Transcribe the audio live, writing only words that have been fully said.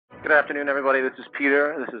Good afternoon, everybody. This is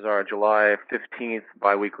Peter. This is our July 15th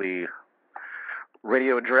biweekly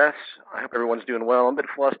radio address. I hope everyone's doing well. I'm a bit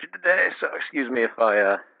flustered today, so excuse me if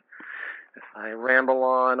I ramble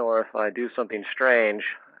on or if I do something strange.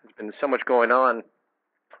 There's been so much going on.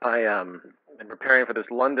 I've been preparing for this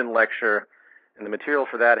London lecture, and the material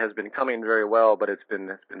for that has been coming very well, but it's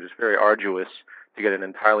been just very arduous to get an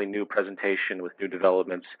entirely new presentation with new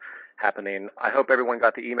developments happening. I hope everyone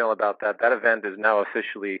got the email about that. That event is now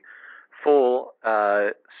officially full,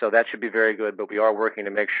 so that should be very good, but we are working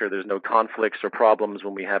to make sure there's no conflicts or problems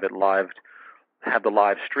when we have it live, have the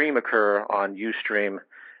live stream occur on Ustream.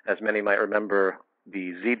 As many might remember,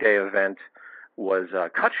 the Z-Day event was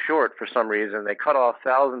cut short for some reason. They cut off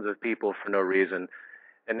thousands of people for no reason,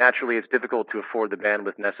 and naturally it's difficult to afford the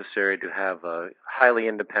bandwidth necessary to have a highly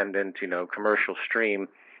independent, commercial stream,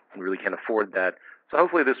 and really can't afford that. So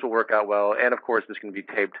hopefully this will work out well, and of course this can be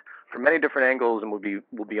taped from many different angles and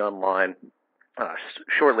will be online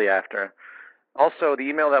shortly after. Also, the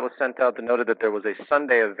email that was sent out that noted that there was a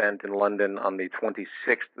Sunday event in London on the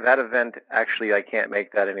 26th. That event, actually, I can't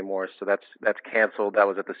make that anymore, so that's canceled. That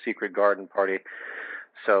was at the Secret Garden Party.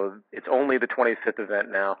 So it's only the 25th event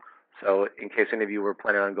now. So in case any of you were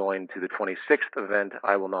planning on going to the 26th event,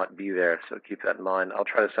 I will not be there, so keep that in mind. I'll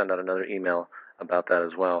try to send out another email about that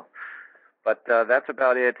as well. But that's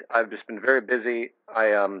about it. I've just been very busy.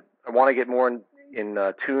 I want to get more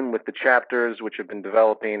in tune with the chapters, which have been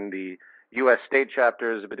developing. The U.S. state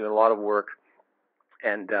chapters have been doing a lot of work,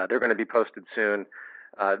 and they're going to be posted soon.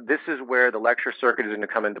 This is where the lecture circuit is going to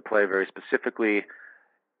come into play very specifically.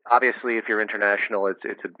 Obviously, if you're international,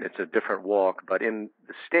 it's a different walk. But in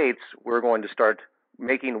the States, we're going to start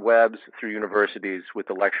making webs through universities with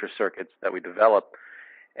the lecture circuits that we develop,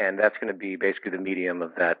 and that's going to be basically the medium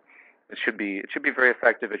of that. It should be very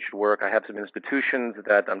effective. It should work. I have some institutions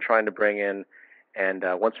that I'm trying to bring in, and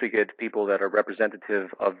once we get people that are representative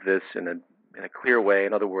of this in a clear way,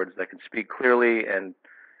 in other words, that can speak clearly and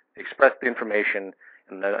express the information.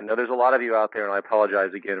 And I know there's a lot of you out there, and I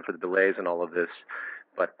apologize again for the delays in all of this,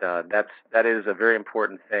 but that is a very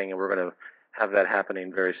important thing, and we're going to have that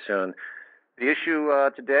happening very soon. The issue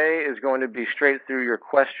today is going to be straight through your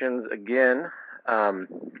questions again.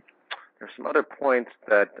 There's some other points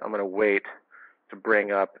that I'm going to wait to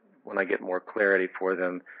bring up when I get more clarity for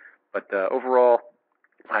them. But overall,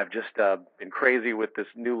 I've just been crazy with this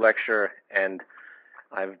new lecture, and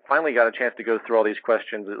I've finally got a chance to go through all these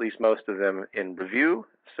questions, at least most of them, in review.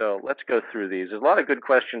 So let's go through these. There's a lot of good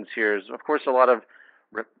questions here. There's, of course, a lot of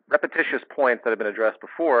repetitious points that have been addressed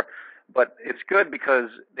before, but it's good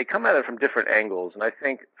because they come at it from different angles. And I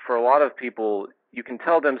think for a lot of people, you can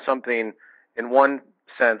tell them something in one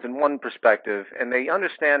sense, in one perspective, and they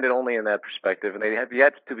understand it only in that perspective, and they have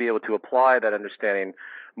yet to be able to apply that understanding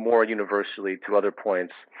more universally to other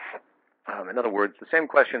points. In other words, the same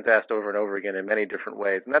questions asked over and over again in many different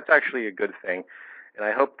ways, and that's actually a good thing. And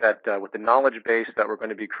I hope that with the knowledge base that we're going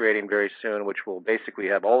to be creating very soon, which will basically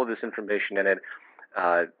have all of this information in it,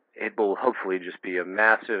 it will hopefully just be a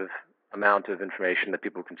massive amount of information that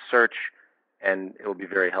people can search, and it will be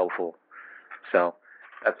very helpful. So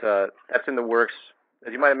that's in the works.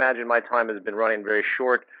 As you might imagine, my time has been running very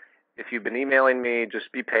short. If you've been emailing me,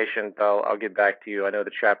 just be patient. I'll get back to you. I know the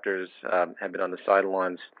chapters have been on the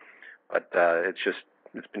sidelines, but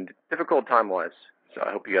it's been difficult time-wise. So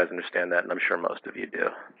I hope you guys understand that, and I'm sure most of you do.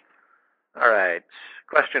 All right,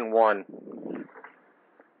 question 1.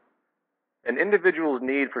 An individual's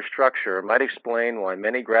need for structure might explain why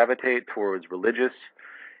many gravitate towards religious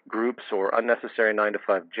groups or unnecessary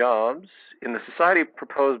 9-to-5 jobs. In the society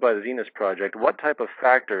proposed by the Venus Project, what type of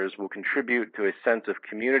factors will contribute to a sense of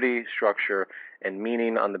community, structure, and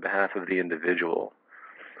meaning on the behalf of the individual?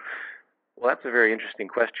 Well, that's a very interesting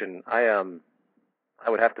question. I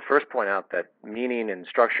would have to first point out that meaning and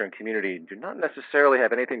structure and community do not necessarily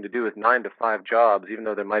have anything to do with 9-to-5 jobs, even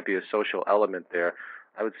though there might be a social element there.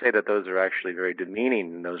 I would say that those are actually very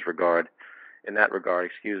demeaning in that regard.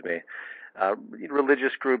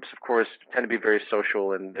 Religious groups, of course, tend to be very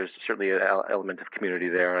social, and there's certainly an element of community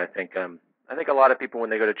there. And I think a lot of people, when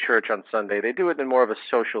they go to church on Sunday, they do it in more of a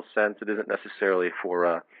social sense. It isn't necessarily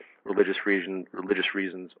for religious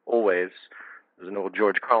reasons always. There's an old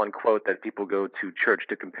George Carlin quote that people go to church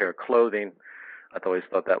to compare clothing. I've always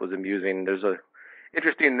thought that was amusing.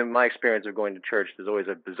 Interesting in my experience of going to church, there's always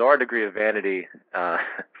a bizarre degree of vanity,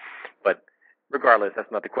 but regardless,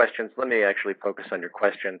 that's not the question. So let me actually focus on your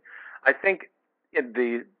question. I think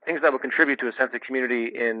the things that will contribute to a sense of community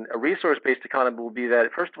in a resource-based economy will be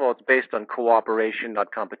that, first of all, it's based on cooperation,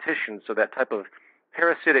 not competition, so that type of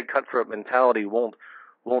parasitic cutthroat mentality won't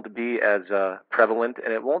won't be as prevalent,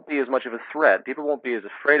 and it won't be as much of a threat. People won't be as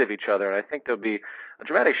afraid of each other, and I think there'll be a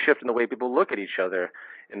dramatic shift in the way people look at each other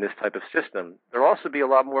in this type of system. There'll also be a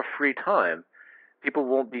lot more free time. People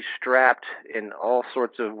won't be strapped in all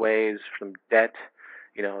sorts of ways from debt.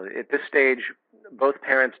 At this stage, both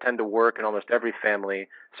parents tend to work in almost every family,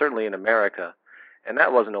 certainly in America, and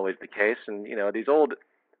that wasn't always the case. And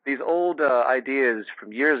these old ideas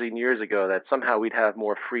from years and years ago that somehow we'd have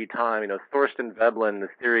more free time. Thorstein Veblen, the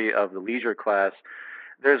theory of the leisure class.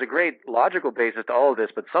 There's a great logical basis to all of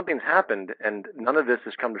this, but something's happened, and none of this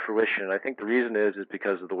has come to fruition. And I think the reason is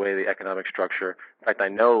because of the way the economic structure. In fact, I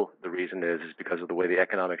know the reason is because of the way the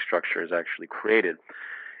economic structure is actually created.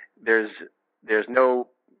 There's no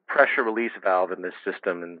pressure release valve in this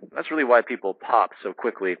system, and that's really why people pop so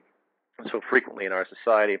quickly and so frequently in our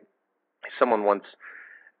society. Someone once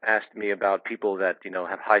asked me about people that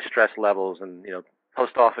have high stress levels, and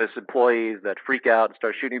post office employees that freak out and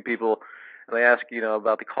start shooting people, and they ask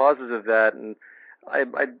about the causes of that, and I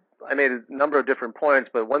made a number of different points,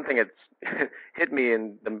 but one thing that's hit me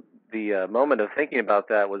in the moment of thinking about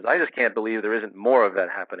that was I just can't believe there isn't more of that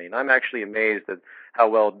happening. I'm actually amazed at how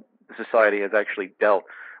well society has actually dealt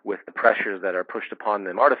with the pressures that are pushed upon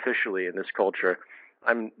them artificially in this culture.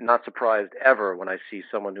 I'm not surprised ever when I see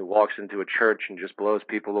someone who walks into a church and just blows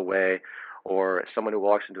people away, or someone who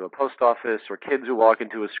walks into a post office, or kids who walk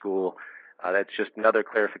into a school. That's just another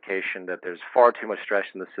clarification that there's far too much stress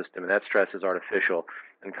in the system, and that stress is artificial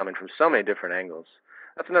and coming from so many different angles.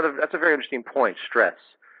 That's a very interesting point, stress.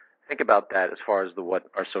 Think about that as far as what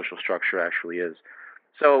our social structure actually is.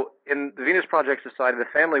 So in the Venus Project Society, the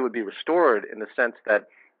family would be restored in the sense that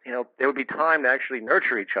there would be time to actually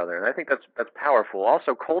nurture each other, and I think that's powerful.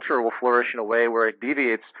 Also, culture will flourish in a way where it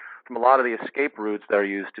deviates from a lot of the escape routes that are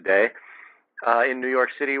used today. In New York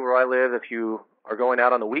City, where I live, if you are going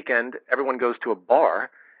out on the weekend, everyone goes to a bar,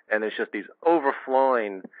 and there's just these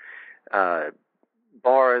overflowing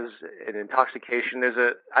bars and intoxication.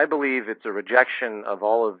 I believe it's a rejection of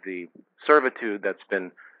all of the servitude that's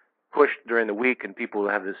been pushed during the week, and people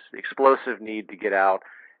have this explosive need to get out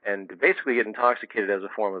and to basically get intoxicated as a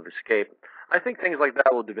form of escape. I think things like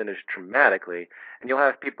that will diminish dramatically, and you'll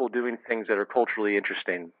have people doing things that are culturally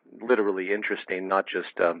interesting, literally interesting, not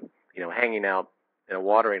just hanging out in a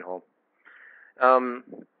watering hole.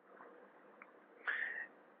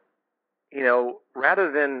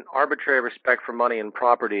 Rather than arbitrary respect for money and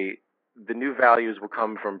property, the new values will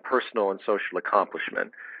come from personal and social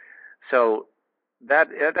accomplishment. So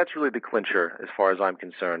that's really the clincher as far as I'm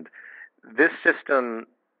concerned. This system,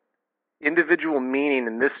 individual meaning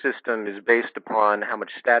in this system is based upon how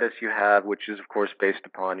much status you have, which is, of course, based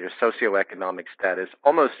upon your socioeconomic status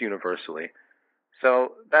almost universally.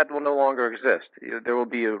 So that will no longer exist. There will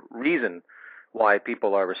be a reason why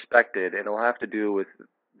people are respected, and it will have to do with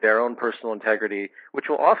their own personal integrity, which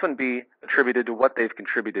will often be attributed to what they've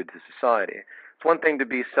contributed to society. It's one thing to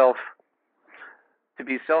be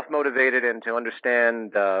self-motivated and to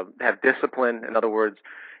understand, have discipline, in other words,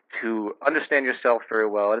 to understand yourself very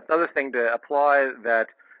well. And it's another thing to apply that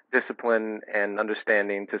discipline and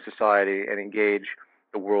understanding to society and engage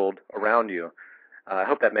the world around you. I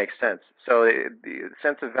hope that makes sense. So the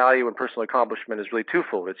sense of value and personal accomplishment is really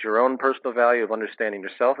twofold. It's your own personal value of understanding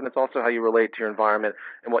yourself, and it's also how you relate to your environment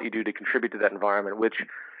and what you do to contribute to that environment, which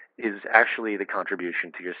is actually the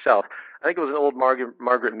contribution to yourself. I think it was an old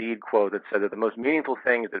Margaret Mead quote that said that the most meaningful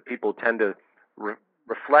things that people tend to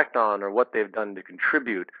reflect on are what they've done to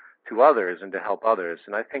contribute to others and to help others,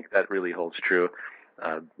 and I think that really holds true.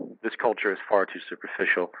 This culture is far too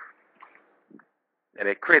superficial, and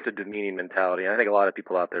it creates a demeaning mentality. I think a lot of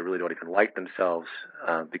people out there really don't even like themselves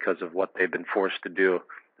because of what they've been forced to do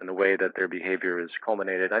and the way that their behavior is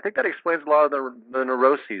culminated. I think that explains a lot of the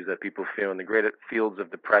neuroses that people feel in the great fields of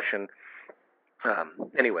depression.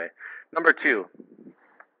 Anyway, number 2.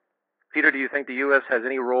 Peter, do you think the U.S. has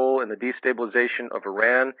any role in the destabilization of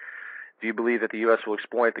Iran? Do you believe that the U.S. will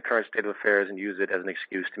exploit the current state of affairs and use it as an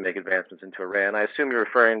excuse to make advancements into Iran? I assume you're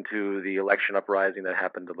referring to the election uprising that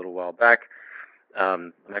happened a little while back.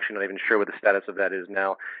 I'm actually not even sure what the status of that is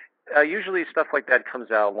now. Usually stuff like that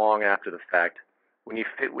comes out long after the fact. When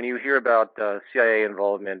you hear about CIA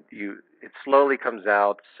involvement, it slowly comes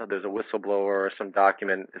out. So there's a whistleblower or some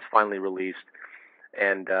document is finally released,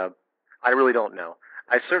 and I really don't know.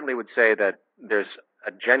 I certainly would say that there's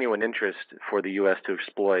a genuine interest for the U.S. to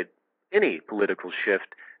exploit any political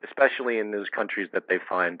shift, especially in those countries that they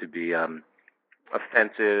find to be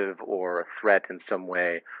offensive or a threat in some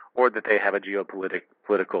way, or that they have a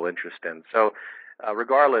geopolitical interest in. So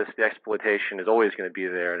regardless, the exploitation is always going to be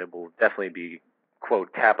there, and it will definitely be,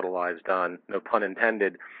 quote, capitalized on, no pun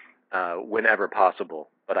intended, whenever possible.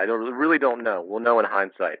 but I really don't know. We'll know in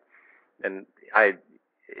hindsight. And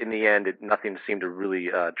in the end, nothing seemed to really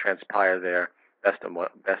transpire there,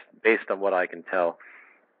 based on what I can tell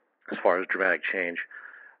as far as dramatic change.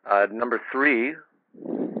 Number 3,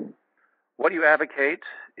 what you advocate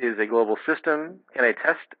is a global system. Can a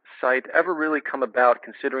test site ever really come about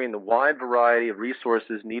considering the wide variety of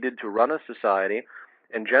resources needed to run a society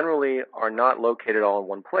and generally are not located all in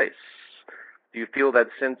one place? Do you feel that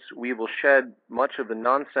since we will shed much of the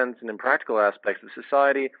nonsense and impractical aspects of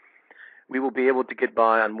society, we will be able to get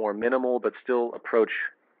by on more minimal but still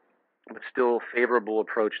favorable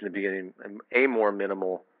approach in the beginning, a more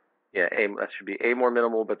minimal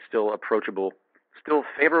but still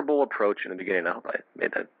favorable approach in the beginning. I hope I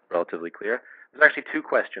made that relatively clear. There's actually 2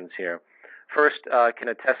 questions here. First, can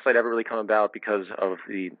a test site ever really come about because of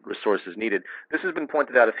the resources needed? This has been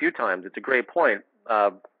pointed out a few times. It's a great point.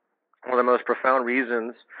 One of the most profound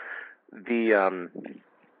reasons the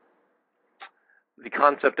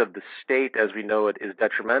concept of the state as we know it is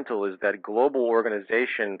detrimental is that global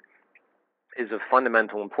organization is of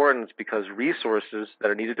fundamental importance because resources that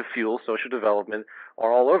are needed to fuel social development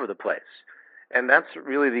are all over the place. And that's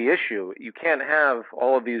really the issue. You can't have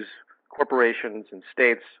all of these corporations and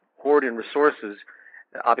states hoarding resources.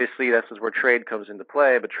 Obviously, this is where trade comes into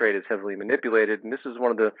play, but trade is heavily manipulated, and this is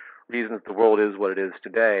one of the reasons the world is what it is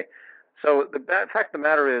today. So the fact of the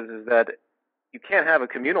matter is that you can't have a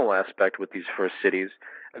communal aspect with these first cities.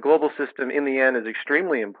 A global system, in the end, is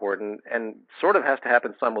extremely important and sort of has to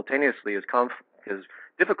happen simultaneously, as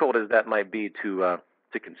difficult as that might be to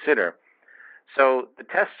consider. So the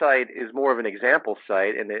test site is more of an example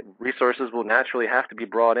site, and resources will naturally have to be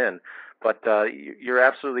brought in. But you're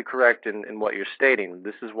absolutely correct in what you're stating.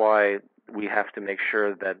 This is why we have to make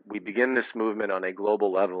sure that we begin this movement on a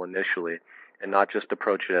global level initially, and not just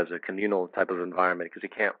approach it as a communal type of environment, because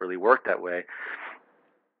it can't really work that way.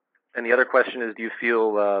 And the other question is, do you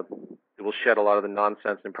feel it will shed a lot of the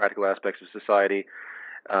nonsense and practical aspects of society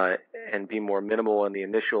and be more minimal in the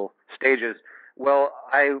initial stages? Well,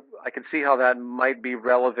 I can see how that might be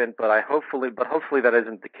relevant, but hopefully that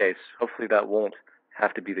isn't the case. Hopefully that won't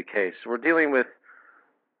have to be the case. We're dealing with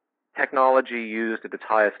technology used at its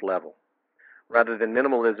highest level. Rather than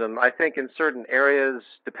minimalism, I think in certain areas,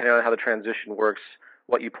 depending on how the transition works,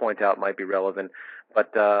 what you point out might be relevant.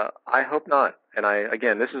 But I hope not. And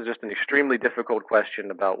again, this is just an extremely difficult question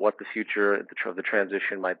about what the future of the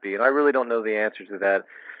transition might be. And I really don't know the answer to that.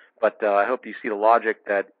 But I hope you see the logic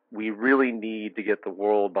that we really need to get the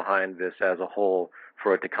world behind this as a whole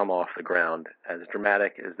for it to come off the ground, as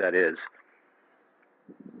dramatic as that is.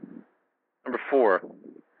 Number 4.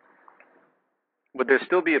 Would there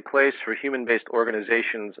still be a place for human-based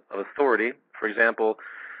organizations of authority? For example,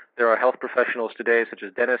 there are health professionals today, such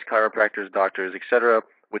as dentists, chiropractors, doctors, etc.,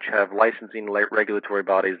 which have licensing regulatory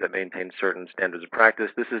bodies that maintain certain standards of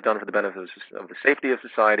practice. This is done for the benefit of the safety of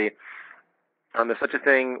society. If such a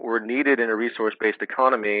thing were needed in a resource-based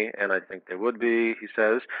economy, and I think there would be, he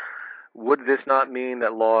says, would this not mean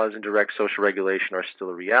that laws and direct social regulation are still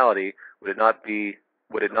a reality? Would it not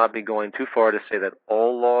be going too far to say that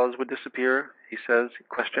all laws would disappear? He says,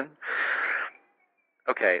 question.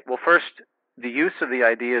 Okay, well, first, the use of the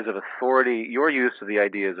ideas of authority, your use of the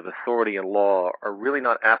ideas of authority and law are really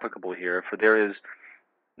not applicable here, for there is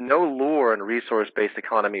no lure in a resource-based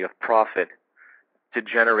economy of profit to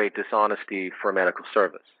generate dishonesty for medical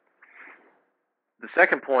service. The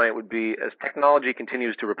second point would be, as technology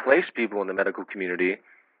continues to replace people in the medical community,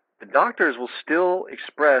 the doctors will still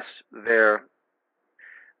express their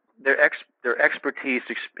expertise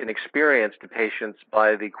and experience to patients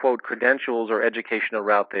by the, quote, credentials or educational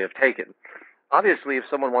route they have taken. Obviously, if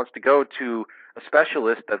someone wants to go to a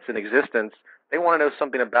specialist that's in existence, they want to know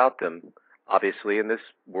something about them. Obviously, in this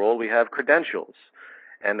world, we have credentials,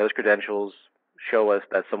 and those credentials show us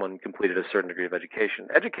that someone completed a certain degree of education.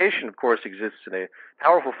 Education, of course, exists in a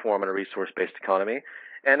powerful form in a resource-based economy,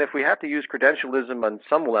 and if we have to use credentialism on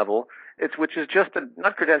some level, which is just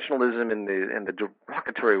not credentialism in the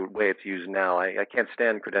derogatory way it's used now. I can't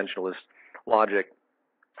stand credentialist logic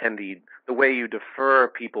and the way you defer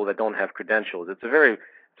people that don't have credentials. It's a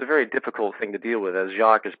very difficult thing to deal with, as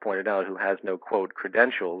Jacques has pointed out, who has no, quote,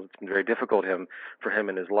 credentials. It's been very difficult for him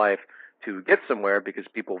in his life to get somewhere because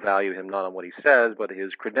people value him not on what he says, but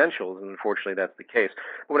his credentials, and unfortunately that's the case.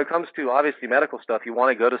 But when it comes to, obviously, medical stuff, you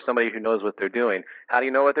want to go to somebody who knows what they're doing. How do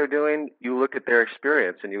you know what they're doing? You look at their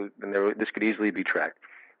experience, and this could easily be tracked.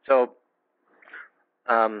 So,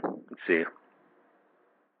 let's see.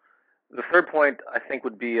 The third point, I think,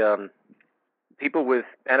 would be people with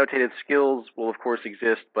annotated skills will, of course,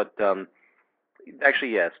 exist, but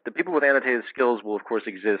actually, yes. The people with annotated skills will, of course,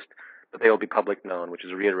 exist, but they will be public known, which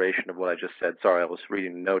is a reiteration of what I just said. Sorry, I was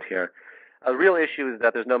reading a note here. The real issue is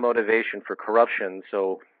that there's no motivation for corruption,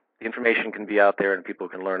 so the information can be out there and people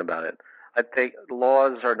can learn about it. I think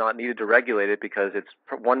laws are not needed to regulate it because it's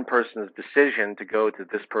one person's decision to go to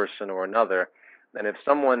this person or another. And if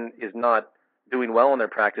someone is not doing well in their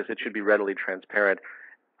practice, it should be readily transparent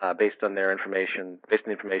based on their information, based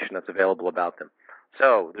on the information that's available about them.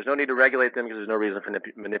 So there's no need to regulate them because there's no reason for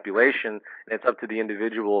manipulation, and it's up to the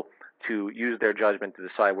individual to use their judgment to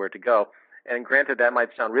decide where to go. And granted, that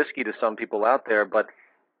might sound risky to some people out there, but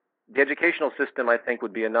the educational system, I think,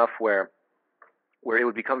 would be enough where it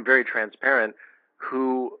would become very transparent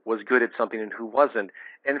who was good at something and who wasn't.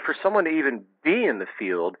 And for someone to even be in the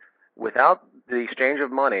field without the exchange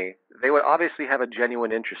of money, they would obviously have a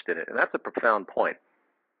genuine interest in it, and that's a profound point.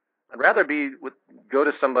 I'd rather go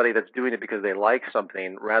to somebody that's doing it because they like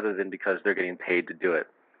something rather than because they're getting paid to do it.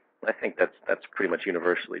 I think that's pretty much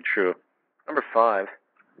universally true. Number 5.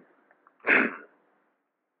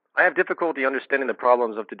 I have difficulty understanding the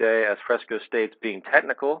problems of today as Fresco states being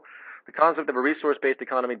technical. The concept of a resource-based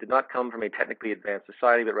economy did not come from a technically advanced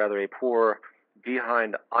society, but rather a poor,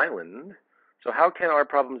 behind island. So how can our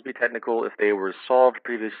problems be technical if they were solved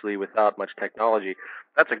previously without much technology?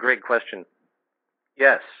 That's a great question.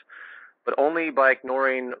 Yes, but only by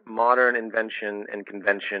ignoring modern invention and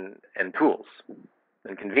convention and tools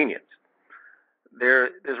and convenience.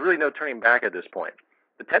 There's really no turning back at this point.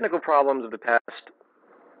 The technical problems of the past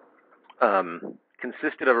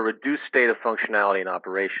consisted of a reduced state of functionality and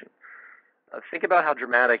operation. Think about how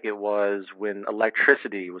dramatic it was when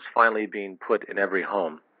electricity was finally being put in every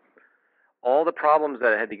home. All the problems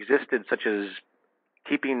that had existed, such as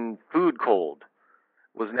keeping food cold,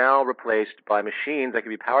 was now replaced by machines that could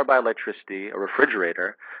be powered by electricity, a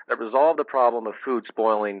refrigerator, that resolved the problem of food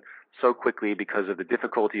spoiling so quickly because of the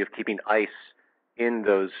difficulty of keeping ice in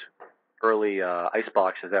those early ice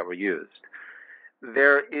boxes that were used.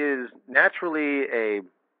 There is naturally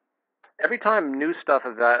every time new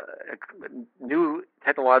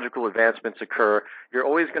technological advancements occur, you're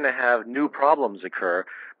always going to have new problems occur,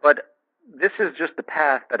 but this is just the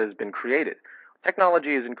path that has been created.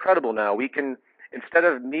 Technology is incredible now. We can, instead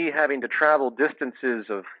of me having to travel distances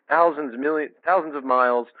of thousands of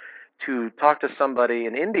miles to talk to somebody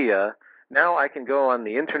in India, now I can go on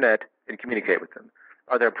the internet and communicate with them.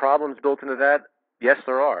 Are there problems built into that? Yes,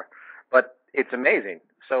 there are. But it's amazing.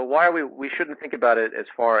 So why are we shouldn't think about it as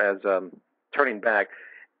far as turning back.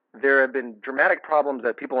 There have been dramatic problems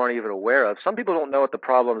that people aren't even aware of. Some people don't know what the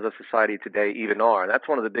problems of society today even are, and that's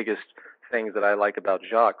one of the biggest things that I like about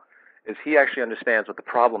Jacques, is he actually understands what the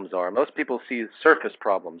problems are. Most people see surface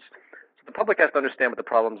problems. So the public has to understand what the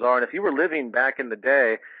problems are, and if you were living back in the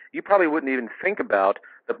day, you probably wouldn't even think about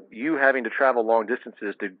you having to travel long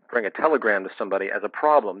distances to bring a telegram to somebody as a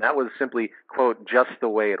problem. That was simply, quote, just the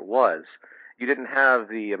way it was. You didn't have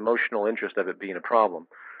the emotional interest of it being a problem.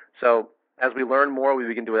 So as we learn more, we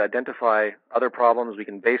begin to identify other problems. We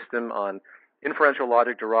can base them on inferential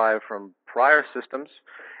logic derived from prior systems,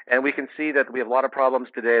 and we can see that we have a lot of problems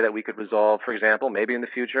today that we could resolve. For example, maybe in the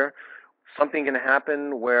future, something can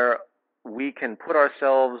happen where we can put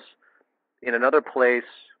ourselves in another place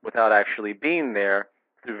without actually being there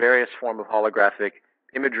through various form of holographic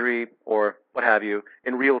imagery or what have you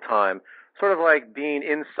in real time, sort of like being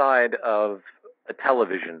inside of a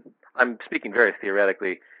television. I'm speaking very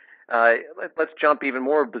theoretically. Let's jump even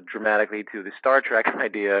more dramatically to the Star Trek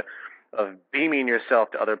idea of beaming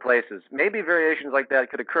yourself to other places. Maybe variations like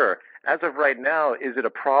that could occur. As of right now, is it a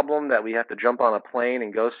problem that we have to jump on a plane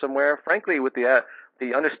and go somewhere? Frankly, with the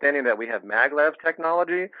understanding that we have maglev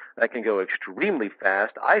technology that can go extremely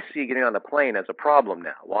fast, I see getting on a plane as a problem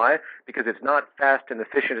now. Why? Because it's not fast and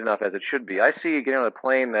efficient enough as it should be. I see getting on a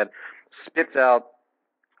plane that spits out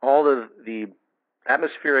all of the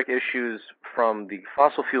atmospheric issues from the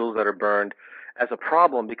fossil fuels that are burned as a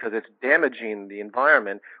problem because it's damaging the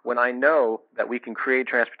environment, when I know that we can create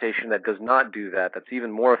transportation that does not do that, that's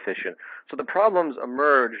even more efficient. So the problems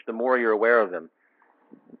emerge the more you're aware of them.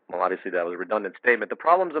 Well, obviously that was a redundant statement. The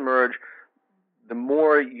problems emerge the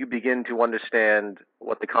more you begin to understand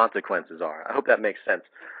what the consequences are. I hope that makes sense.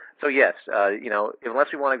 So yes,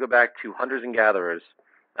 unless we want to go back to hunters and gatherers,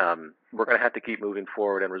 we're going to have to keep moving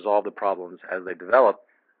forward and resolve the problems as they develop.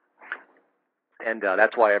 And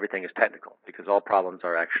that's why everything is technical, because all problems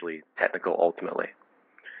are actually technical ultimately.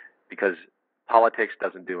 Because politics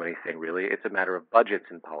doesn't do anything really. It's a matter of budgets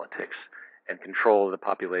in politics and control of the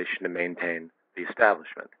population to maintain the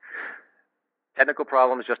establishment. Technical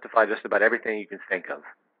problems justify just about everything you can think of.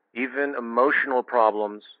 Even emotional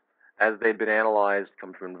problems as they've been analyzed,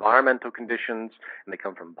 come from environmental conditions, and they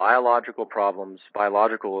come from biological problems,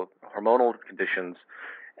 biological hormonal conditions,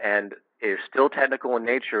 and they're still technical in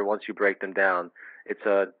nature once you break them down. It's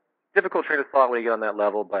a difficult train of thought when you get on that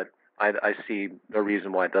level, but I see no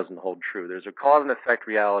reason why it doesn't hold true. There's a cause and effect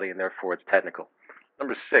reality, and therefore it's technical.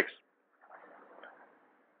 Number 6.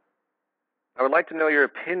 I would like to know your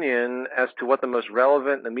opinion as to what the most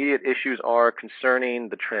relevant and immediate issues are concerning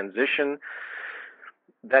the transition.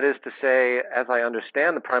 That is to say, as I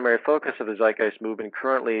understand, the primary focus of the Zeitgeist Movement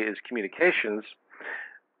currently is communications.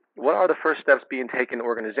 What are the first steps being taken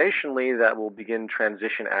organizationally that will begin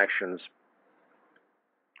transition actions?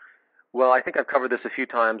 Well, I think I've covered this a few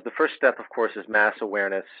times. The first step, of course, is mass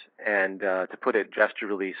awareness and, to put it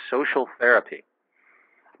gesturally, social therapy.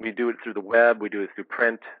 We do it through the web, we do it through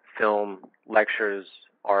print, film, lectures,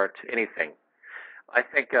 art, anything. I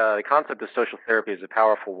think the concept of social therapy is a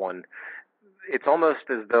powerful one. It's almost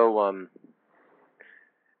as though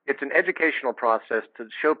it's an educational process to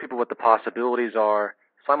show people what the possibilities are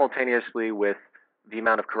simultaneously with the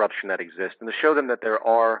amount of corruption that exists, and to show them that there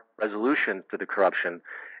are resolutions to the corruption.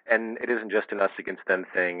 And it isn't just an us against them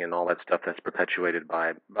thing and all that stuff that's perpetuated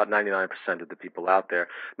by about 99% of the people out there.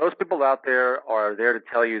 Most people out there are there to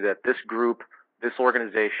tell you that this group, this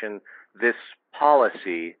organization, this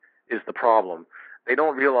policy is the problem. They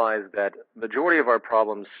don't realize that the majority of our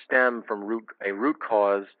problems stem from a root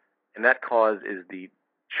cause, and that cause is the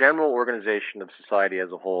general organization of society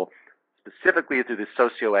as a whole, specifically through the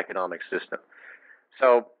socioeconomic system.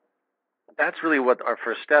 So that's really what our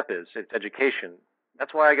first step is. It's education.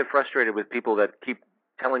 That's why I get frustrated with people that keep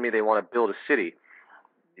telling me they want to build a city.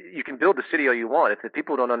 You can build the city all you want. If the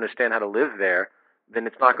people don't understand how to live there, then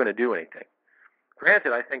it's not going to do anything.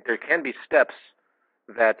 Granted, I think there can be steps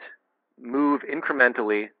that move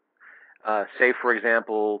incrementally. Say, for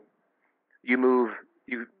example, you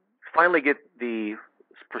finally get the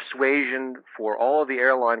persuasion for all of the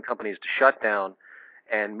airline companies to shut down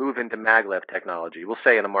and move into maglev technology, we'll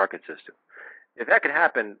say in a market system. If that could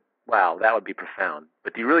happen, wow, that would be profound.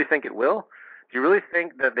 But do you really think it will? Do you really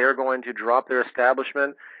think that they're going to drop their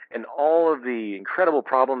establishment and all of the incredible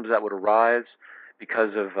problems that would arise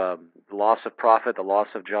because of the loss of profit, the loss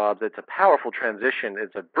of jobs? It's a powerful transition.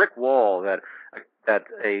 It's a brick wall that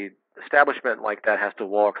a establishment like that has to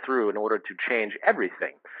walk through in order to change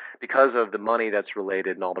everything because of the money that's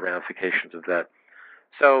related and all the ramifications of that.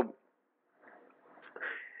 So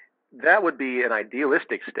that would be an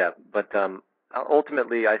idealistic step, but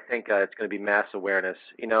ultimately I think it's going to be mass awareness.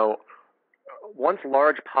 You know, once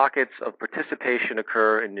large pockets of participation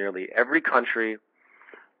occur in nearly every country,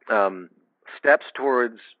 steps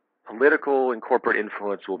towards political and corporate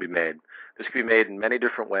influence will be made. This can be made in many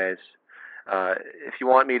different ways. If you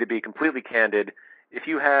want me to be completely candid, if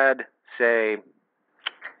you had, say,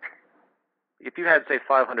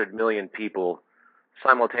 500 million people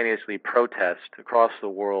simultaneously protest across the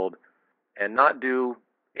world and not do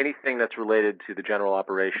anything that's related to the general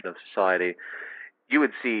operation of society, you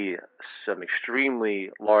would see an extremely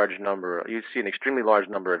large number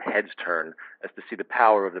of heads turn as to see the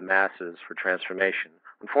power of the masses for transformation.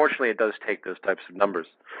 Unfortunately, it does take those types of numbers.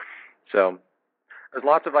 So there's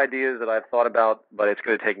lots of ideas that I've thought about, but it's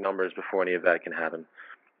going to take numbers before any of that can happen.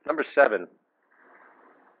 Number 7,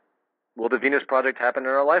 will the Venus Project happen in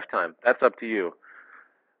our lifetime? That's up to you.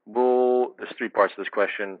 There's 3 parts to this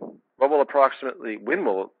question. When will approximately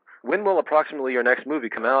your next movie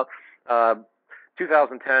come out?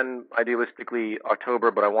 2010, idealistically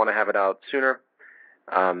October, but I want to have it out sooner.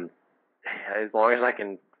 As long as I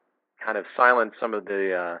can kind of silence some of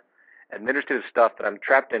the administrative stuff that I'm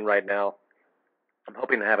trapped in right now, I'm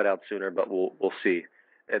hoping to have it out sooner, but we'll see.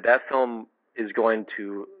 That film is going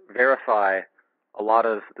to verify a lot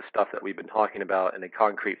of the stuff that we've been talking about in a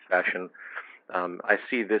concrete fashion. I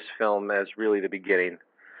see this film as really the beginning.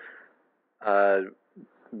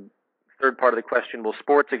 Third part of the question, will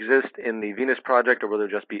sports exist in the Venus Project or will there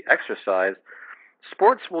just be exercise?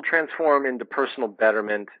 Sports will transform into personal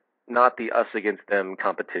betterment, not the us against them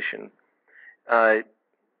competition.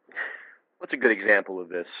 What's a good example of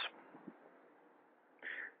this?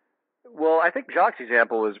 Well, I think Jacques'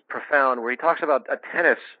 example is profound, where he talks about a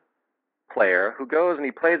tennis player who goes and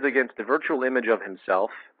he plays against a virtual image of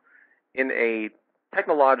himself in a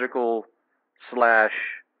technological /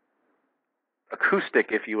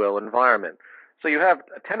 acoustic, if you will, environment. So you have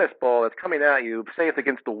a tennis ball that's coming at you, say it's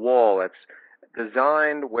against the wall, that's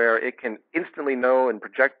designed where it can instantly know and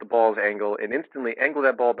project the ball's angle and instantly angle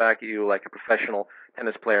that ball back at you like a professional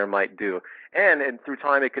tennis player might do. And through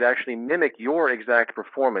time, it could actually mimic your exact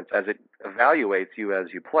performance as it evaluates you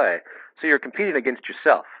as you play. So you're competing against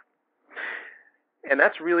yourself. And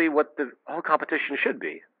that's really what the whole competition should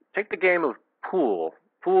be. Take the game of pool.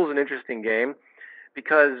 Pool is an interesting game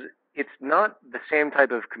because it's not the same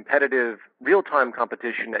type of competitive real-time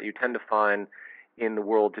competition that you tend to find in the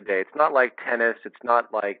world today. It's not like tennis. It's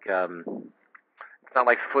not like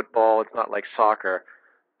football. It's not like soccer.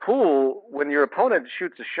 Pool, when your opponent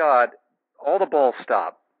shoots a shot, all the balls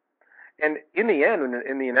stop. And in the end,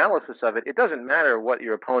 in the analysis of it, it doesn't matter what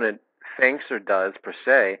your opponent thinks or does per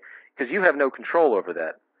se, because you have no control over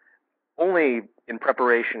that. Only in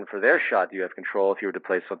preparation for their shot do you have control if you were to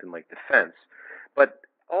play something like defense. But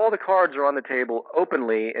all the cards are on the table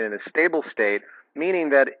openly and in a stable state, meaning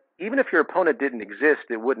that even if your opponent didn't exist,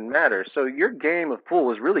 it wouldn't matter. So your game of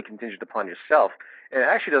pool is really contingent upon yourself. And it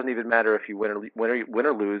actually doesn't even matter if you win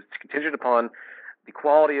or lose. It's contingent upon the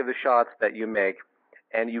quality of the shots that you make,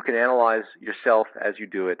 and you can analyze yourself as you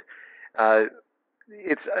do it.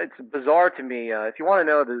 It's bizarre to me. If you want to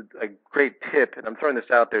know a great tip, and I'm throwing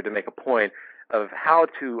this out there to make a point of how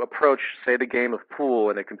to approach, say, the game of pool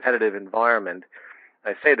in a competitive environment,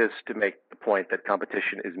 I say this to make the point that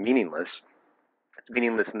competition is meaningless. It's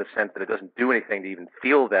meaningless in the sense that it doesn't do anything to even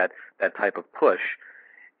feel that type of push,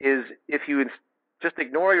 is if you just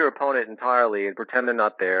ignore your opponent entirely and pretend they're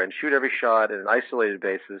not there and shoot every shot on an isolated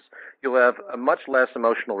basis, you'll have a much less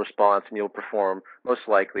emotional response and you'll perform most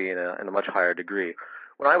likely in a much higher degree.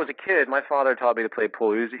 When I was a kid, my father taught me to play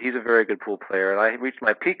pool. He's a very good pool player, and I reached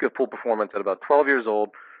my peak of pool performance at about 12 years old,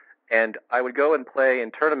 and I would go and play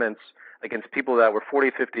in tournaments against people that were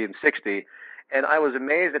 40, 50, and 60, and I was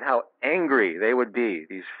amazed at how angry they would be.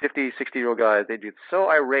 These 50, 60-year-old guys, they'd get so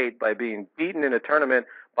irate by being beaten in a tournament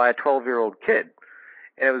by a 12-year-old kid.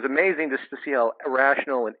 And it was amazing just to see how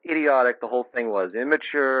irrational and idiotic the whole thing was.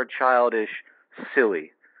 Immature, childish,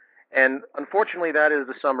 silly. And unfortunately, that is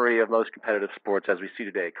the summary of most competitive sports as we see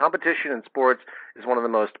today. Competition in sports is one of the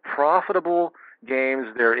most profitable games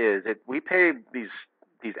there is. We pay these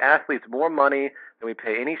athletes more money than we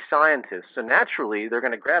pay any scientists. So naturally, they're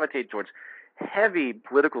going to gravitate towards heavy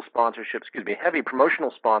political sponsorship, heavy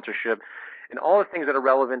promotional sponsorship, and all the things that are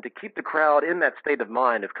relevant to keep the crowd in that state of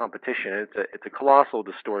mind of competition. It's a colossal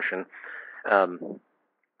distortion. I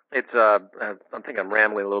think I'm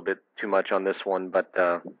rambling a little bit too much on this one, but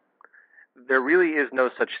there really is no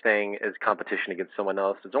such thing as competition against someone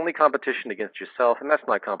else. There's only competition against yourself, and that's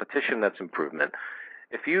not competition, that's improvement.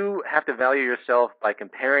 If you have to value yourself by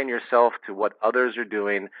comparing yourself to what others are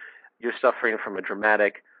doing, you're suffering from a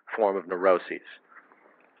dramatic form of neuroses.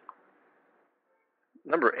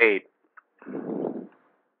 Number 8.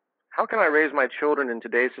 How can I raise my children in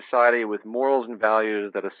today's society with morals and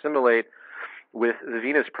values that assimilate with the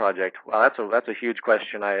Venus Project? Well, that's a huge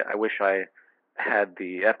question. I wish I had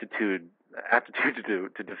the aptitude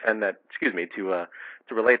to defend that.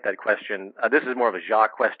 To relate that question. This is more of a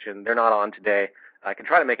Jacques question. They're not on today. I can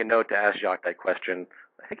try to make a note to ask Jacques that question.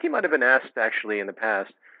 I think he might have been asked actually in the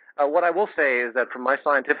past. What I will say is that from my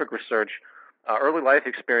scientific research, early life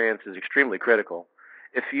experience is extremely critical.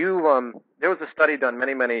 If you, there was a study done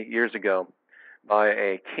many, many years ago by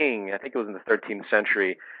a king, I think it was in the 13th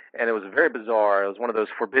century, and it was very bizarre. It was one of those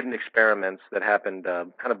forbidden experiments that happened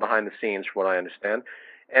kind of behind the scenes, from what I understand.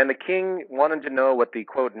 And the king wanted to know what the,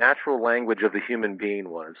 quote, natural language of the human being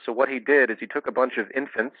was. So what he did is he took a bunch of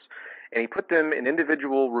infants and he put them in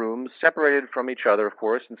individual rooms, separated from each other, of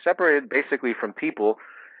course, and separated basically from people,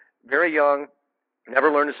 very young,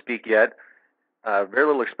 never learned to speak yet, very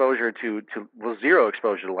little exposure zero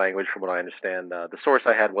exposure to language, from what I understand. The source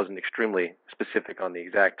I had wasn't extremely specific on the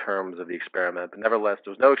exact terms of the experiment, but nevertheless,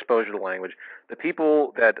 there was no exposure to language. The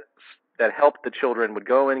people that helped the children would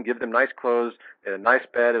go in, give them nice clothes, and a nice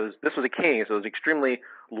bed. This was a king, so it was an extremely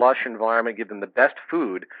lush environment, give them the best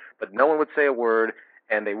food, but no one would say a word,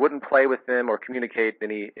 and they wouldn't play with them or communicate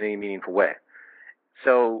in any meaningful way.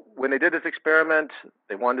 So when they did this experiment,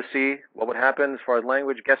 they wanted to see what would happen as far as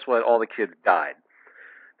language. Guess what? All the kids died.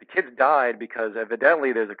 The kids died because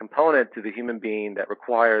evidently there's a component to the human being that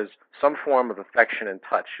requires some form of affection and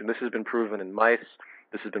touch. And this has been proven in mice.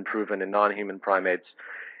 This has been proven in non-human primates.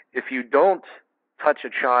 If you don't touch a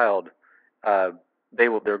child,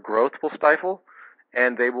 their growth will stifle,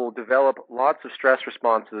 and they will develop lots of stress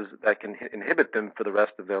responses that can inhibit them for the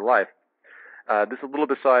rest of their life. This is a little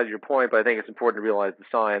besides your point, but I think it's important to realize the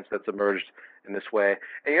science that's emerged in this way.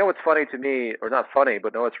 And you know what's funny to me, or not funny,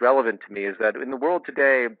 but no, what's relevant to me, is that in the world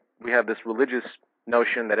today, we have this religious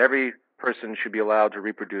notion that every person should be allowed to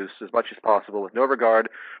reproduce as much as possible with no regard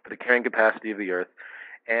for the carrying capacity of the earth,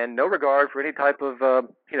 and no regard for any type of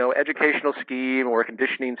educational scheme or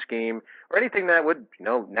conditioning scheme or anything that would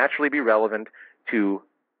naturally be relevant to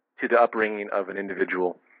the upbringing of an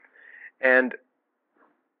individual. And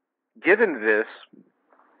given this,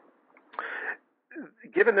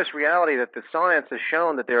 given this reality that the science has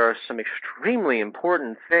shown that there are some extremely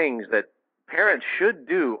important things that parents should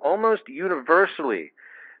do almost universally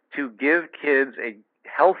to give kids a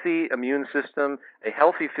healthy immune system, a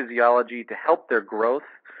healthy physiology to help their growth,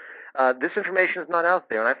 this information is not out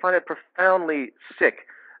there. And I find it profoundly sick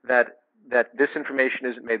that this information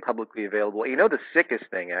isn't made publicly available. You know, the sickest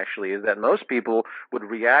thing actually is that most people would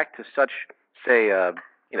react to such, say,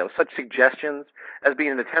 such suggestions as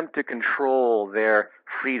being an attempt to control their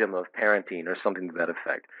freedom of parenting or something to that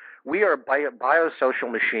effect. We are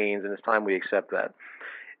biosocial machines, and it's time we accept that.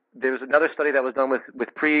 There was another study that was done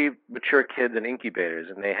with premature kids in incubators,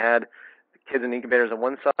 and they had kids in incubators on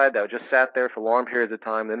one side that just sat there for long periods of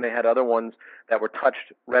time. Then they had other ones that were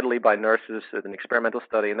touched readily by nurses as an experimental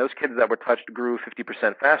study, and those kids that were touched grew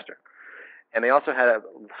 50% faster. And they also had a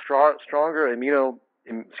stronger immune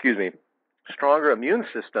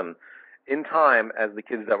system in time as the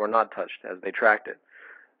kids that were not touched, as they tracked it.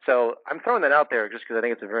 So I'm throwing that out there just because I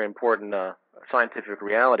think it's a very important scientific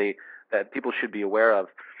reality that people should be aware of.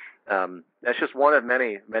 That's just one of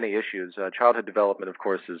many, many issues. Childhood development, of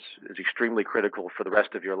course, is extremely critical for the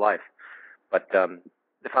rest of your life. But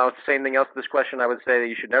if I was to say anything else to this question, I would say that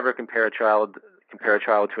you should never compare a child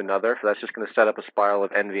to another, for that's just going to set up a spiral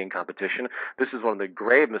of envy and competition. This is one of the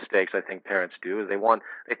grave mistakes I think parents do, is they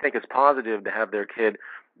think it's positive to have their kid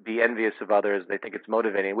be envious of others. They think it's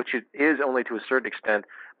motivating, which it is only to a certain extent,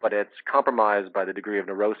 but it's compromised by the degree of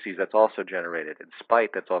neuroses that's also generated, and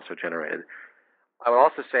spite that's also generated. I would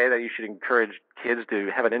also say that you should encourage kids to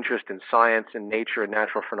have an interest in science and nature and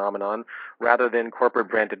natural phenomenon rather than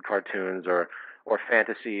corporate-branded cartoons or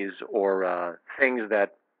fantasies or things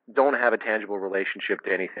that don't have a tangible relationship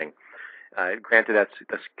to anything. Granted, that's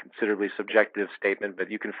a considerably subjective statement,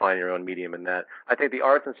 but you can find your own medium in that. I think the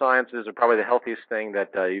arts and sciences are probably the healthiest thing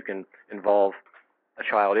that you can involve a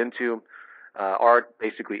child into. Art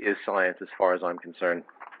basically is science as far as I'm concerned.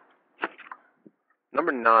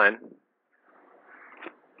 Number 9.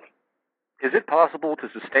 Is it possible to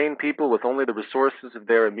sustain people with only the resources of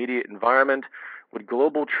their immediate environment? Would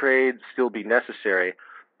global trade still be necessary?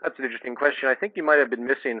 That's an interesting question. I think you might have been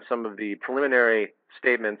missing some of the preliminary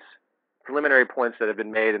points that have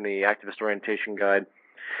been made in the Activist Orientation Guide.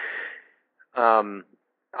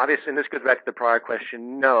 Obviously, and this goes back to the prior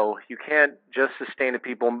question, no, you can't just sustain a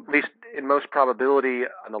people, at least in most probability,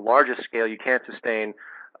 on the largest scale, you can't sustain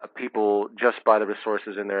people just by the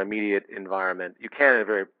resources in their immediate environment. You can in a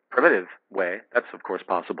very primitive way. That's, of course,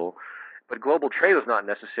 possible. But global trade is not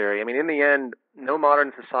necessary. I mean, in the end, no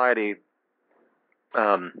modern society...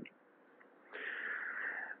 In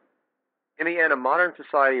the end, a modern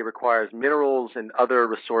society requires minerals and other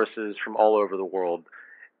resources from all over the world.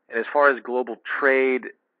 And as far as global trade,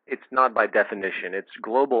 it's not by definition. It's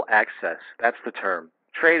global access. That's the term.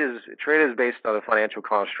 Trade is based on a financial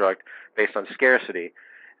construct based on scarcity.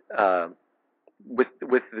 With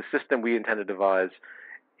the system we intend to devise,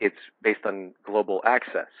 it's based on global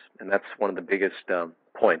access, and that's one of the biggest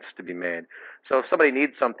points to be made. So if somebody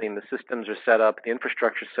needs something, the systems are set up, the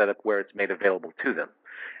infrastructure is set up where it's made available to them,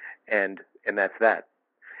 and that's that.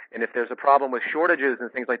 And if there's a problem with shortages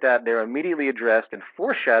and things like that, they're immediately addressed and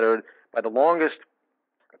foreshadowed by the longest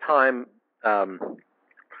time in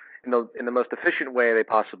the most efficient way they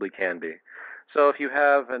possibly can be. So if you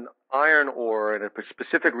have an iron ore in a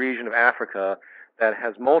specific region of Africa that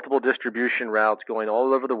has multiple distribution routes going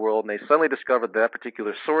all over the world, and they suddenly discover that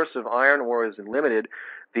particular source of iron ore is limited,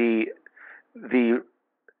 the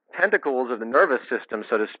tentacles of the nervous system,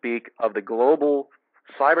 so to speak, of the global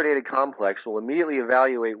cyber-data complex will immediately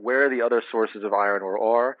evaluate where the other sources of iron ore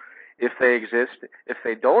are, if they exist. If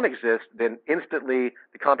they don't exist, then instantly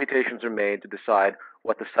the computations are made to decide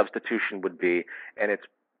what the substitution would be. And it's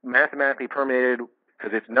mathematically permeated,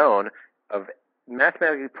 because it's known,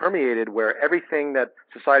 mathematically permeated where everything that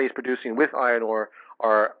society is producing with iron ore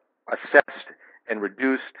are assessed and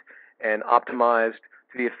reduced and optimized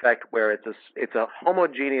to the effect where it's a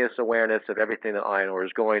homogeneous awareness of everything that iron ore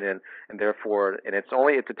is going in, and therefore, and it's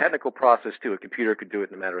a technical process too. A computer could do it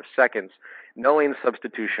in a matter of seconds, knowing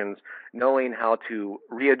substitutions, knowing how to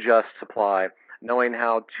readjust supply, knowing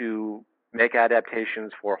how to make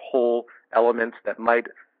adaptations for whole elements that might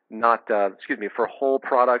not, for whole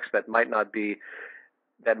products that might not be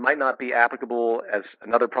applicable as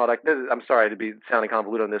another product. I'm sorry to be sounding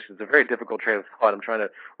convoluted on this. It's a very difficult train of thought. I'm trying to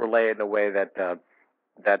relay it in a way that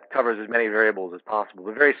covers as many variables as possible.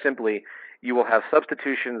 But very simply, you will have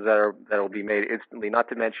substitutions that will be made instantly, not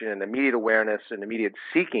to mention an immediate awareness and immediate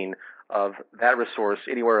seeking of that resource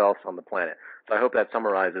anywhere else on the planet. So I hope that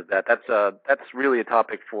summarizes that. That's really a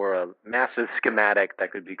topic for a massive schematic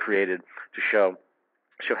that could be created to show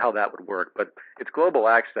how that would work. But it's global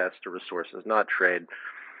access to resources, not trade.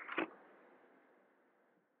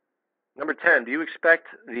 Number 10, do you expect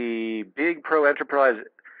the big pro-enterprise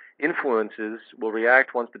influences will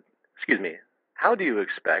react once the, how do you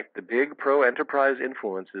expect the big pro-enterprise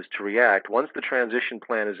influences to react once the transition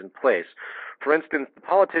plan is in place? For instance, the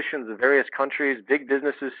politicians of various countries, big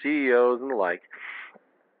businesses, CEOs, and the like,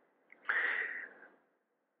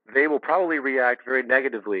 they will probably react very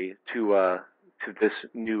negatively to this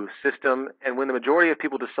new system. And when the majority of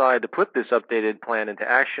people decide to put this updated plan into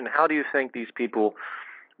action, how do you think these people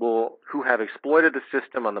who have exploited the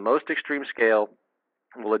system on the most extreme scale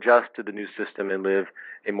will adjust to the new system and live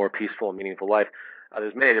a more peaceful and meaningful life?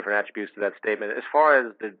 There's many different attributes to that statement. As far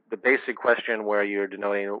as the basic question where you're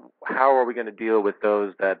denoting how are we going to deal with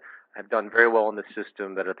those that have done very well in the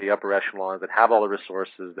system, that are at the upper echelons, that have all the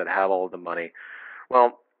resources, that have all of the money.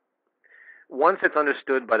 Well, once it's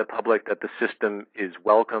understood by the public that the system is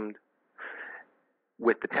welcomed,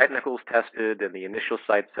 with the technicals tested and the initial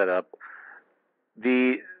site set up,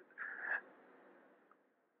 the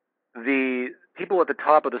people at the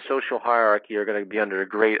top of the social hierarchy are going to be under a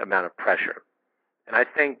great amount of pressure. And I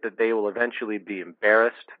think that they will eventually be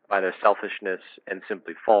embarrassed by their selfishness and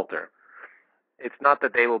simply falter. It's not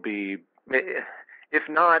that they will be, if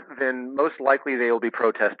not, then most likely they will be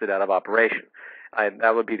protested out of operation.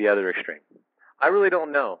 That would be the other extreme. I really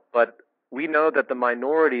don't know, but we know that the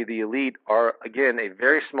minority, the elite, are, again, a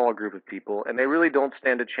very small group of people, and they really don't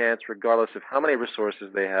stand a chance regardless of how many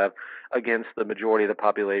resources they have against the majority of the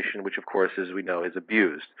population, which, of course, as we know, is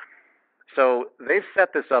abused. So they've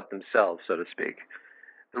set this up themselves, so to speak.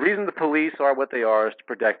 The reason the police are what they are is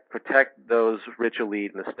to protect those rich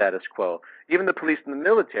elite and the status quo. Even the police and the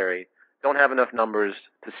military don't have enough numbers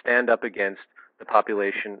to stand up against the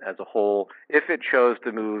population as a whole if it chose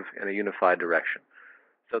to move in a unified direction.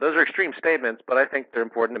 So those are extreme statements, but I think they're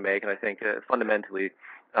important to make, and I think fundamentally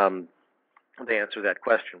they answer that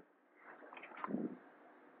question.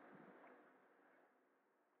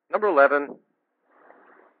 Number 11,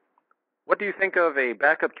 what do you think of a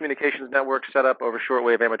backup communications network set up over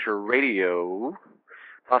shortwave amateur radio,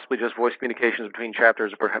 possibly just voice communications between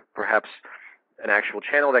chapters, or perhaps an actual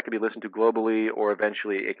channel that could be listened to globally, or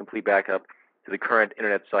eventually a complete backup to the current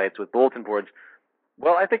internet sites with bulletin boards?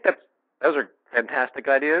 Well, I think those are fantastic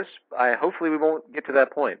ideas. Hopefully we won't get to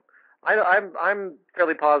that point. I'm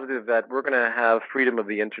fairly positive that we're going to have freedom of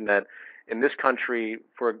the internet in this country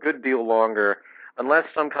for a good deal longer, unless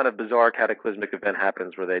some kind of bizarre cataclysmic event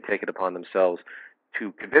happens where they take it upon themselves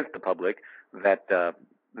to convince the public that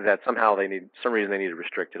somehow some reason they need to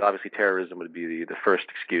restrict it. Obviously, terrorism would be the first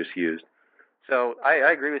excuse used. So I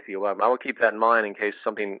agree with you. I will keep that in mind in case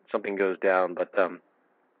something goes down. But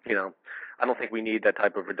I don't think we need that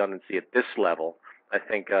type of redundancy at this level. I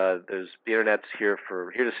think the internet's here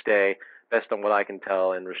to stay, based on what I can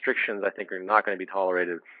tell, and restrictions I think are not going to be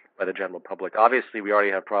tolerated by the general public. Obviously, we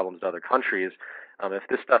already have problems in other countries. If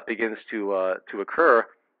this stuff begins to occur,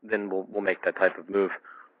 then we'll make that type of move.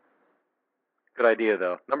 Good idea,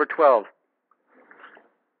 though. Number 12.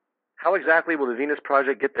 How exactly will the Venus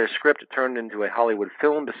Project get their script turned into a Hollywood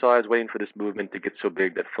film, besides waiting for this movement to get so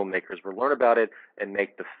big that filmmakers will learn about it and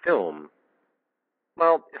make the film?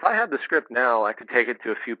 Well, if I had the script now, I could take it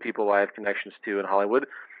to a few people I have connections to in Hollywood.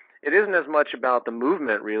 It isn't as much about the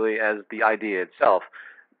movement, really, as the idea itself.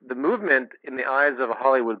 The movement, in the eyes of a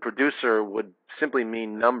Hollywood producer, would simply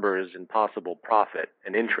mean numbers and possible profit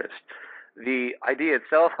and interest. The idea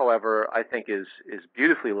itself, however, I think is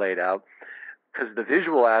beautifully laid out, because the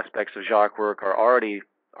visual aspects of Jacques' work are already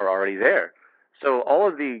there. So all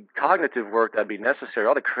of the cognitive work that would be necessary,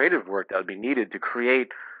 all the creative work that would be needed to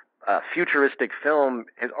create a futuristic film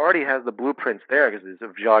already has the blueprints there, because it's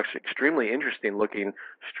of Jacques' extremely interesting-looking,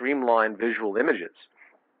 streamlined visual images.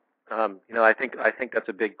 I think that's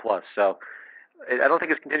a big plus. So I don't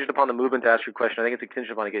think it's contingent upon the movement to ask your question. I think it's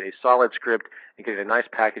contingent upon getting a solid script and getting a nice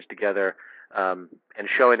package together, and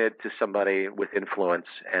showing it to somebody with influence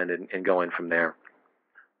and going from there.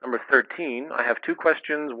 Number 13, I have two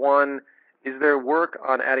questions. One, is there work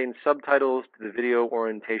on adding subtitles to the video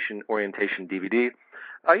orientation DVD?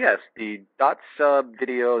 Yes, the .sub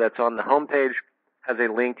video that's on the homepage has a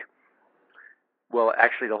link. Well,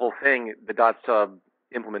 actually, the whole thing, the .sub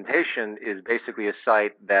implementation, is basically a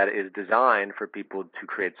site that is designed for people to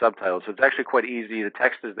create subtitles. So it's actually quite easy. The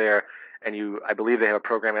text is there, and I believe they have a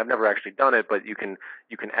program. I've never actually done it, but you can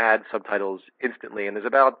add subtitles instantly. And there's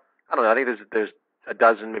about, I don't know, I think there's a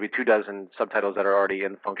dozen, maybe 24 subtitles that are already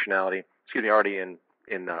in functionality.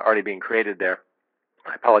 Already being created there.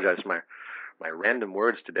 I apologize for my random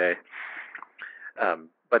words today.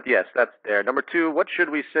 But yes, that's there. Number 2, what should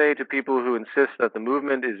we say to people who insist that the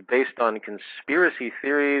movement is based on conspiracy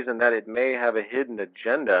theories and that it may have a hidden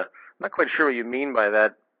agenda? I'm not quite sure what you mean by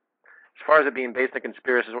that. As far as it being based on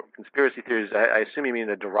conspiracy theories, I assume you mean in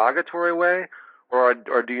a derogatory way, or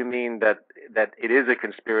do you mean that it is a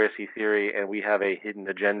conspiracy theory and we have a hidden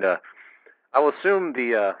agenda? I will assume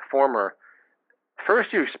the former.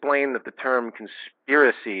 First, you explain that the term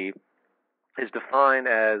conspiracy is defined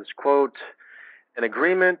as, quote, an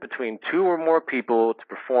agreement between 2 or more people to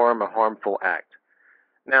perform a harmful act.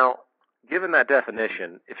 Now, given that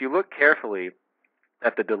definition, if you look carefully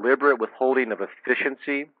at the deliberate withholding of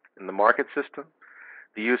efficiency in the market system,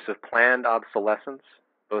 the use of planned obsolescence,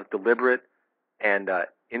 both deliberate and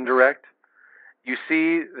indirect, you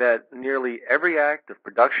see that nearly every act of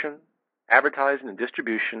production, advertising, and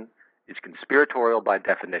distribution is conspiratorial by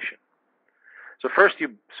definition. So first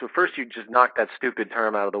you just knock that stupid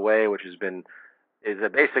term out of the way, which is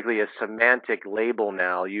basically a semantic label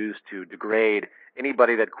now used to degrade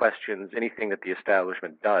anybody that questions anything that the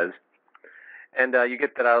establishment does. And you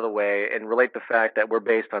get that out of the way and relate the fact that we're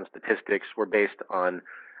based on statistics, we're based on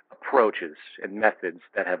approaches and methods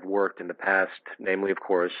that have worked in the past, namely, of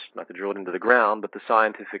course, not to drill it into the ground, but the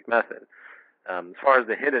scientific method. As far as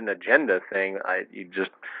the hidden agenda thing, you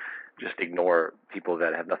just ignore people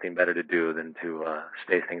that have nothing better to do than to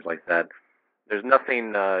say things like that. There's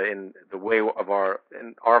nothing in the way of our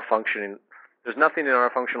functioning. There's nothing in our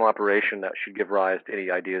functional operation that should give rise to any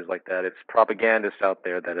ideas like that. It's propagandists out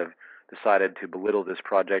there that have decided to belittle this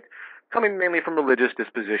project, coming mainly from religious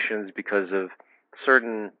dispositions because of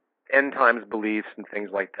certain end times beliefs and things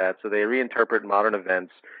like that. So they reinterpret modern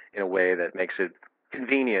events in a way that makes it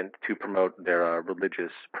convenient to promote their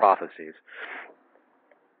religious prophecies.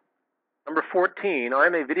 Number 14,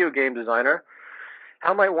 I'm a video game designer.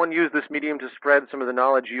 How might one use this medium to spread some of the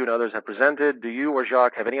knowledge you and others have presented? Do you or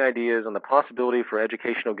Jacques have any ideas on the possibility for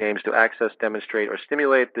educational games to access, demonstrate, or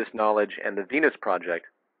stimulate this knowledge and the Venus Project?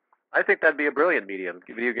 I think that'd be a brilliant medium.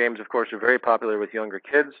 Video games, of course, are very popular with younger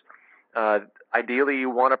kids. Ideally, you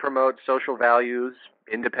want to promote social values,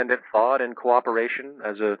 independent thought, and cooperation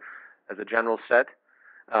as a general set.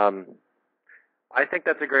 I think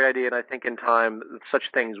that's a great idea, and I think in time such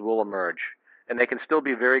things will emerge, and they can still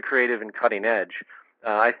be very creative and cutting edge.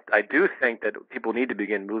 I do think that people need to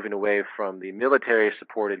begin moving away from the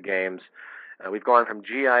military-supported games. We've gone from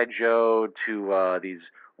G.I. Joe to these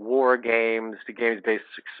war games to games based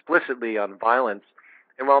explicitly on violence.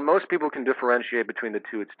 And while most people can differentiate between the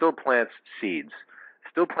two, it still plants seeds. It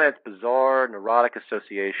still plants bizarre, neurotic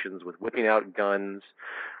associations with whipping out guns.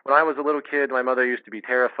 When I was a little kid, my mother used to be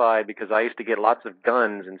terrified because I used to get lots of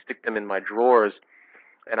guns and stick them in my drawers.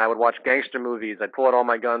 And I would watch gangster movies. I'd pull out all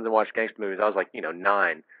my guns and watch gangster movies. I was like, 9.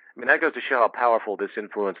 I mean, that goes to show how powerful this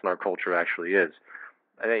influence in our culture actually is.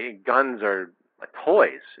 I think guns are like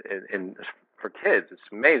toys for kids. It's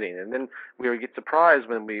amazing. And then we would get surprised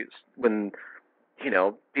when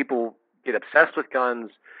people get obsessed with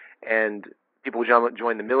guns and people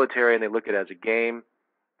join the military and they look at it as a game.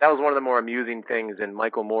 That was one of the more amusing things in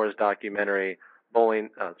Michael Moore's documentary,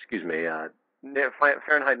 Fahrenheit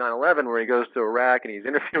 9/11, where he goes to Iraq and he's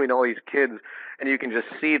interviewing all these kids, and you can just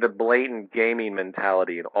see the blatant gaming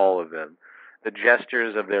mentality in all of them, the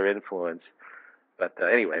gestures of their influence. But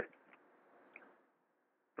anyway,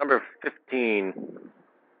 number 15.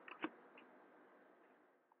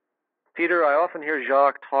 Peter, I often hear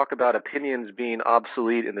Jacques talk about opinions being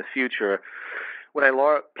obsolete in the future.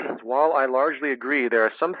 While I largely agree, there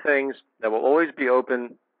are some things that will always be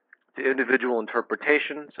open to individual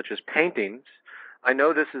interpretation, such as paintings. I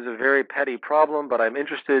know this is a very petty problem, but I'm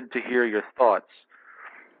interested to hear your thoughts.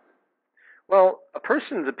 Well, a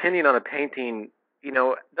person's opinion on a painting,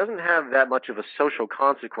 doesn't have that much of a social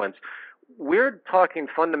consequence. We're talking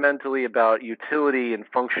fundamentally about utility and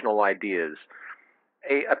functional ideas.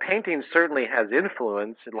 A painting certainly has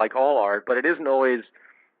influence, like all art, but it is always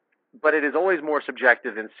more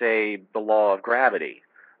subjective than, say, the law of gravity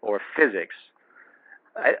or physics.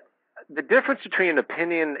 The difference between an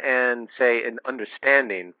opinion and, say, an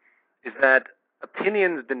understanding is that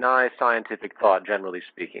opinions deny scientific thought, generally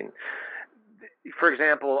speaking. For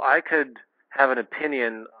example, I could have an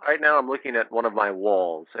opinion. Right now I'm looking at one of my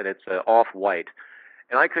walls, and it's off-white.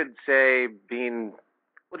 And I could say,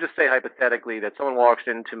 we'll just say hypothetically that someone walks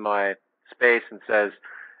into my space and says,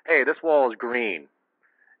 hey, this wall is green.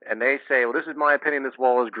 And they say, well, this is my opinion, this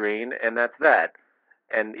wall is green, and that's that.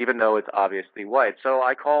 And even though it's obviously white. So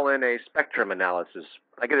I call in a spectrum analysis.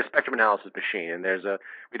 I get a spectrum analysis machine, and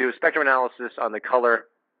we do a spectrum analysis on the color,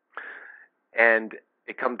 and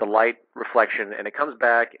it comes the light reflection, and it comes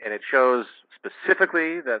back, and it shows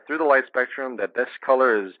specifically that through the light spectrum that this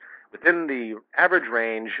color is within the average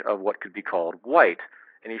range of what could be called white.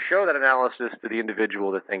 And you show that analysis to the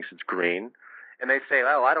individual that thinks it's green, and they say,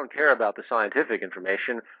 "Oh, I don't care about the scientific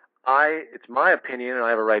information. It's my opinion, and I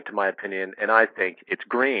have a right to my opinion, and I think it's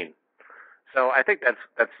green." So I think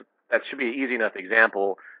that should be an easy enough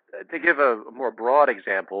example. To give a more broad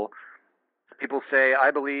example, people say,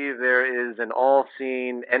 "I believe there is an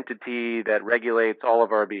all-seeing entity that regulates all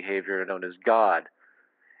of our behavior known as God."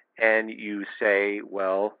 And you say,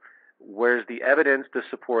 "Well, where's the evidence to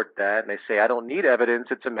support that?" And they say, "I don't need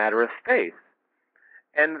evidence. It's a matter of faith."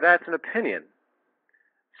 And that's an opinion.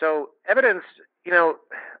 So evidence,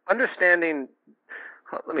 understanding,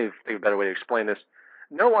 let me think of a better way to explain this.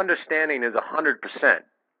 No understanding is 100%.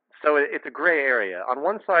 So it's a gray area. On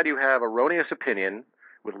one side, you have erroneous opinion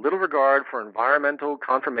with little regard for environmental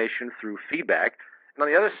confirmation through feedback. And on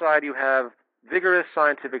the other side, you have vigorous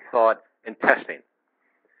scientific thought and testing.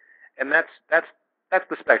 And that's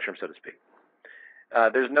the spectrum, so to speak.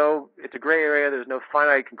 It's a gray area. There's no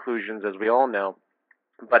finite conclusions, as we all know.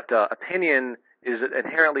 But opinion is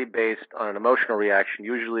inherently based on an emotional reaction,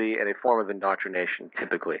 usually in a form of indoctrination,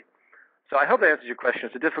 typically. So I hope that answers your question.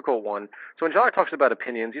 It's a difficult one. So when John talks about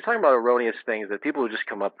opinions, he's talking about erroneous things that people just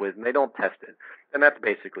come up with, and they don't test it. And that's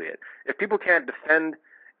basically it. If people can't defend,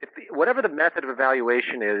 whatever the method of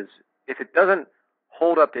evaluation is, if it doesn't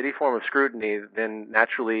hold up to any form of scrutiny, then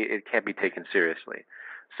naturally it can't be taken seriously.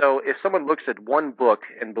 So if someone looks at one book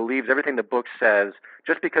and believes everything the book says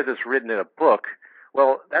just because it's written in a book,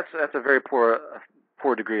 well, that's a very poor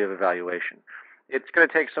degree of evaluation. It's going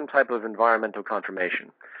to take some type of environmental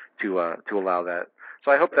confirmation to allow that.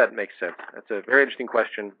 So I hope that makes sense. That's a very interesting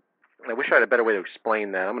question. I wish I had a better way to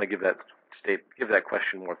explain that. I'm going to give that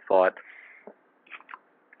question more thought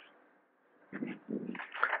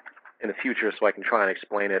in the future, so I can try and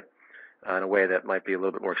explain it in a way that might be a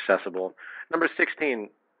little bit more accessible. Number 16.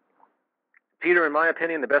 Peter, in my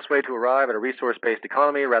opinion, the best way to arrive at a resource-based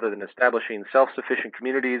economy rather than establishing self-sufficient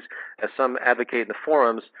communities, as some advocate in the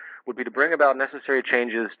forums, would be to bring about necessary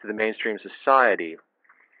changes to the mainstream society.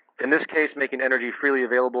 In this case, making energy freely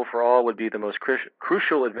available for all would be the most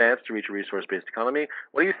crucial advance to reach a resource-based economy.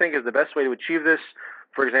 What do you think is the best way to achieve this?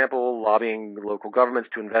 For example, lobbying local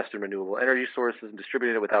governments to invest in renewable energy sources and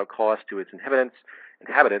distributing it without cost to its inhabitants,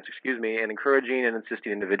 and encouraging and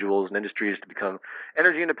insisting individuals and industries to become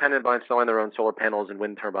energy independent by installing their own solar panels and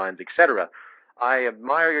wind turbines, etc. I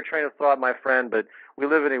admire your train of thought, my friend, but we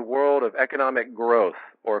live in a world of economic growth,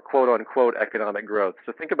 or quote-unquote economic growth.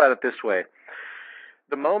 So think about it this way.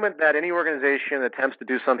 The moment that any organization attempts to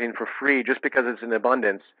do something for free just because it's in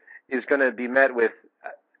abundance is going to be met with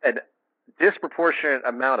a disproportionate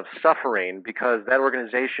amount of suffering, because that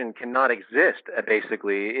organization cannot exist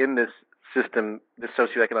basically in this system, this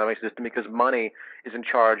socioeconomic system, because money is in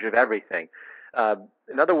charge of everything.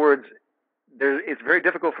 In other words, it's very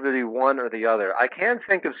difficult for there to be one or the other. I can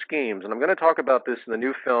think of schemes, and I'm going to talk about this in the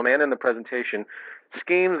new film and in the presentation,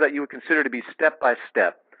 schemes that you would consider to be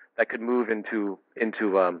step-by-step that could move into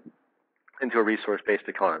a resource-based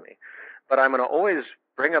economy. But I'm going to always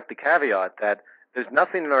bring up the caveat that there's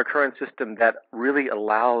nothing in our current system that really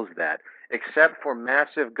allows that, except for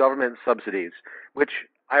massive government subsidies, which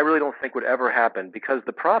I really don't think would ever happen, because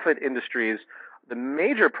the profit industries, the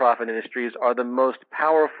major profit industries, are the most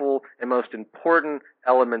powerful and most important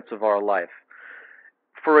elements of our life.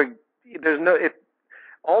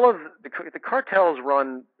 All of the cartels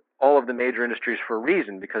run all of the major industries for a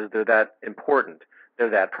reason, because they're that important, they're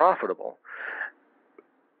that profitable.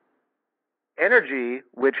 Energy,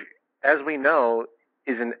 which, as we know,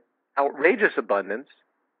 is in outrageous abundance,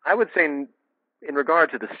 I would say in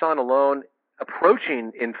regard to the sun alone,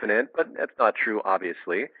 approaching infinite, but that's not true,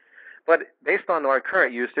 obviously. But based on our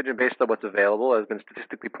current usage and based on what's available, as has been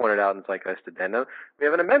statistically pointed out in Zeitgeist Movement, we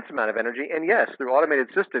have an immense amount of energy, and yes, through automated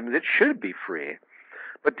systems, it should be free.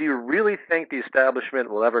 But do you really think the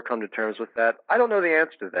establishment will ever come to terms with that? I don't know the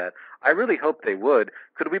answer to that. I really hope they would.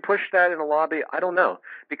 Could we push that in a lobby? I don't know.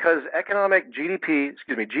 Because GDP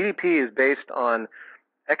is based on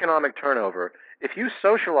economic turnover. If you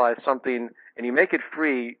socialize something and you make it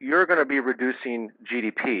free, you're going to be reducing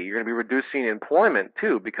GDP. You're going to be reducing employment,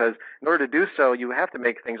 too, because in order to do so, you have to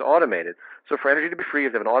make things automated. So for energy to be free, you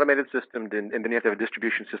have to have an automated system, and then you have to have a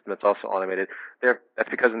distribution system that's also automated. That's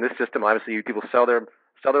because in this system, obviously, people sell their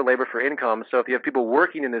labor for income. So if you have people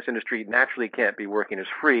working in this industry, naturally can't be working as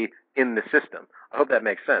free in the system. I hope that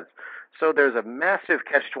makes sense. So there's a massive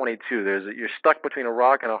catch-22. You're stuck between a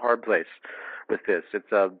rock and a hard place with this. It's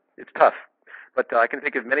tough. But I can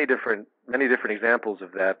think of many different examples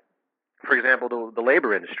of that. For example, the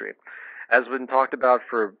labor industry. As has been talked about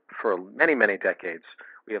for many, many decades,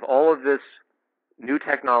 we have all of this new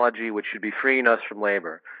technology which should be freeing us from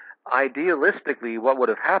labor. Idealistically, what would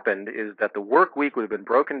have happened is that the work week would have been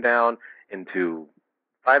broken down into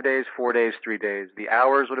 5 days, 4 days, 3 days. The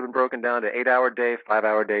hours would have been broken down to 8-hour day,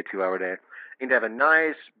 5-hour day, 2-hour day. You'd have a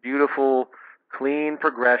nice, beautiful, clean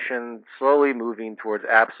progression, slowly moving towards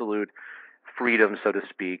absolute freedom, so to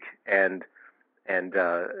speak, and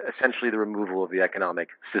essentially the removal of the economic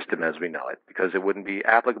system as we know it, because it wouldn't be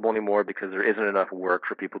applicable anymore because there isn't enough work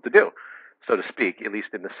for people to do, so to speak, at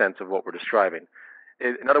least in the sense of what we're describing.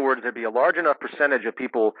 In other words, there'd be a large enough percentage of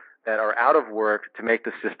people that are out of work to make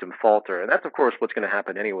the system falter. And that's, of course, what's going to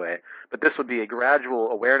happen anyway. But this would be a gradual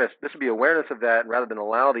awareness. This would be awareness of that, and rather than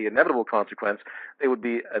allow the inevitable consequence, they would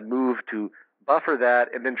be a move to buffer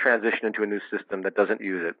that and then transition into a new system that doesn't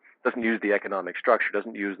use it, doesn't use the economic structure,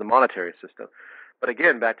 doesn't use the monetary system. But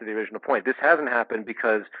again, back to the original point, this hasn't happened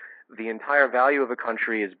because the entire value of a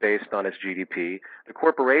country is based on its GDP. The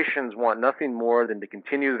corporations want nothing more than to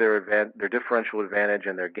continue their differential advantage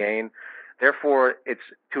and their gain. Therefore,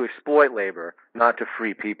 it's to exploit labor, not to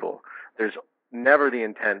free people. There's never the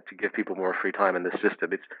intent to give people more free time in the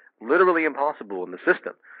system. It's literally impossible in the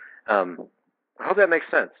system. I hope that makes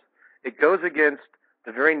sense. It goes against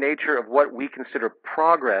the very nature of what we consider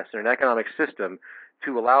progress in an economic system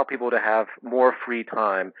to allow people to have more free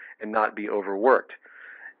time and not be overworked.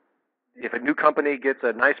 If a new company gets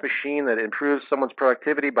a nice machine that improves someone's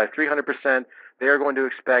productivity by 300%, they are going to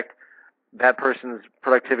expect that person's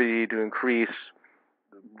productivity to increase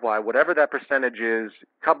by whatever that percentage is,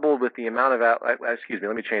 coupled with the amount of, let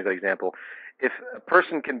me change that example. If a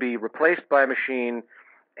person can be replaced by a machine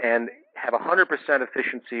and have 100%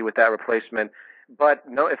 efficiency with that replacement, but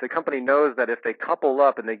if the company knows that if they couple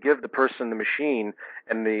up and they give the person the machine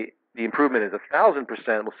and the improvement is 1,000%,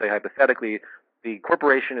 we'll say hypothetically, the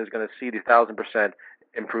corporation is going to see the 1,000%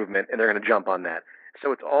 improvement, and they're going to jump on that.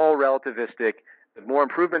 So it's all relativistic. The more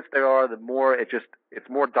improvements there are, the more it's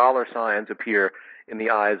more dollar signs appear in the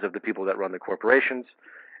eyes of the people that run the corporations,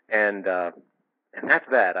 and that's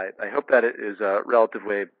that. I hope that it is a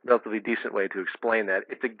relatively decent way to explain that.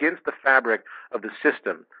 It's against the fabric of the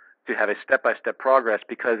system to have a step-by-step progress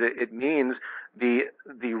because it means the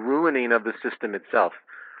ruining of the system itself.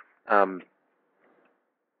 That's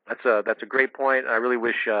a great point. I really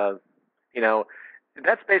wish,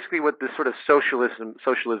 that's basically what this sort of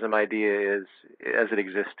socialism idea is as it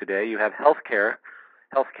exists today. You have healthcare.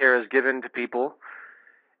 Healthcare is given to people,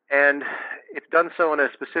 and it's done so in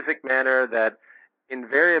a specific manner that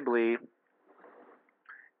invariably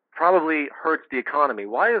probably hurts the economy.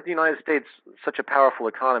 Why is the United States such a powerful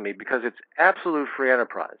economy? Because it's absolute free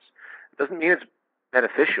enterprise. It doesn't mean it's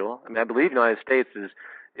beneficial. I mean, I believe the United States is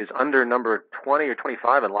under number 20 or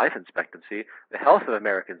 25 in life expectancy. The health of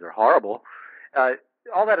Americans are horrible.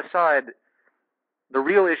 All that aside, the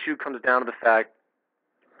real issue comes down to the fact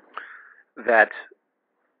that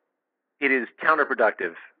it is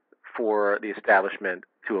counterproductive for the establishment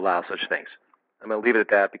to allow such things. I'm going to leave it at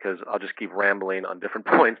that because I'll just keep rambling on different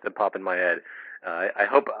points that pop in my head. I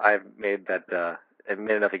hope I've made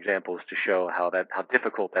enough examples to show how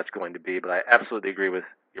difficult that's going to be, but I absolutely agree with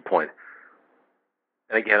your point.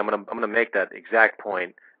 And again, I'm going to make that exact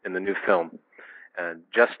point in the new film,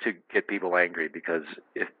 just to get people angry, because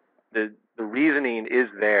if the reasoning is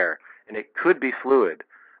there and it could be fluid,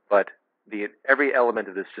 but every element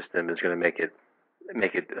of this system is going to make it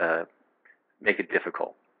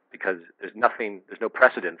difficult because there's no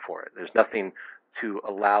precedent for it. There's nothing to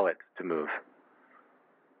allow it to move.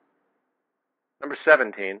 Number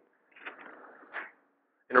 17.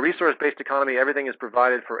 In a resource-based economy, everything is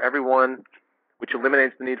provided for everyone, which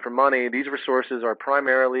eliminates the need for money. These resources are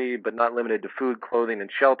primarily, but not limited to, food, clothing,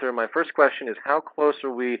 and shelter. My first question is, how close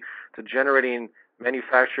are we to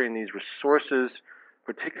manufacturing these resources,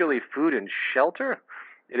 particularly food and shelter?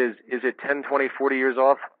 Is it 10, 20, 40 years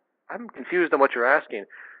off? I'm confused on what you're asking.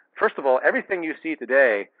 First of all, everything you see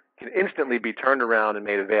today can instantly be turned around and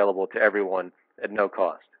made available to everyone at no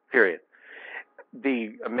cost, period.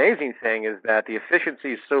 The amazing thing is that the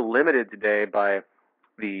efficiency is so limited today by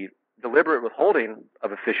the deliberate withholding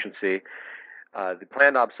of efficiency, the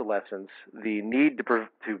planned obsolescence, the need to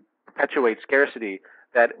perpetuate scarcity,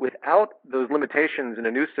 that without those limitations in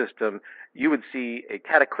a new system, you would see a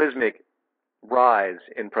cataclysmic rise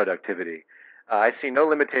in productivity. I see no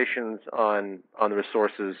limitations on the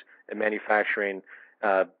resources and manufacturing.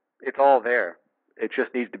 It's all there. It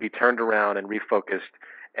just needs to be turned around and refocused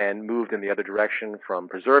and moved in the other direction, from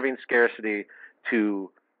preserving scarcity to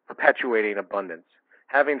perpetuating abundance.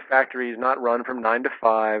 Having factories not run from 9 to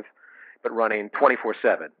 5, but running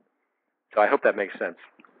 24/7. So I hope that makes sense.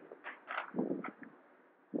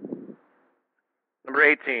 Number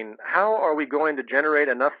 18, how are we going to generate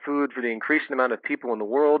enough food for the increasing amount of people in the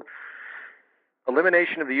world?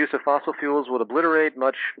 Elimination of the use of fossil fuels would obliterate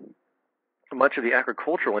much of the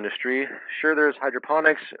agricultural industry. Sure, there's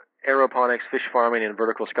hydroponics, aeroponics, fish farming, and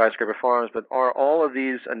vertical skyscraper farms, but are all of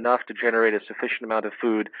these enough to generate a sufficient amount of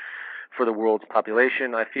food for the world's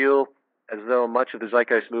population? I feel as though much of the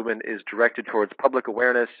Zeitgeist Movement is directed towards public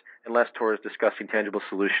awareness and less towards discussing tangible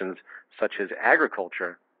solutions such as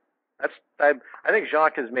agriculture. I think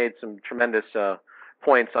Jacques has made some tremendous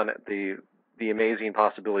points on the amazing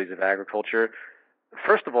possibilities of agriculture.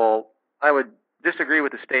 First of all, I would disagree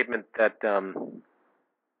with the statement that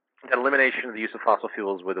elimination of the use of fossil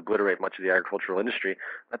fuels would obliterate much of the agricultural industry.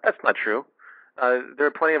 That's not true. There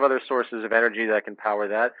are plenty of other sources of energy that can power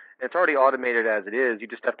that. It's already automated as it is. You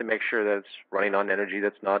just have to make sure that it's running on energy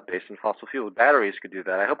that's not based on fossil fuels. Batteries could do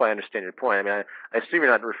that. I hope I understand your point. I mean, I assume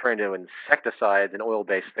you're not referring to insecticides and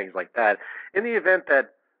oil-based things like that. In the event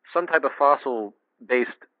that some type of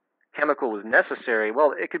fossil-based chemical was necessary,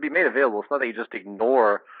 well, it could be made available. It's not that you just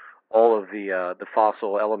ignore all of the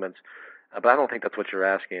fossil elements, but I don't think that's what you're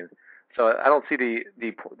asking. So I don't see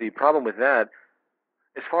the problem with that.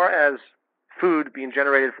 As far as food being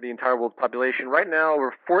generated for the entire world's population, right now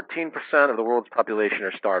over 14% of the world's population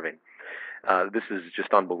are starving. This is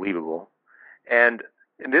just unbelievable, and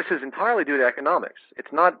this is entirely due to economics.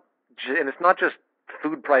 It's not just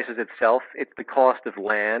food prices itself. It's the cost of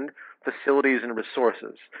land, facilities, and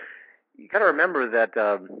resources. You got to remember that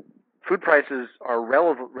food prices are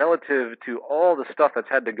relative to all the stuff that's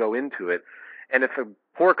had to go into it. And if a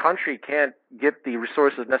poor country can't get the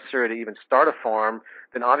resources necessary to even start a farm,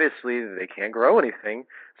 then obviously they can't grow anything.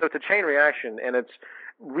 So it's a chain reaction, and it's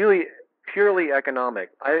really purely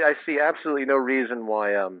economic. I see absolutely no reason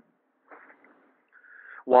why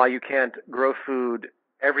you can't grow food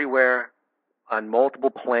everywhere on multiple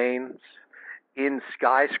planes, in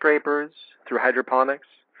skyscrapers, through hydroponics.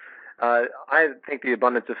 I think the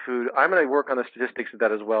abundance of food, I'm going to work on the statistics of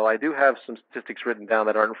that as well. I do have some statistics written down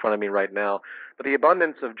that aren't in front of me right now, but the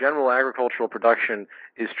abundance of general agricultural production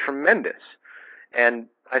is tremendous, and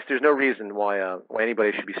there's no reason why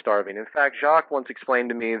anybody should be starving. In fact, Jacques once explained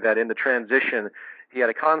to me that in the transition, he had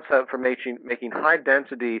a concept for making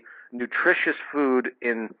high-density, nutritious food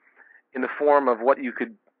in the form of what you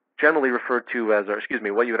could generally referred to as,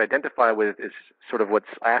 what you would identify with is sort of what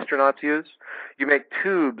astronauts use. You make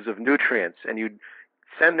tubes of nutrients and you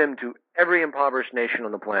send them to every impoverished nation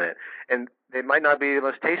on the planet. And they might not be the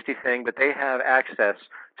most tasty thing, but they have access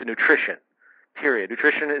to nutrition, period.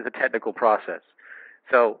 Nutrition is a technical process.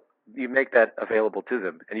 So you make that available to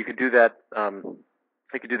them. And you could do that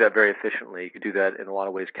very efficiently. You could do that in a lot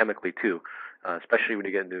of ways chemically too, especially when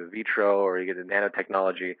you get into vitro or you get into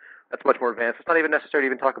nanotechnology. That's much more advanced. It's not even necessary to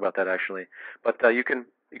even talk about that, actually. But you can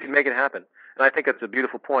make it happen. And I think that's a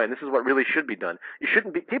beautiful point. This is what really should be done.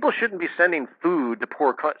 People shouldn't be sending food to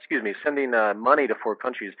sending money to poor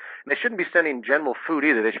countries. And they shouldn't be sending general food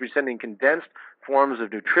either. They should be sending condensed forms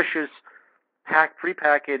of nutritious,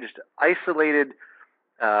 prepackaged, isolated,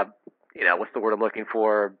 what's the word I'm looking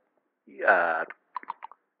for?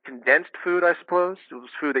 Condensed food, I suppose. It was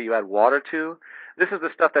food that you add water to. This is the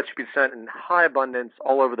stuff that should be sent in high abundance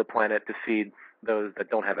all over the planet to feed those that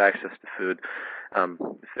don't have access to food.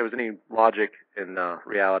 If there was any logic in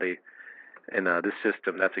reality in this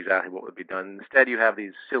system, that's exactly what would be done. Instead, you have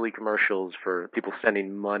these silly commercials for people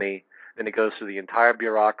sending money. Then it goes through the entire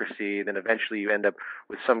bureaucracy. Then eventually you end up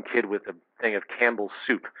with some kid with a thing of Campbell's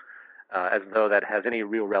soup, as though that has any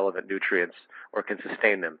real relevant nutrients or can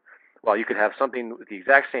sustain them. Well, you could have something with the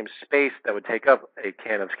exact same space that would take up a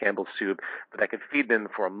can of Campbell's soup, but that could feed them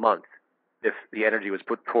for a month if the energy was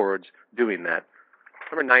put towards doing that.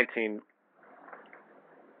 Number 19,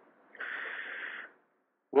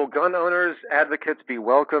 will gun owners, advocates be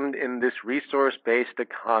welcomed in this resource-based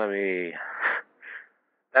economy?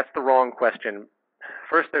 That's the wrong question.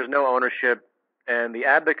 First, there's no ownership, and the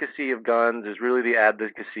advocacy of guns is really the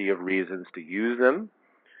advocacy of reasons to use them.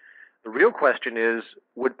 The real question is,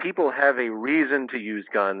 would people have a reason to use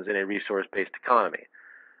guns in a resource-based economy?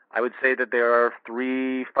 I would say that there are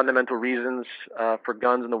three fundamental reasons for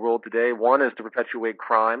guns in the world today. One is to perpetuate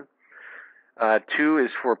crime. Two is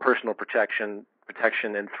for personal protection,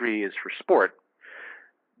 and three is for sport.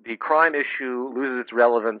 The crime issue loses its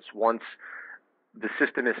relevance once the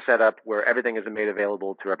system is set up where everything is made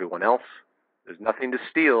available to everyone else. There's nothing to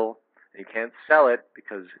steal, and you can't sell it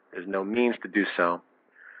because there's no means to do so.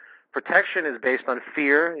 Protection is based on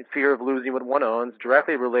fear of losing what one owns,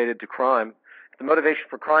 directly related to crime. In the motivation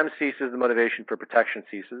for crime ceases, the motivation for protection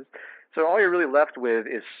ceases. So all you're really left with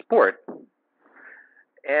is sport.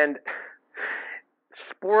 And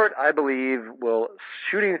sport, I believe,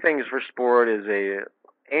 shooting things for sport is a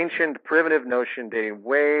ancient, primitive notion dating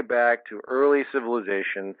way back to early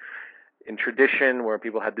civilization in tradition where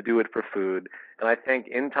people had to do it for food. And I think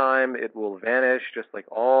in time it will vanish just like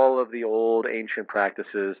all of the old ancient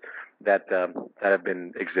practices that have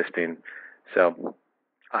been existing. So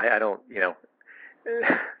I don't,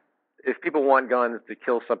 if people want guns to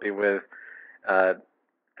kill something with,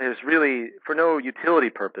 there's really for no utility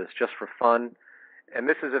purpose, just for fun. And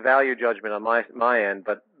this is a value judgment on my end,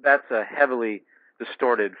 but that's a heavily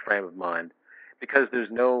distorted frame of mind because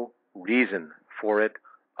there's no reason for it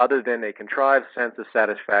other than a contrived sense of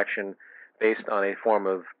satisfaction based on a form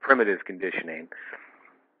of primitive conditioning.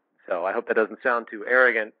 So I hope that doesn't sound too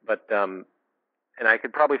arrogant, but and I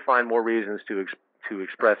could probably find more reasons to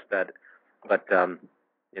express that. But the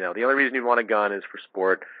only reason you'd want a gun is for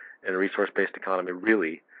sport and a resource-based economy,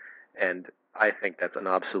 really. And I think that's an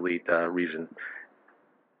obsolete reason.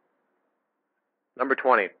 Number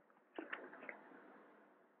 20.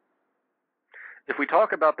 If we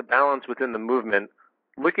talk about the balance within the movement,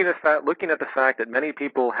 looking at the fact that many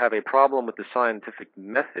people have a problem with the scientific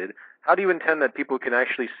method, how do you intend that people can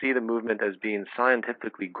actually see the movement as being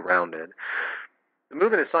scientifically grounded? The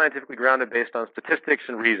movement is scientifically grounded based on statistics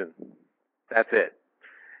and reason. That's it.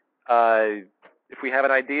 If we have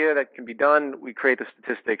an idea that can be done, we create the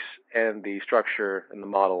statistics and the structure and the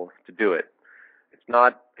model to do it. It's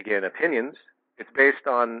not, again, opinions. It's based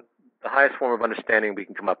on the highest form of understanding we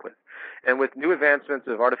can come up with. And with new advancements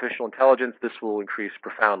of artificial intelligence, this will increase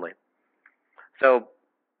profoundly. So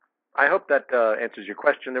I hope that answers your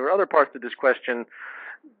question. There were other parts to this question,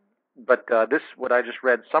 but what I just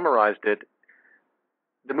read, summarized it.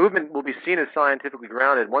 The movement will be seen as scientifically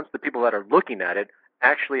grounded once the people that are looking at it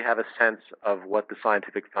actually have a sense of what the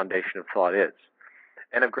scientific foundation of thought is.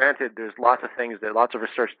 And granted, there's lots of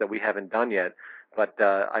research that we haven't done yet, but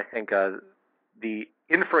I think the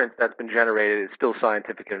inference that's been generated is still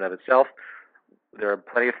scientific in and of itself. There are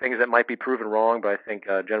plenty of things that might be proven wrong, but I think,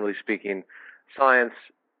 generally speaking, science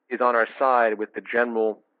is on our side with the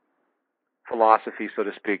general philosophy, so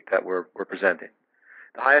to speak, that we're presenting.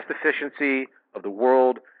 The highest efficiency of the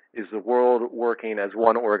world is the world working as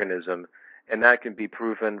one organism, and that can be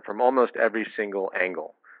proven from almost every single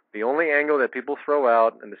angle. The only angle that people throw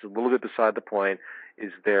out, and this is a little bit beside the point,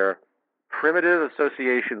 is their primitive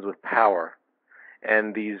associations with power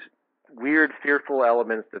and these weird, fearful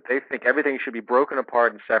elements that they think everything should be broken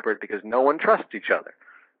apart and separate because no one trusts each other.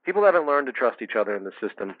 People haven't learned to trust each other in the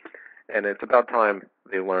system, and it's about time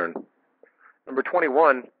they learn. Number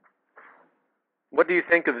 21, what do you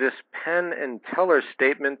think of this Penn and Teller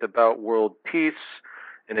statement about world peace?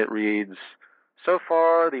 And it reads, so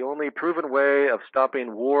far, the only proven way of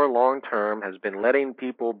stopping war long-term has been letting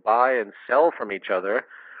people buy and sell from each other.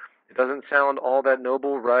 It doesn't sound all that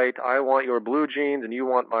noble, right? I want your blue jeans and you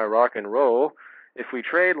want my rock and roll. If we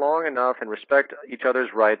trade long enough and respect each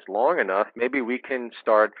other's rights long enough, maybe we can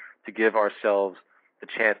start to give ourselves the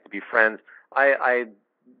chance to be friends. I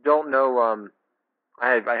don't know.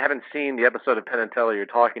 I haven't seen the episode of Penn and Teller you're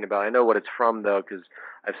talking about. I know what it's from, though, because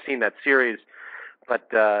I've seen that series. But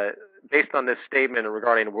based on this statement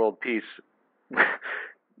regarding world peace,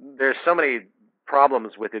 there's so many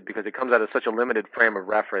problems with it because it comes out of such a limited frame of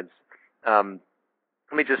reference. Let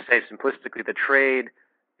me just say simplistically, the trade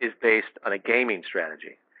is based on a gaming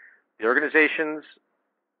strategy. The organizations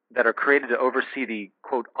that are created to oversee the,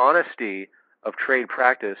 quote, honesty of trade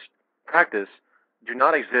practice do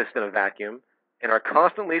not exist in a vacuum and are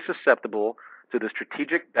constantly susceptible to the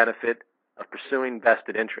strategic benefit of pursuing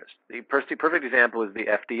vested interest. The perfect example is the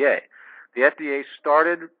FDA. The FDA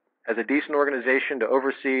started as a decent organization to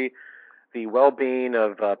oversee the well-being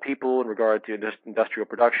of people in regard to industrial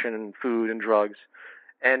production and food and drugs,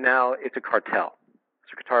 and now it's a cartel.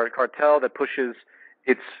 It's a cartel that pushes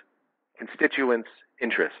its constituents'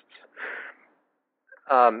 interests.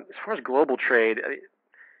 As far as global trade,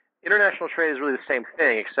 international trade is really the same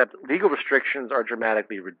thing, except legal restrictions are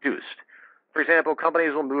dramatically reduced. For example,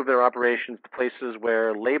 companies will move their operations to places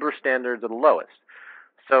where labor standards are the lowest,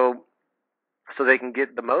 so they can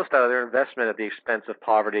get the most out of their investment at the expense of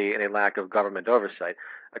poverty and a lack of government oversight.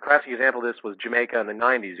 A classic example of this was Jamaica in the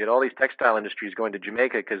 90s. You had all these textile industries going to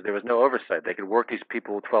Jamaica because there was no oversight. They could work these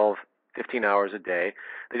people 12, 15 hours a day.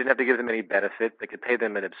 They didn't have to give them any benefit. They could pay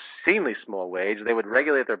them an obscenely small wage. They would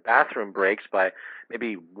regulate their bathroom breaks by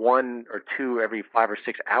maybe 1 or 2 every 5 or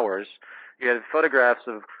 6 hours. You had photographs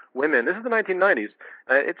of women. This is the 1990s.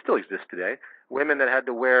 It still exists today. Women that had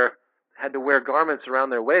to wear garments around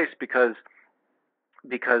their waist because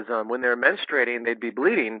because when they were menstruating, they'd be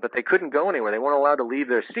bleeding, but they couldn't go anywhere. They weren't allowed to leave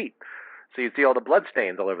their seat. So you'd see all the blood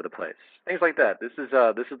stains all over the place. Things like that. This is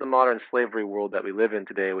the modern slavery world that we live in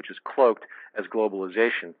today, which is cloaked as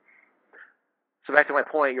globalization. So back to my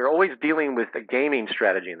point, you're always dealing with a gaming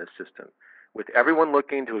strategy in this system, with everyone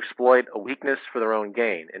looking to exploit a weakness for their own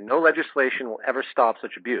gain, and no legislation will ever stop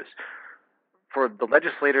such abuse. For the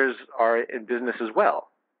legislators are in business as well.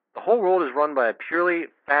 The whole world is run by a purely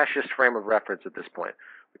fascist frame of reference at this point.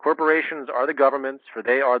 The corporations are the governments, for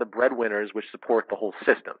they are the breadwinners which support the whole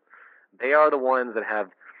system. They are the ones that have...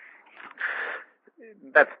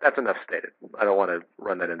 That's enough stated. I don't want to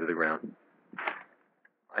run that into the ground.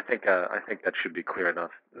 I think that should be clear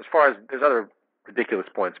enough. As far as there's other ridiculous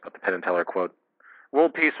points about the Penn and Teller quote.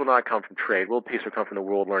 World peace will not come from trade. World peace will come from the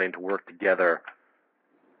world learning to work together.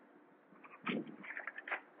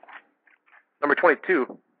 Number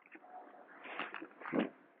 22.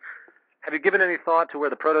 Have you given any thought to where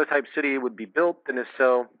the prototype city would be built? And if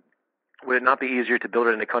so, would it not be easier to build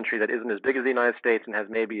it in a country that isn't as big as the United States and has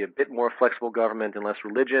maybe a bit more flexible government and less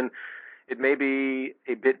religion? It may be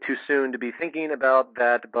a bit too soon to be thinking about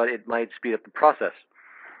that, but it might speed up the process.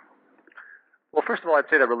 Well, first of all, I'd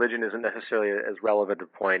say that religion isn't necessarily as relevant a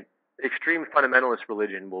point. Extreme fundamentalist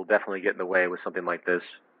religion will definitely get in the way with something like this.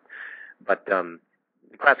 But the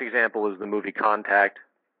classic example is the movie Contact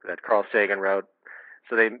that Carl Sagan wrote.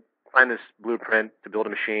 So they find this blueprint to build a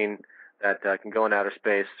machine that can go in outer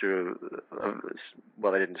space through,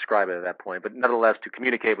 well, they didn't describe it at that point, but nevertheless to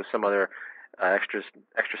communicate with some other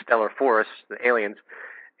extrastellar force, the aliens,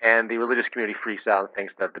 and the religious community freaks out and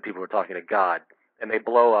thinks that the people are talking to God, and they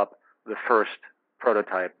blow up the first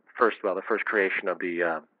prototype, the first creation of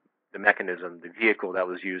the mechanism, the vehicle that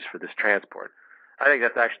was used for this transport. I think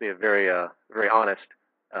that's actually a very honest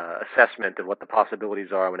assessment of what the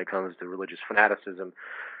possibilities are when it comes to religious fanaticism.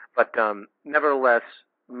 But nevertheless,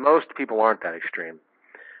 most people aren't that extreme.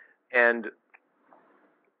 And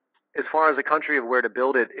as far as a country of where to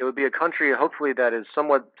build it, it would be a country, hopefully, that is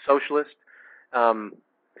somewhat socialist.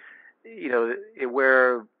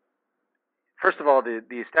 Where, first of all, the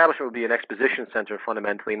establishment would be an exposition center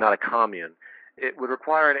fundamentally, not a commune. It would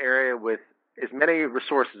require an area with as many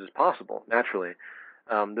resources as possible, naturally.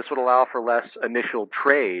 This would allow for less initial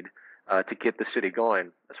trade to get the city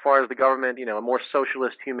going. As far as the government, a more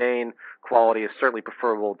socialist, humane quality is certainly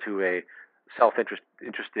preferable to a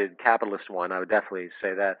self-interested capitalist one. I would definitely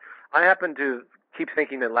say that. I happen to keep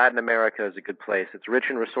thinking that Latin America is a good place. It's rich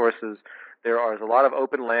in resources. There is a lot of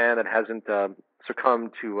open land that hasn't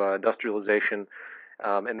succumbed to industrialization,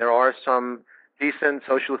 and there are some decent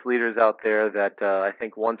socialist leaders out there that I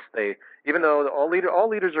think once they, even though all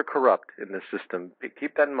leaders are corrupt in this system,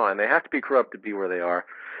 keep that in mind. They have to be corrupt to be where they are.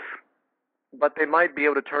 But they might be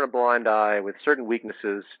able to turn a blind eye with certain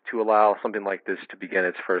weaknesses to allow something like this to begin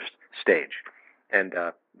its first stage. And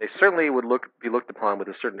they certainly would be looked upon with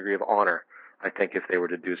a certain degree of honor, I think, if they were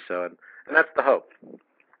to do so. And that's the hope,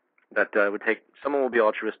 that it would take someone will be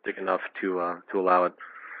altruistic enough to allow it.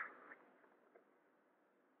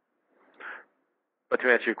 But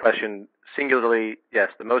to answer your question, singularly, yes,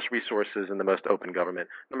 the most resources and the most open government.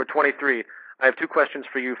 Number 23, I have two questions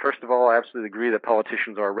for you. First of all, I absolutely agree that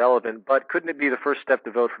politicians are relevant, but couldn't it be the first step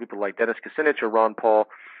to vote for people like Dennis Kucinich or Ron Paul,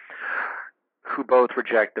 who both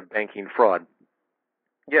reject the banking fraud?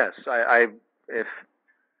 Yes, if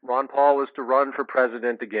Ron Paul was to run for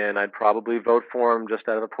president again, I'd probably vote for him just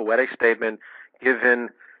out of a poetic statement, given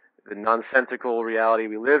the nonsensical reality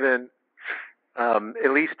we live in.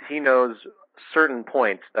 At least he knows certain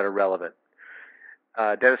points that are relevant.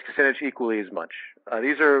 Dennis Kucinich equally as much.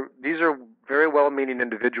 These are very well-meaning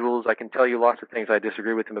individuals. I can tell you lots of things I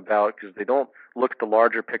disagree with them about because they don't look at the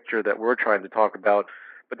larger picture that we're trying to talk about.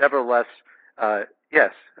 But nevertheless,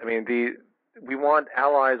 yes, I mean we want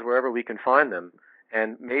allies wherever we can find them.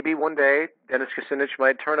 And maybe one day Dennis Kucinich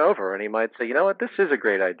might turn over and he might say, you know what, this is a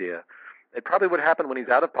great idea. It probably would happen when he's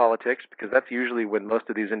out of politics because that's usually when most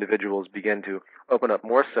of these individuals begin to open up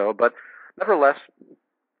more so. But nevertheless,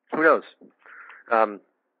 who knows?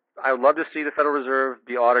 I would love to see the Federal Reserve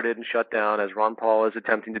be audited and shut down, as Ron Paul is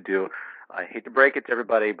attempting to do. I hate to break it to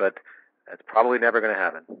everybody, but that's probably never going to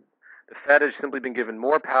happen. The Fed has simply been given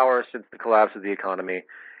more power since the collapse of the economy,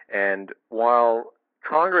 and while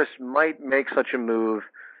Congress might make such a move,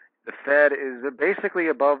 the Fed is basically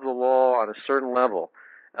above the law on a certain level.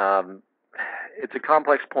 It's a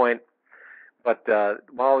complex point, but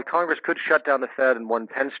while Congress could shut down the Fed in one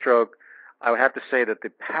pen stroke, I would have to say that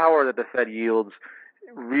the power that the Fed yields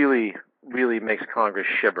really, really makes Congress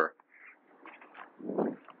shiver.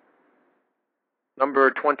 Number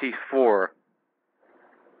 24.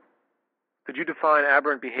 Could you define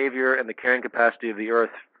aberrant behavior and the carrying capacity of the Earth?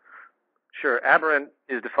 Sure. Aberrant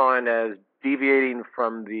is defined as deviating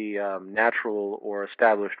from the natural or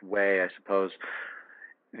established way, I suppose.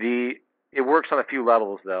 It works on a few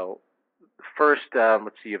levels, though. First,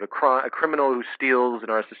 let's see, you have a criminal who steals in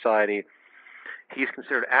our society. He's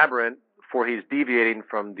considered aberrant, for he's deviating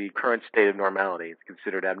from the current state of normality. It's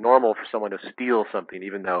considered abnormal for someone to steal something,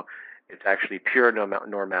 even though it's actually pure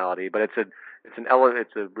normality. But it's a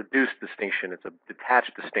reduced distinction. It's a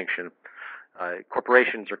detached distinction.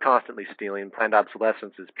 Corporations are constantly stealing. Planned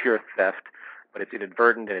obsolescence is pure theft, but it's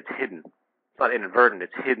inadvertent and it's hidden. It's not inadvertent,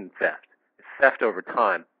 it's hidden theft. It's theft over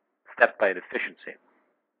time, theft by inefficiency,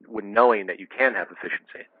 when knowing that you can have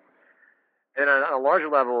efficiency. And on a larger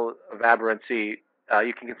level of aberrancy,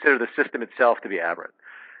 you can consider the system itself to be aberrant,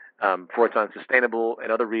 for it's unsustainable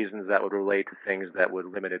and other reasons that would relate to things that would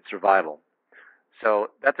limit its survival.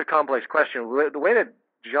 So that's a complex question. The way that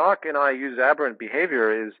Jacques and I use aberrant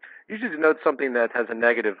behavior is usually to note something that has a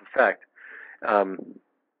negative effect.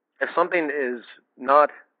 If something is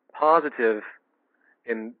not positive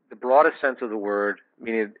in the broadest sense of the word,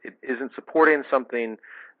 meaning it isn't supporting something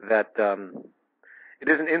that it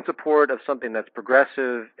isn't in support of something that's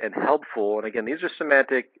progressive and helpful, and again, these are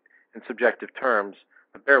semantic and subjective terms,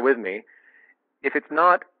 but bear with me. If it's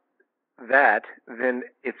not that, then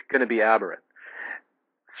it's going to be aberrant.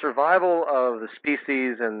 Survival of the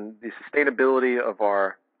species and the sustainability of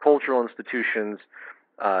our cultural institutions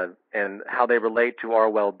and how they relate to our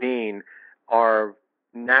well-being are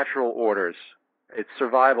natural orders. It's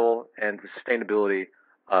survival and the sustainability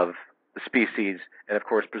of the species, and of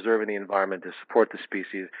course preserving the environment to support the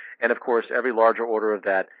species, and of course every larger order of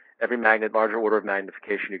that, larger order of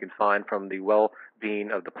magnification you can find from the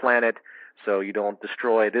well-being of the planet, so you don't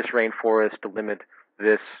destroy this rainforest to limit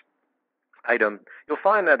this item. You'll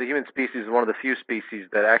find that the human species is one of the few species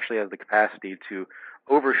that actually has the capacity to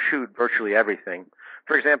overshoot virtually everything.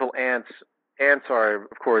 For example, ants. Ants are,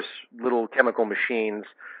 of course, little chemical machines,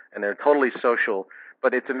 and they're totally social.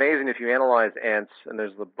 But it's amazing if you analyze ants, and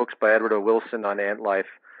there's the books by Edward O. Wilson on ant life.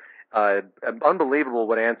 Unbelievable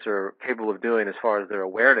what ants are capable of doing as far as their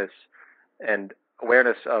awareness and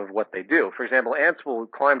awareness of what they do. For example, ants will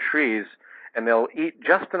climb trees, and they'll eat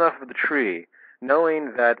just enough of the tree,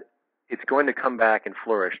 knowing that it's going to come back and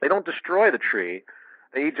flourish. They don't destroy the tree.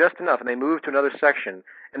 They eat just enough, and they move to another section,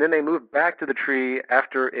 and then they move back to the tree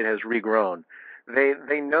after it has regrown.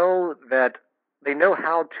 They know that they know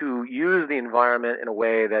how to use the environment in a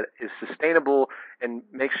way that is sustainable and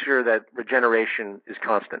makes sure that regeneration is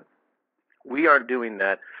constant. We aren't doing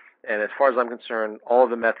that, and as far as I'm concerned, all of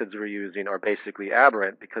the methods we're using are basically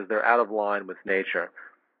aberrant because they're out of line with nature.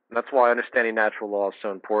 And that's why understanding natural law is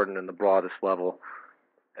so important in the broadest level,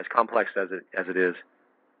 as complex as it is.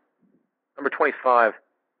 Number 25.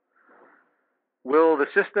 Will the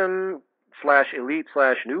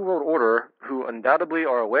system/elite/New World Order, who undoubtedly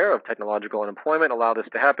are aware of technological unemployment, allow this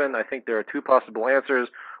to happen? I think there are two possible answers.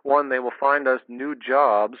 One, they will find us new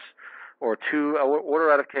jobs, or two, order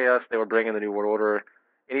out of chaos, they will bring in the New World Order.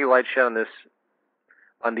 Any light shed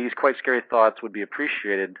on these quite scary thoughts would be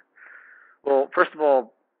appreciated. Well, first of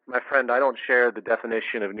all, my friend, I don't share the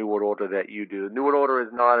definition of New World Order that you do. New World Order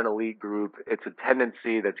is not an elite group. It's a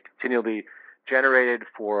tendency that's continually generated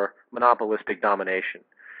for monopolistic domination.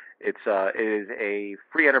 It is a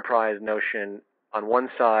free enterprise notion on one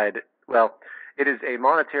side. Well, it is a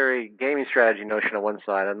monetary gaming strategy notion on one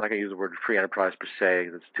side. I'm not going to use the word free enterprise per se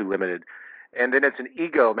because it's too limited. And then it's an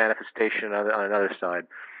ego manifestation on another side.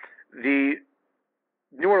 The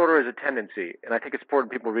New World Order is a tendency, and I think it's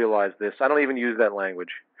important people realize this. I don't even use that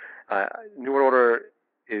language. New World Order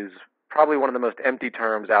is probably one of the most empty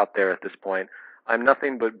terms out there at this point. I'm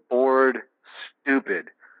nothing but bored, stupid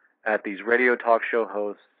at these radio talk show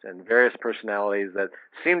hosts and various personalities that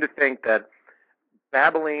seem to think that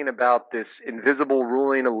babbling about this invisible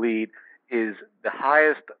ruling elite is the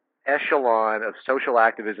highest echelon of social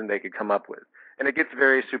activism they could come up with. And it gets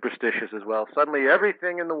very superstitious as well. Suddenly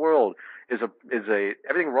everything in the world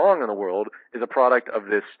everything wrong in the world is a product of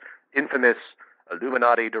this infamous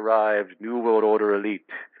Illuminati-derived New World Order elite.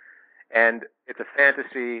 And it's a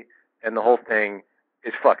fantasy, and the whole thing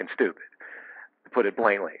is fucking stupid, to put it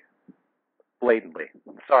blatantly.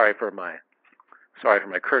 Sorry for my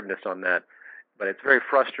curtness on that, but it's very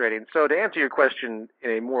frustrating. So to answer your question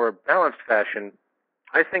in a more balanced fashion,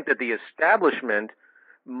 I think that the establishment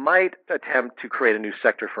might attempt to create a new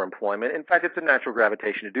sector for employment. In fact, it's a natural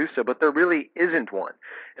gravitation to do so, but there really isn't one.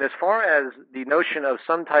 And as far as the notion of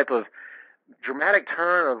some type of dramatic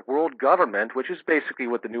turn of world government, which is basically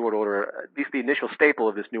what the New World Order, at least the initial staple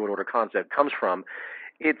of this New World Order concept, comes from,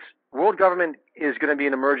 its world government is going to be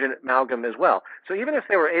an emergent amalgam as well. So even if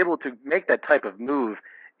they were able to make that type of move,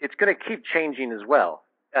 it's going to keep changing as well.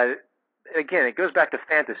 Again, it goes back to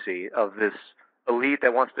fantasy of this elite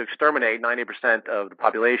that wants to exterminate 90% of the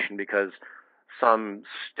population because some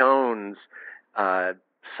stones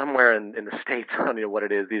somewhere in the States, I don't know what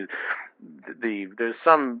it is, there's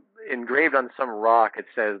some engraved on some rock, it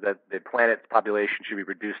says that the planet's population should be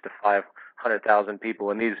reduced to 500,000 people,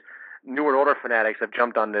 and these New World Order fanatics have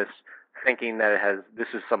jumped on this thinking that this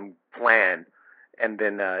is some plan, and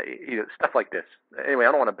then stuff like this. Anyway,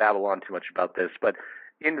 I don't want to babble on too much about this, but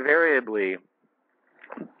invariably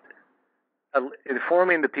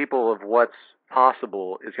informing the people of what's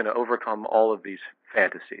possible is going to overcome all of these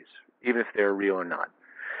fantasies, even if they're real or not.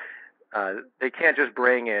 They can't just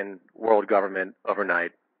bring in world government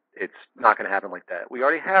overnight. It's not going to happen like that. We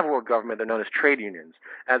already have world government. They're known as trade unions,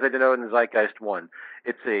 as I denote in Zeitgeist 1.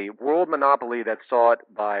 It's a world monopoly that's sought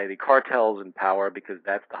by the cartels in power because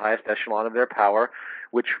that's the highest echelon of their power,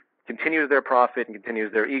 which continues their profit and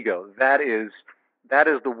continues their ego. That is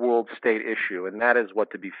the world state issue, and that is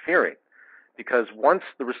what to be fearing. Because once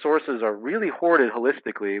the resources are really hoarded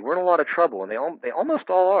holistically, we're in a lot of trouble, and they almost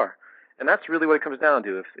all are. And that's really what it comes down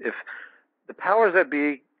to. If the powers that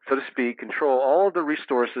be, so to speak, control all of the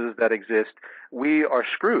resources that exist, we are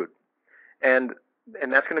screwed. And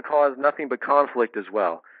that's going to cause nothing but conflict as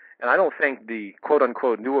well. And I don't think the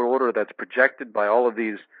quote-unquote New World Order that's projected by all of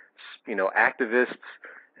these, activists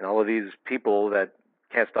and all of these people that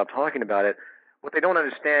can't stop talking about it, what they don't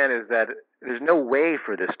understand is that there's no way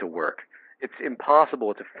for this to work. It's impossible.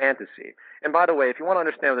 It's a fantasy. And by the way, if you want to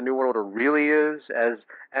understand what the New World Order really is, as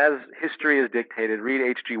history is dictated, read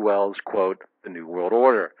H.G. Wells' quote, The New World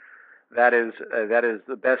Order. That is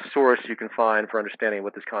the best source you can find for understanding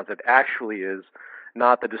what this concept actually is,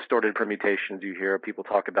 not the distorted permutations you hear people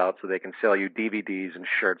talk about so they can sell you DVDs and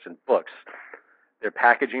shirts and books. They're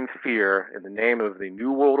packaging fear in the name of the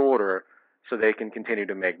New World Order so they can continue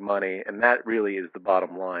to make money, and that really is the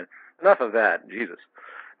bottom line. Enough of that. Jesus.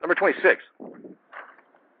 Number 26.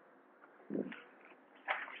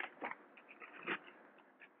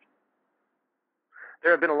 There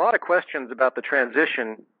have been a lot of questions about the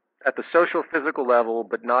transition at the social physical level,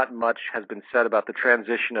 but not much has been said about the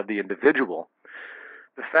transition of the individual.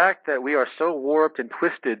 The fact that we are so warped and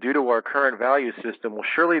twisted due to our current value system will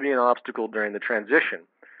surely be an obstacle during the transition.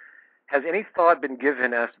 Has any thought been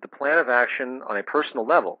given as to the plan of action on a personal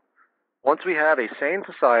level? Once we have a sane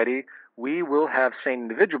society, we will have sane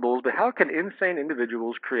individuals, but how can insane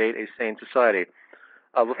individuals create a sane society?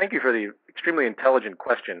 Well, thank you for the extremely intelligent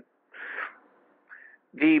question.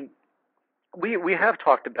 We have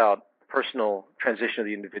talked about personal transition of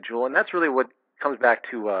the individual, and that's really what comes back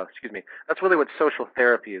to, that's really what social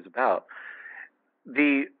therapy is about.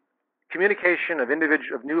 The communication of a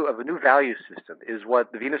new value system is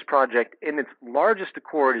what the Venus Project, in its largest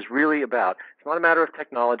accord, is really about. It's not a matter of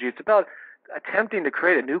technology. It's about attempting to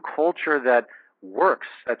create a new culture that works,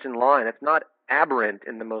 that's in line, that's not aberrant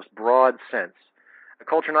in the most broad sense. A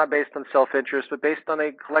culture not based on self-interest, but based on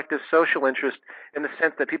a collective social interest in the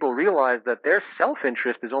sense that people realize that their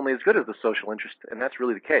self-interest is only as good as the social interest, and that's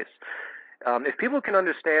really the case. If people can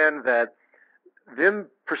understand that them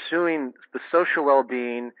pursuing the social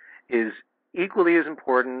well-being is equally as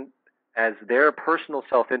important as their personal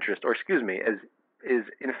self-interest, is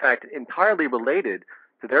in fact entirely related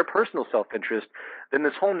to their personal self-interest, then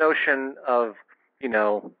this whole notion of,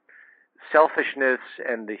 selfishness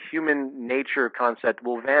and the human nature concept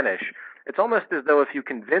will vanish. It's almost as though if you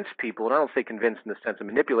convince people, and I don't say convince in the sense of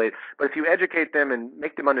manipulate, but if you educate them and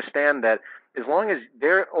make them understand that as long as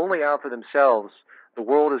they're only out for themselves, the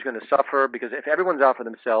world is going to suffer, because if everyone's out for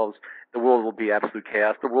themselves, the world will be absolute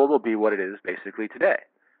chaos. The world will be what it is basically today.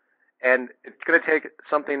 And it's going to take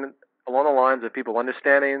something along the lines of people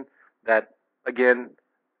understanding that, again,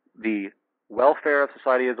 the welfare of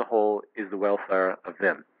society as a whole is the welfare of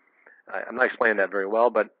them. I'm not explaining that very well,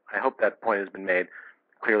 but I hope that point has been made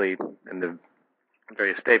clearly in the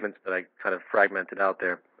various statements that I kind of fragmented out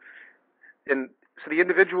there. And so the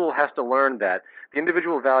individual has to learn that. The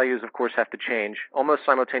individual values, of course, have to change almost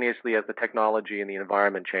simultaneously as the technology and the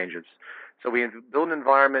environment changes. So we build an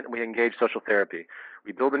environment and we engage social therapy.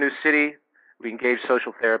 We build a new city, we engage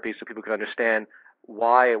social therapy so people can understand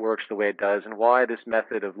why it works the way it does and why this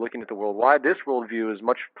method of looking at the world, why this worldview is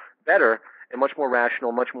much better and much more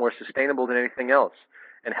rational, much more sustainable than anything else,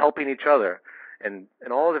 and helping each other, and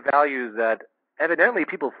all the values that evidently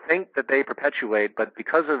people think that they perpetuate, but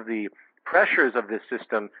because of the pressures of this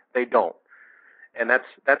system, they don't. And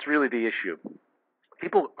that's really the issue.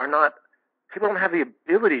 People are not people don't have the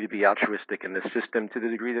ability to be altruistic in this system to the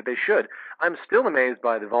degree that they should. I'm still amazed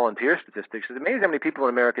by the volunteer statistics. It's amazing how many people in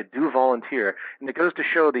America do volunteer, and it goes to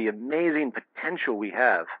show the amazing potential we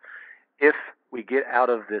have if we get out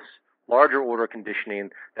of this larger order conditioning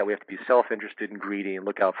that we have to be self-interested and greedy and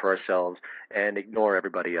look out for ourselves and ignore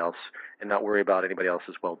everybody else and not worry about anybody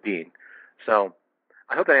else's well-being. So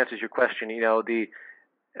I hope that answers your question.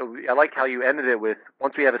 I like how you ended it with,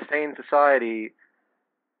 once we have a sane society,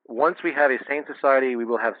 we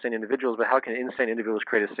will have sane individuals, but how can insane individuals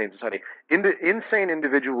create a sane society? Insane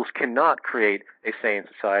individuals cannot create a sane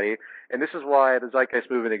society, and this is why the Zeitgeist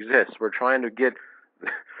Movement exists. We're trying to get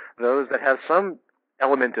those that have some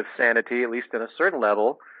element of sanity, at least in a certain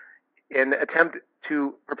level, and attempt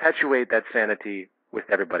to perpetuate that sanity with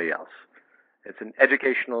everybody else. It's an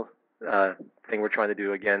educational thing we're trying to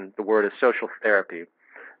do. Again, the word is social therapy.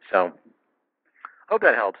 So I hope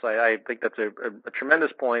that helps. I think that's a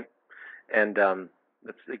tremendous point, and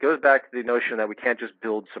it goes back to the notion that we can't just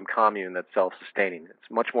build some commune that's self-sustaining. It's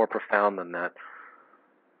much more profound than that.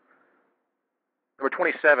 Number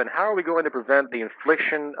 27, how are we going to prevent the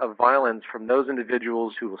infliction of violence from those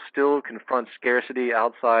individuals who will still confront scarcity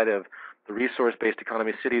outside of the resource-based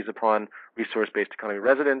economy cities upon resource-based economy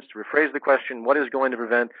residents? To rephrase the question, what is going to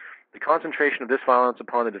prevent the concentration of this violence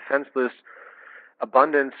upon the defenseless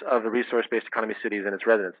abundance of the resource-based economy cities and its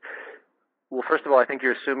residents? Well, first of all, I think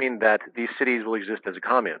you're assuming that these cities will exist as a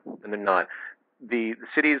commune, and they're not. The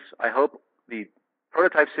cities, I hope, the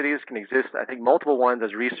prototype cities can exist, I think multiple ones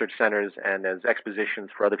as research centers and as expositions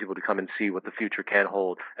for other people to come and see what the future can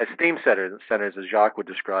hold, as theme centers as Jacques would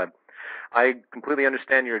describe. I completely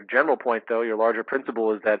understand your general point, though. Your larger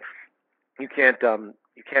principle is that you can't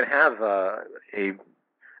have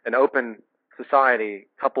an open society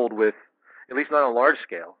coupled with, at least not on a large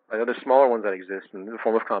scale. I know there's smaller ones that exist in the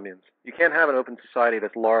form of communes. You can't have an open society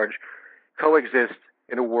that's large coexist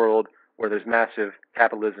in a world where there's massive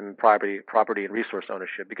capitalism, property and resource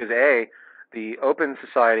ownership. Because the open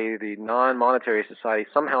society, the non-monetary society,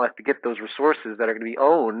 somehow has to get those resources that are going to be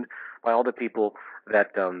owned by all the people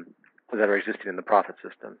that are existing in the profit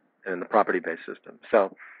system and in the property-based system.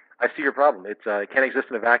 So I see your problem. It can't exist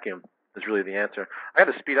in a vacuum is really the answer. I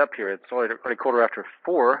have to speed up here. It's already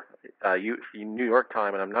 4:15 New York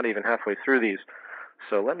time, and I'm not even halfway through these.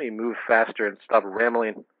 So let me move faster and stop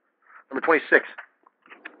rambling. Number 26.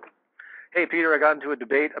 Hey, Peter, I got into a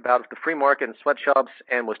debate about the free market and sweatshops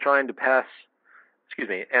and the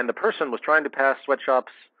person was trying to pass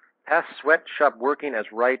sweatshop working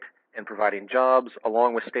as right and providing jobs,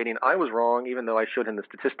 along with stating I was wrong, even though I showed him the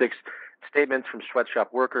statistics, statements from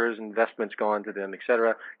sweatshop workers, investments gone to them,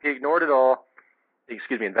 etc. He ignored it all.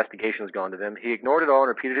 Investigations gone to them. He ignored it all and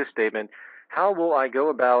repeated his statement. How will I go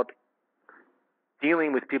about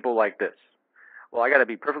dealing with people like this? Well, I got to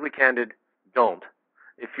be perfectly candid. Don't.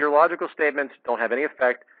 If your logical statements don't have any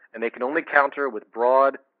effect and they can only counter with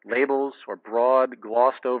broad labels or broad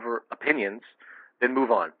glossed over opinions, then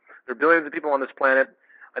move on. There are billions of people on this planet.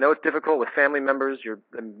 I know it's difficult with family members.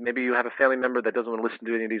 Maybe you have a family member that doesn't want to listen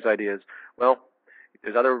to any of these ideas. Well,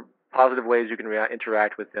 there's other positive ways you can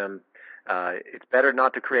interact with them. It's better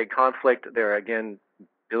not to create conflict. There are, again,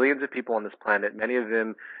 billions of people on this planet. Many of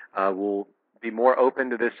them will be more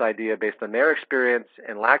open to this idea based on their experience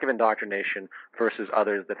and lack of indoctrination versus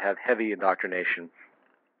others that have heavy indoctrination.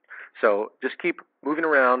 So just keep moving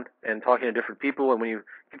around and talking to different people, and when you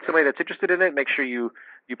get somebody that's interested in it, make sure you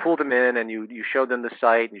pull them in and you show them the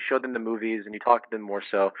site and you show them the movies and you talk to them more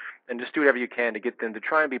so, and just do whatever you can to get them to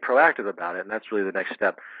try and be proactive about it, and that's really the next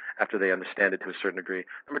step after they understand it to a certain degree.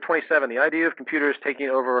 Number 27, the idea of computers taking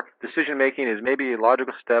over decision-making is maybe a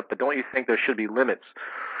logical step, but don't you think there should be limits?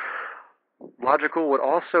 Logical would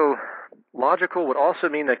also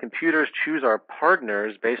mean that computers choose our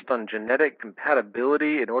partners based on genetic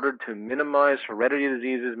compatibility in order to minimize heredity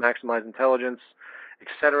diseases, maximize intelligence,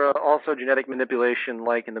 etc. Also, genetic manipulation,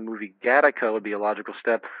 like in the movie Gattaca, would be a logical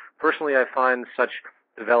step. Personally, I find such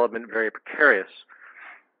development very precarious.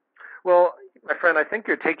 Well, my friend, I think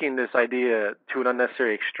you're taking this idea to an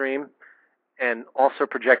unnecessary extreme and also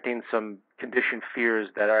projecting some conditioned fears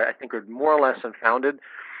that I think are more or less unfounded.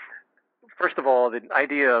 First of all, the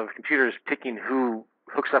idea of computers picking who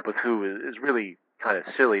hooks up with who is really kind of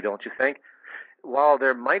silly, don't you think? While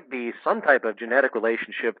there might be some type of genetic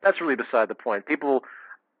relationship, that's really beside the point. People,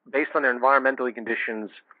 based on their environmental conditions,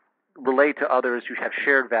 relate to others who have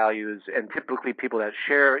shared values, and typically people that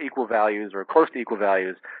share equal values or close to equal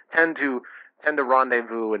values tend to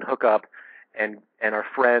rendezvous and hook up and are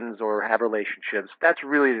friends or have relationships. That's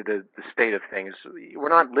really the state of things. We're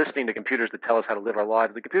not listening to computers to tell us how to live our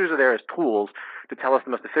lives. The computers are there as tools to tell us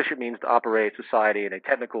the most efficient means to operate society in a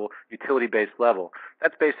technical, utility-based level.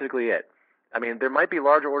 That's basically it. I mean, there might be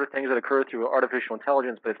larger order things that occur through artificial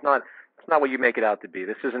intelligence, but it's not what you make it out to be.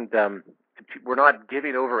 This isn't. We're not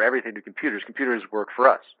giving over everything to computers. Computers work for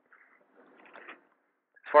us.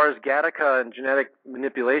 As far as Gattaca and genetic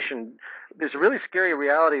manipulation, there's a really scary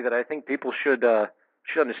reality that I think people should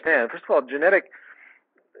understand. First of all, genetic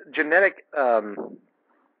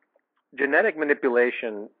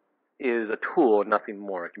manipulation is a tool and nothing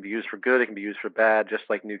more. It can be used for good, it can be used for bad, just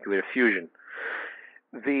like nuclear fusion.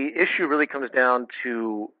 The issue really comes down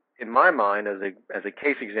to, in my mind, as a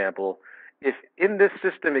case example, if in this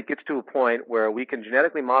system it gets to a point where we can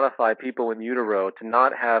genetically modify people in utero to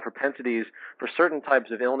not have propensities for certain types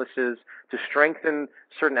of illnesses, to strengthen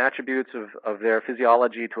certain attributes of their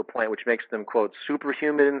physiology to a point which makes them, quote,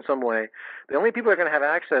 superhuman in some way, the only people who are going to have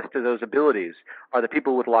access to those abilities are the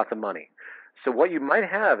people with lots of money. So what you might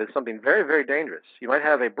have is something very, very dangerous. You might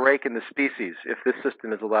have a break in the species if this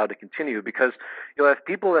system is allowed to continue, because you'll have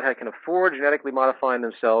people that can afford genetically modifying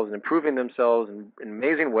themselves and improving themselves in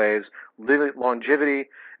amazing ways, longevity,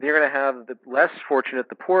 and you're going to have the less fortunate,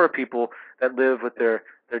 the poorer people that live with their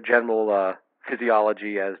general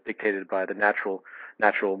physiology as dictated by the natural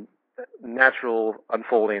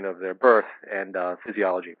unfolding of their birth and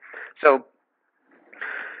physiology. So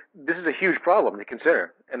this is a huge problem to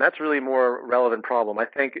consider, and that's really a more relevant problem. I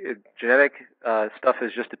think genetic stuff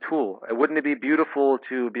is just a tool. Wouldn't it be beautiful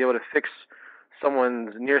to be able to fix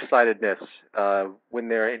someone's nearsightedness when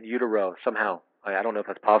they're in utero somehow? I don't know if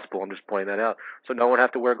that's possible. I'm just pointing that out. So no one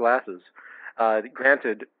have to wear glasses.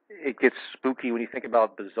 Granted, it gets spooky when you think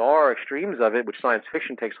about bizarre extremes of it, which science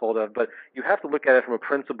fiction takes hold of, but you have to look at it from a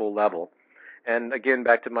principle level. And again,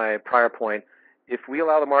 back to my prior point, if we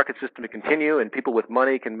allow the market system to continue and people with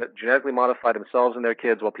money can genetically modify themselves and their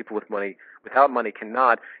kids while people with money, without money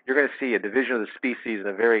cannot, you're going to see a division of the species in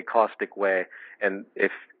a very caustic way. And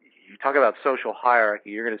if you talk about social hierarchy,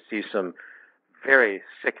 you're going to see some very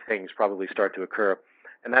sick things probably start to occur.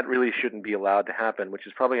 And that really shouldn't be allowed to happen, which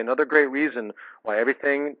is probably another great reason why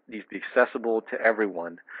everything needs to be accessible to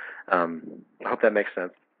everyone. I hope that makes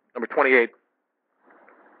sense. Number 28.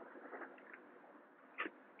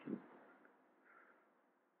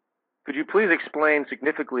 Could you please explain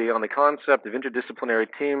significantly on the concept of interdisciplinary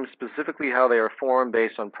teams, specifically how they are formed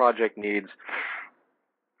based on project needs,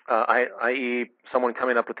 i.e. someone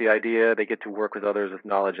coming up with the idea, they get to work with others with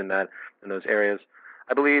knowledge in those areas.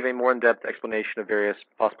 I believe a more in-depth explanation of various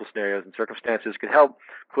possible scenarios and circumstances could help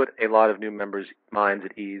put a lot of new members' minds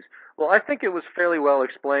at ease. Well, I think it was fairly well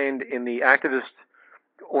explained in the activist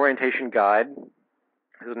orientation guide.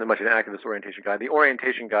 There isn't much an activist orientation guide. The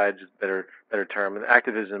orientation guide is a better term. And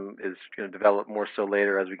activism is going to develop more so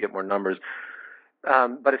later as we get more numbers.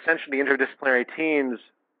 But essentially, interdisciplinary teams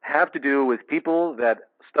have to do with people that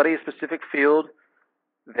study a specific field.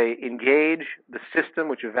 They engage the system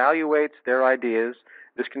which evaluates their ideas.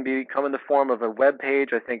 This can come in the form of a web page,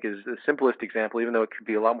 I think is the simplest example, even though it could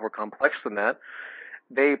be a lot more complex than that.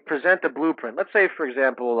 They present a blueprint. Let's say, for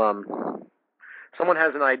example, someone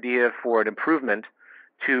has an idea for an improvement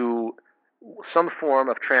to some form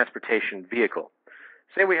of transportation vehicle.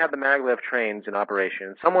 Say we have the maglev trains in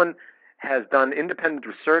operation. Someone has done independent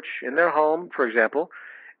research in their home, for example,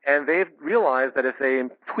 and they've realized that if they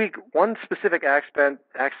tweak one specific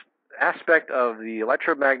aspect of the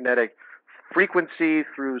electromagnetic frequency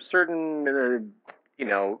through certain,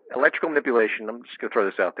 electrical manipulation, I'm just going to throw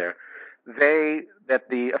this out there, that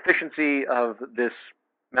the efficiency of this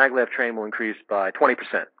maglev train will increase by 20%.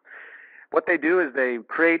 What they do is they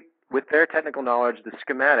create, with their technical knowledge, the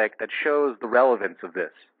schematic that shows the relevance of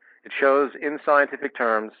this. It shows in scientific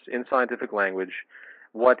terms, in scientific language,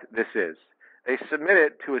 what this is. They submit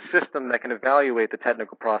it to a system that can evaluate the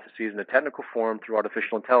technical processes in a technical form through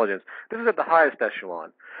artificial intelligence. This is at the highest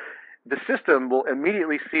echelon. The system will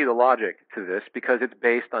immediately see the logic to this because it's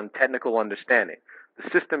based on technical understanding. The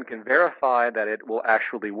system can verify that it will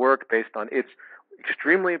actually work based on its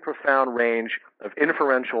extremely profound range of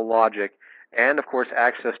inferential logic and, of course,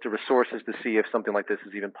 access to resources to see if something like this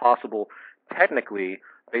is even possible technically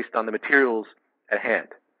based on the materials at hand.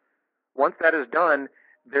 Once that is done,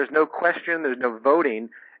 there's no question, there's no voting.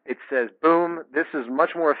 It says, boom, this is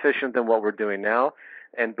much more efficient than what we're doing now,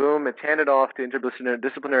 and boom, it's handed off to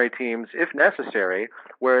interdisciplinary teams, if necessary,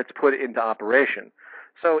 where it's put into operation.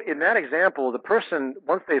 So in that example, the person,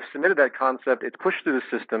 once they've submitted that concept, it's pushed through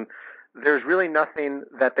the system. There's really nothing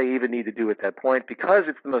that they even need to do at that point because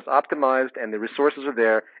it's the most optimized and the resources are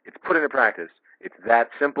there. It's put into practice. It's that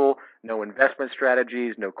simple. No investment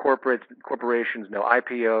strategies, no corporations, no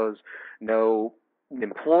IPOs, no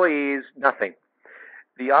employees, nothing.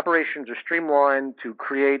 The operations are streamlined to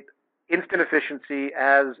create instant efficiency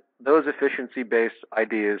as those efficiency-based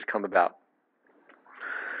ideas come about.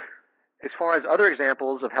 As far as other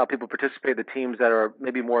examples of how people participate in the teams that are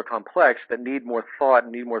maybe more complex, that need more thought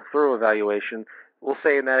and need more thorough evaluation, we'll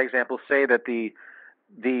say in that example, say that the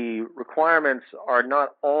requirements are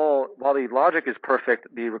not all, while the logic is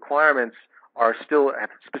perfect, the requirements are still have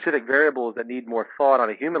specific variables that need more thought on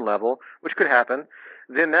a human level, which could happen.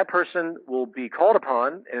 Then that person will be called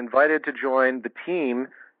upon and invited to join the team,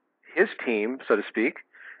 his team, so to speak,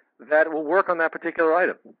 that will work on that particular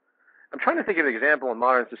item. I'm trying to think of an example in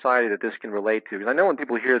modern society that this can relate to, because I know when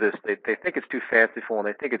people hear this, they think it's too fanciful, and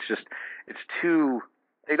they think it's too,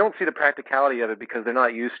 they don't see the practicality of it because they're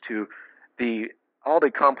not used to all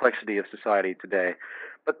the complexity of society today.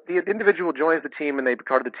 But the individual joins the team, and they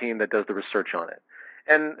become the team that does the research on it.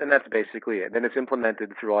 And that's basically it. Then it's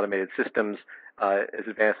implemented through automated systems, as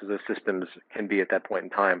advanced as those systems can be at that point in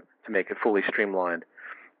time to make it fully streamlined.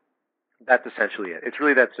 That's essentially it. It's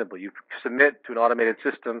really that simple. You submit to an automated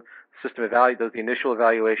system. The system does the initial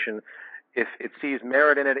evaluation. If it sees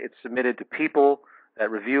merit in it, it's submitted to people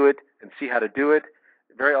that review it and see how to do it.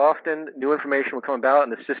 Very often, new information will come about,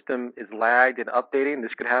 and the system is lagged in updating.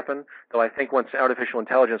 This could happen, though I think once artificial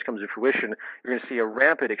intelligence comes to fruition, you're going to see a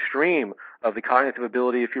rampant extreme of the cognitive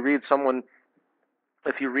ability. If you read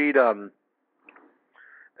An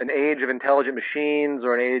Age of Intelligent Machines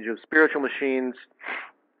or An Age of Spiritual Machines,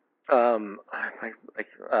 by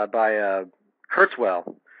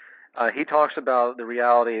Kurzweil, he talks about the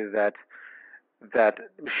reality that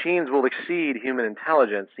machines will exceed human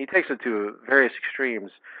intelligence. He takes it to various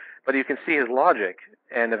extremes, but you can see his logic,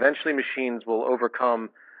 and eventually machines will overcome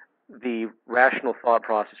the rational thought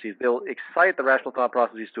processes. They'll excite the rational thought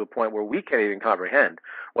processes to a point where we can't even comprehend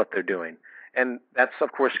what they're doing. And that's,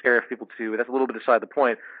 of course, scary for people too. That's a little bit aside the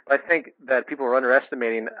point. But I think that people are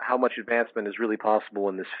underestimating how much advancement is really possible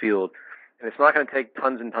in this field. And it's not going to take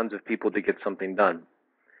tons and tons of people to get something done.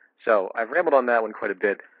 So I've rambled on that one quite a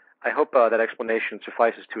bit. I hope that explanation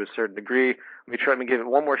suffices to a certain degree. Let me give it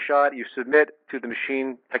one more shot. You submit to the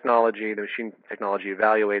machine technology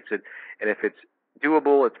evaluates it, and if it's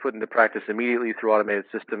doable, it's put into practice immediately through automated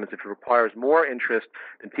systems. If it requires more interest,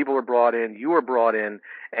 then people are brought in, you are brought in,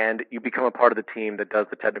 and you become a part of the team that does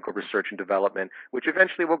the technical research and development, which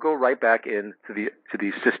eventually will go right back into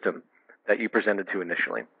the system that you presented to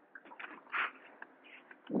initially.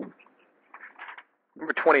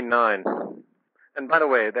 Number 29. And by the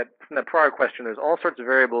way, from that prior question, there's all sorts of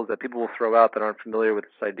variables that people will throw out that aren't familiar with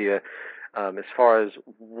this idea as far as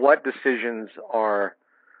what decisions are.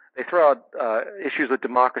 They throw out issues with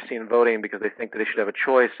democracy and voting because they think that they should have a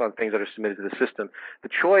choice on things that are submitted to the system. The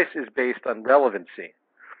choice is based on relevancy,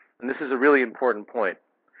 and this is a really important point.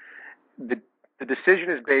 The decision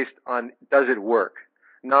is based on does it work,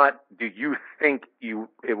 not do you think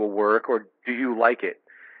it will work or do you like it.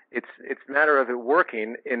 It's a matter of it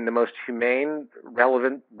working in the most humane,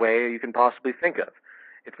 relevant way you can possibly think of.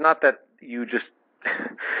 It's not that you just...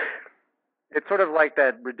 It's sort of like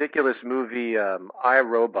that ridiculous movie, I,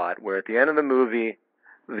 Robot, where at the end of the movie,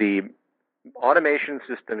 the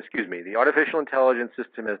artificial intelligence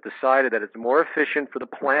system has decided that it's more efficient for the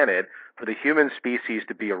planet for the human species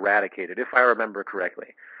to be eradicated, if I remember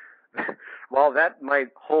correctly. While that might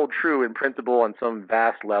hold true in principle on some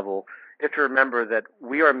vast level, you have to remember that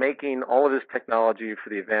we are making all of this technology for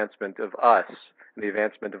the advancement of us and the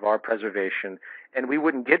advancement of our preservation, and we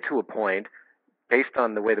wouldn't get to a point, based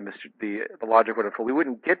on the way the logic would unfold, we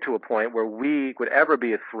wouldn't get to a point where we would ever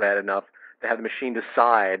be a threat enough to have the machine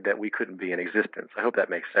decide that we couldn't be in existence. I hope that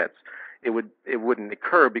makes sense. It wouldn't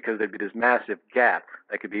occur because there'd be this massive gap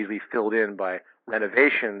that could be easily filled in by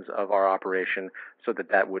renovations of our operation so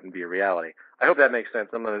that wouldn't be a reality. I hope that makes sense.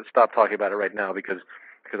 I'm going to stop talking about it right now because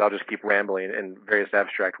I'll just keep rambling in various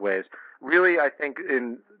abstract ways. Really, I think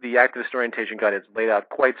in the activist orientation guide, it's laid out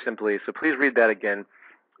quite simply, so please read that again.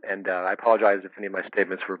 And I apologize if any of my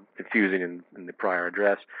statements were confusing in the prior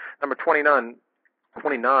address. Number 29,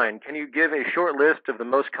 can you give a short list of the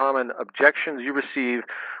most common objections you receive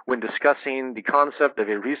when discussing the concept of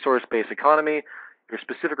a resource-based economy? Your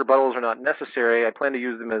specific rebuttals are not necessary. I plan to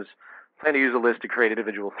use a list to create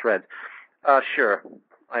individual threads. Sure.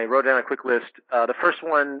 I wrote down a quick list. The first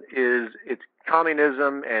one is it's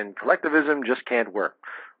communism and collectivism just can't work.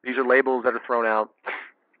 These are labels that are thrown out.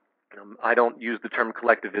 I don't use the term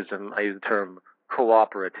collectivism. I use the term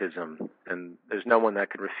cooperatism. And there's no one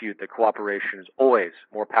that can refute that cooperation is always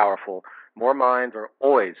more powerful. More minds are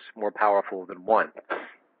always more powerful than one.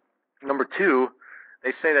 Number 2,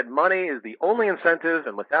 they say that money is the only incentive,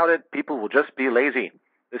 and without it, people will just be lazy.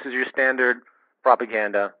 This is your standard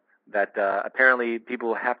propaganda that apparently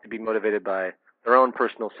people have to be motivated by their own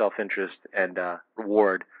personal self-interest and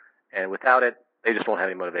reward, and without it, they just won't have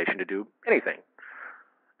any motivation to do anything.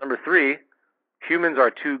 Number 3, humans are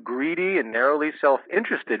too greedy and narrowly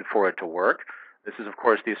self-interested for it to work. This is, of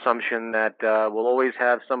course, the assumption that we'll always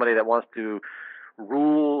have somebody that wants to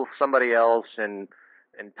rule somebody else and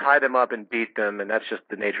tie them up and beat them, and that's just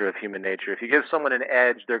the nature of human nature. If you give someone an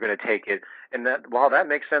edge, they're going to take it. And that, while that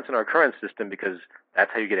makes sense in our current system because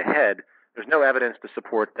that's how you get ahead, there's no evidence to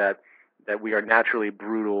support that we are naturally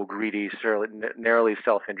brutal, greedy, narrowly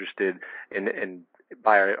self-interested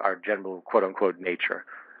by our general quote-unquote nature.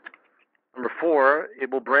 Number 4, it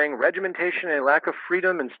will bring regimentation and a lack of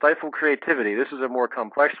freedom and stifle creativity. This is a more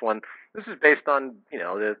complex one. This is based on,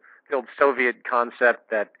 the old Soviet concept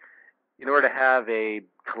that in order to have a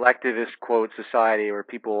collectivist, quote, society where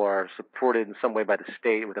people are supported in some way by the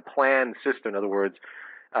state with a planned system, in other words,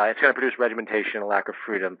 it's going to produce regimentation and a lack of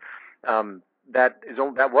freedom. That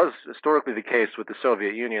was historically the case with the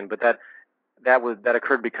Soviet Union, but that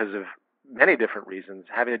occurred because of many different reasons,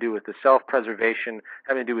 having to do with the self-preservation,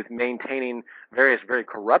 having to do with maintaining various very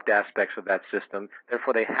corrupt aspects of that system.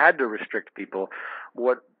 Therefore, they had to restrict people.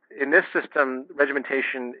 In this system,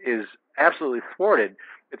 regimentation is absolutely thwarted.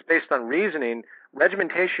 It's based on reasoning.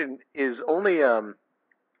 Regimentation is only,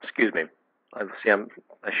 excuse me, I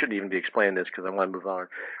shouldn't even be explaining this because I want to move on.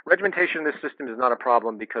 Regimentation in this system is not a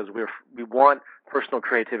problem because we want personal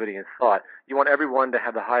creativity and thought. You want everyone to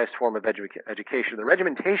have the highest form of education. The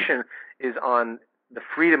regimentation is on the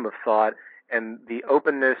freedom of thought and the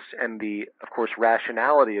openness and the, of course,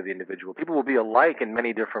 rationality of the individual. People will be alike in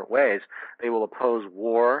many different ways. They will oppose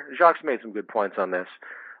war. Jacques made some good points on this.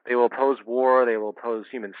 They will oppose war. They will oppose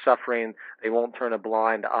human suffering. They won't turn a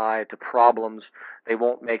blind eye to problems. They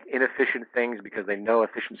won't make inefficient things because they know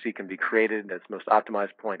efficiency can be created at its most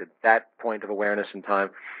optimized point, at that point of awareness in time.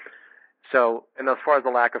 So, and as far as the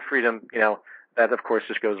lack of freedom, that of course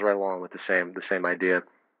just goes right along with the same idea.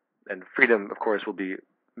 And freedom, of course, will be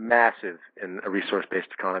massive in a resource-based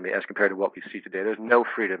economy as compared to what we see today. There's no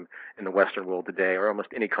freedom in the Western world today, or almost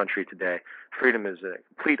any country today. Freedom is a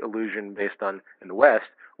complete illusion based on, in the West,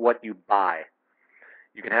 what you buy.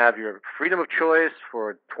 You can have your freedom of choice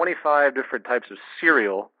for 25 different types of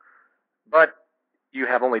cereal, but you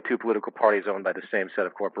have only 2 political parties owned by the same set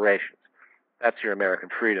of corporations. That's your American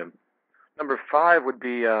freedom. Number 5 would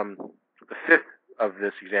be, the 5th of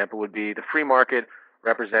this example would be the free market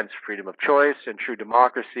represents freedom of choice and true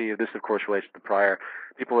democracy. This, of course, relates to the prior.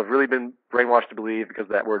 People have really been brainwashed to believe, because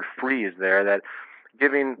that word free is there, that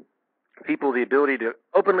giving people the ability to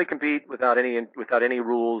openly compete without any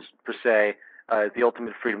rules per se is the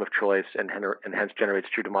ultimate freedom of choice and hence generates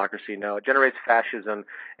true democracy. No, it generates fascism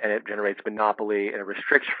and it generates monopoly and it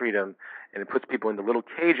restricts freedom and it puts people into little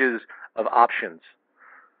cages of options.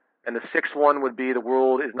 And the 6th one would be the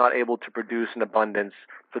world is not able to produce an abundance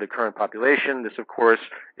for the current population. This, of course,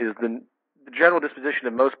 is the general disposition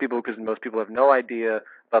of most people, because most people have no idea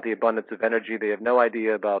about the abundance of energy. They have no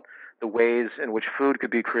idea about the ways in which food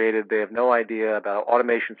could be created. They have no idea about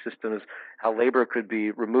automation systems, how labor could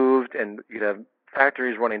be removed, and you'd have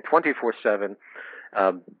factories running 24/7.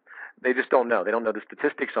 They just don't know. They don't know the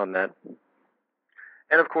statistics on that.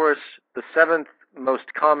 And, of course, the 7th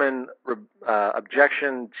most common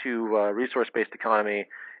objection to resource-based economy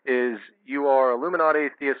is you are Illuminati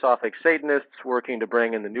theosophic Satanists working to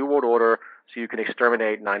bring in the New World Order so you can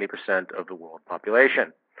exterminate 90% of the world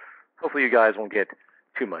population. Hopefully you guys won't get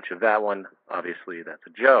too much of that one. Obviously, that's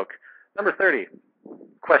a joke. Number 30,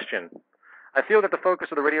 question. I feel that the focus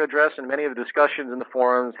of the radio address and many of the discussions in the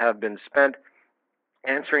forums have been spent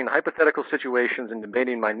answering hypothetical situations and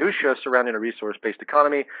debating minutiae surrounding a resource-based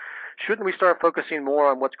economy. Shouldn't we start focusing more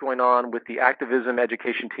on what's going on with the activism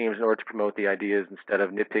education teams in order to promote the ideas instead of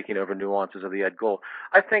nitpicking over nuances of the end goal?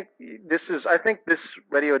 I think this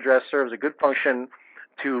radio address serves a good function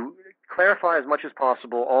to clarify as much as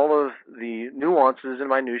possible all of the nuances and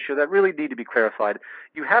minutiae that really need to be clarified.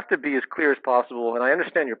 You have to be as clear as possible, and I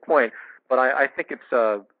understand your point, but I think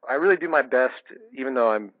I really do my best, even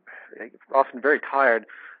though I'm often very tired,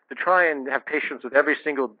 to try and have patience with every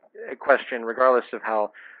single question, regardless of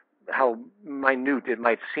how minute it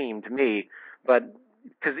might seem to me. But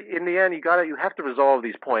because in the end, you have to resolve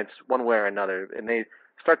these points one way or another, and they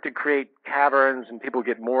start to create caverns, and people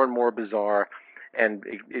get more and more bizarre, and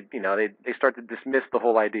they start to dismiss the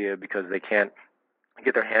whole idea because they can't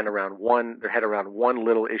get their head around one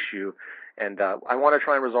little issue. And I want to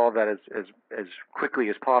try and resolve that as quickly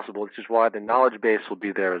as possible, which is why the knowledge base will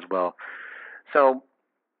be there as well. So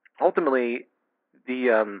ultimately,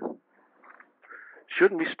 the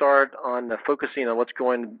shouldn't we start on focusing on what's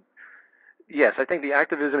going? Yes, I think the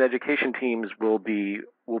activism education teams will be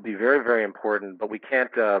very, very important, but we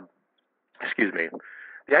can't. Excuse me.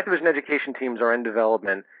 The activism education teams are in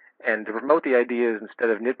development, and to promote the ideas instead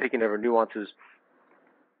of nitpicking over nuances.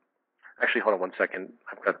 Actually, hold on one second.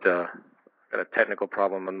 I've got a technical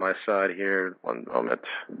problem on my side here. One moment.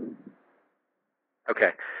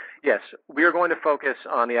 Okay. Yes, we are going to focus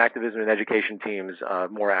on the activism and education teams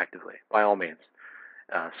more actively, by all means.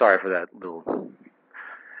 Sorry for that little.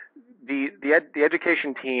 The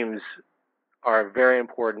education teams are very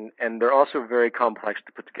important, and they're also very complex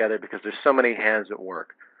to put together because there's so many hands at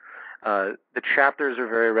work. The chapters are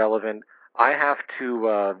very relevant. I have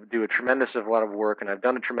to do a tremendous amount of work, and I've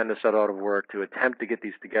done a tremendous amount of work to attempt to get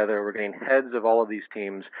these together. We're getting heads of all of these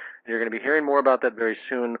teams, and you're going to be hearing more about that very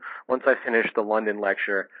soon once I finish the London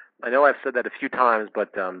lecture. I know I've said that a few times,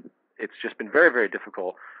 but it's just been very, very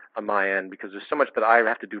difficult on my end because there's so much that I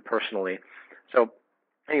have to do personally. So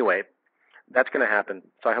anyway, that's going to happen.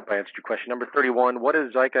 So I hope I answered your question. Number 31, what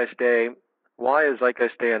is Zeitgeist Day? Why is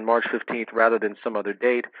Zeitgeist Day on March 15th rather than some other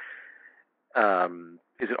date?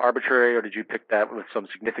 Is it arbitrary, or did you pick that with some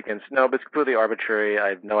significance? No, but it's completely arbitrary. I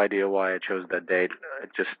have no idea why I chose that date.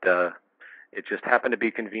 It just happened to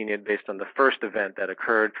be convenient based on the first event that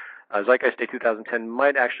occurred. Zeitgeist Day 2010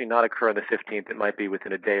 might actually not occur on the 15th. It might be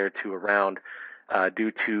within a day or two around,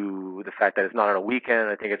 due to the fact that it's not on a weekend.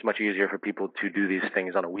 I think it's much easier for people to do these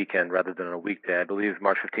things on a weekend rather than on a weekday. I believe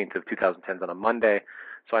March 15th of 2010 is on a Monday,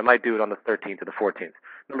 so I might do it on the 13th or the 14th.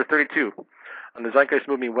 Number 32. On the Zeitgeist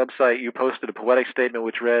Movement website, you posted a poetic statement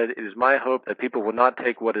which read, "It is my hope that people will not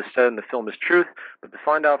take what is said in the film as truth, but to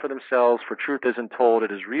find out for themselves, for truth isn't told,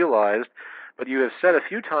 it is realized." But you have said a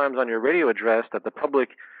few times on your radio address that the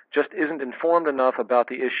public just isn't informed enough about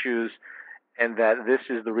the issues and that this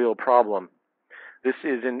is the real problem. This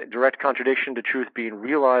is in direct contradiction to truth being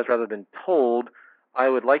realized rather than told. I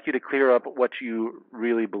would like you to clear up what you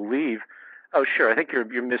really believe. Oh, sure. I think you're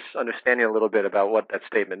misunderstanding a little bit about what that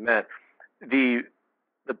statement meant. The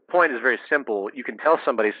point is very simple. You can tell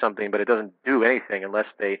somebody something, but it doesn't do anything unless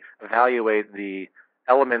they evaluate the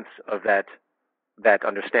elements of that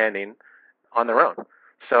understanding on their own.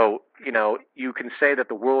 So, you can say that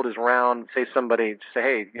the world is round, say,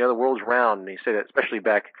 hey, the world's round, and you say that, especially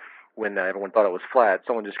back when everyone thought it was flat.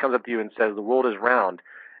 Someone just comes up to you and says, the world is round,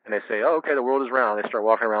 and they say, oh, okay, the world is round. They start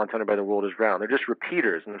walking around telling everybody the world is round. They're just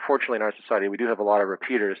repeaters, and unfortunately in our society we do have a lot of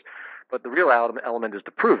repeaters, but the real element is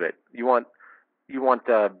to prove it. You want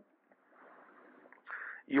to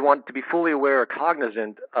be fully aware or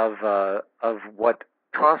cognizant of what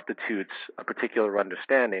constitutes a particular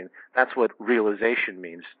understanding. That's what realization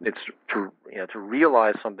means. It's to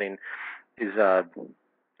realize something is to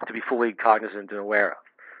be fully cognizant and aware of.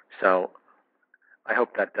 So I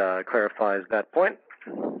hope that clarifies that point.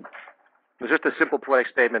 It was just a simple poetic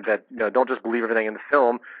statement that don't just believe everything in the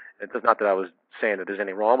film. It's not that I was saying that there's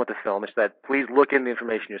anything wrong with the film. It's that please look in the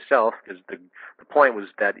information yourself, because the point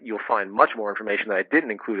was that you'll find much more information that I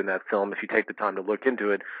didn't include in that film if you take the time to look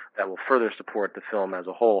into it that will further support the film as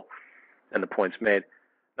a whole and the points made.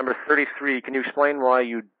 Number 33, can you explain why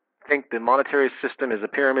you think the monetary system is a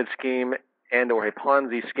pyramid scheme and or a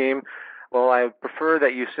Ponzi scheme? Well, I prefer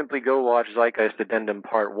that you simply go watch Zeitgeist Addendum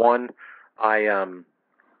Part 1. I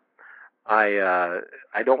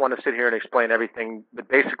don't want to sit here and explain everything, but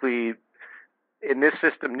basically, in this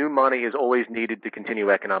system, new money is always needed to continue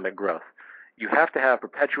economic growth. You have to have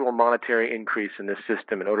perpetual monetary increase in this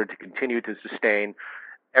system in order to continue to sustain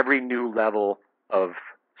every new level of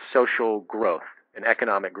social growth and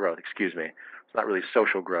economic growth, excuse me. It's not really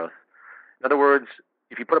social growth. In other words,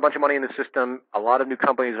 if you put a bunch of money in the system, a lot of new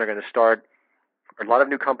companies are going to start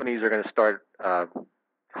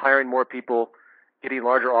hiring more people, getting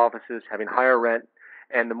larger offices, having higher rent,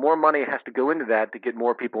 and the more money has to go into that to get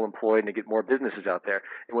more people employed and to get more businesses out there.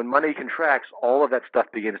 And when money contracts, all of that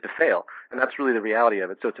stuff begins to fail. And that's really the reality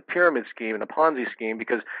of it. So it's a pyramid scheme and a Ponzi scheme,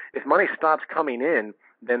 because if money stops coming in,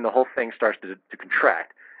 then the whole thing starts to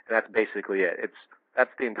contract. And that's basically it.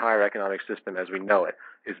 That's the entire economic system as we know it,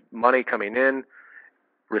 is money coming in,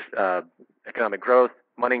 economic growth,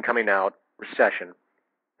 money coming out, recession.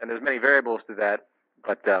 And there's many variables to that.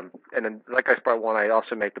 But and then, like I Part 1, I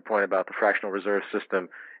also make the point about the fractional reserve system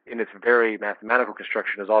in its very mathematical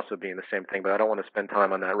construction as also being the same thing, but I don't want to spend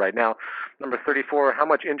time on that right now. Number 34, how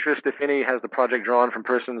much interest, if any, has the project drawn from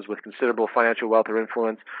persons with considerable financial wealth or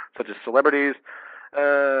influence, such as celebrities?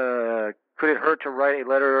 Could it hurt to write a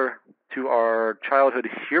letter to our childhood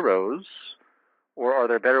heroes, or are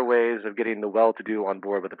there better ways of getting the well-to-do on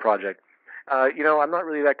board with the project? I'm not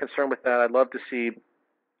really that concerned with that. I'd love to see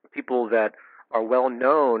people that are well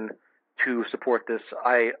known to support this.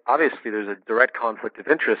 Obviously there's a direct conflict of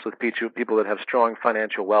interest with people that have strong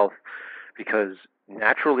financial wealth, because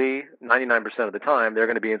naturally, 99% of the time, they're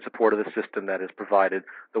going to be in support of the system that has provided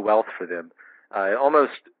the wealth for them.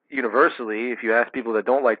 Almost universally, if you ask people that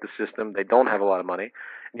don't like the system, they don't have a lot of money.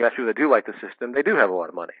 And you ask people that do like the system, they do have a lot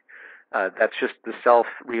of money. That's just the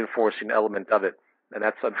self-reinforcing element of it, and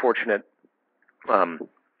that's unfortunate.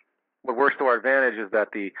 What works to our advantage is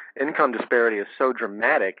that the income disparity is so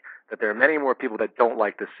dramatic that there are many more people that don't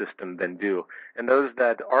like the system than do. And those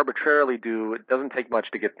that arbitrarily do, it doesn't take much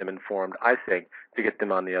to get them informed, I think, to get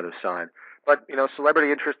them on the other side. But,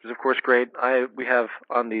 celebrity interest is, of course, great. We have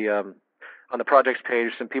on the projects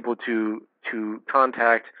page some people to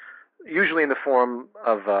contact, usually in the form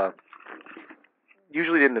of a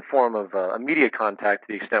media contact,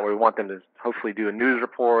 to the extent where we want them to hopefully do a news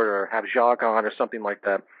report or have Jacques on or something like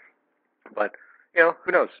that. But,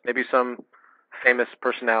 who knows? Maybe some famous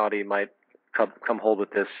personality might come hold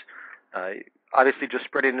with this. Obviously, just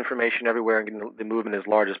spreading information everywhere and getting the movement as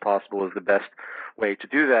large as possible is the best way to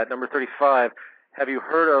do that. Number 35, have you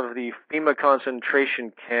heard of the FEMA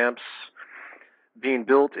concentration camps being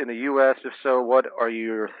built in the U.S.? If so, what are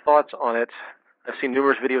your thoughts on it? I've seen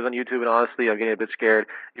numerous videos on YouTube, and honestly, I'm getting a bit scared,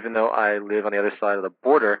 even though I live on the other side of the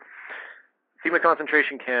border. FEMA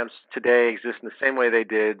concentration camps today exist in the same way they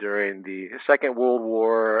did during the Second World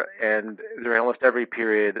War and during almost every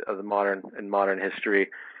period of the modern history,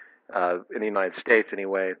 in the United States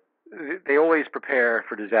anyway. They always prepare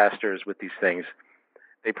for disasters with these things.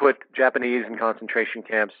 They put Japanese in concentration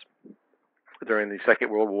camps during the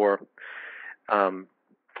Second World War, and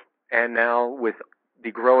now with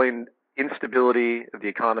the growing instability of the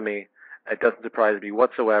economy, it doesn't surprise me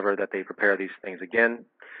whatsoever that they prepare these things again.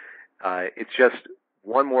 It's just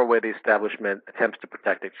one more way the establishment attempts to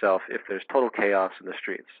protect itself if there's total chaos in the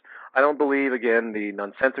streets. I don't believe, again, the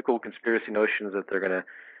nonsensical conspiracy notions that they're going to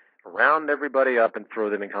round everybody up and throw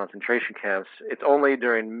them in concentration camps. It's only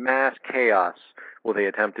during mass chaos will they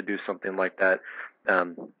attempt to do something like that.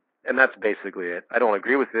 And that's basically it. I don't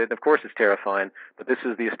agree with it. Of course it's terrifying, but this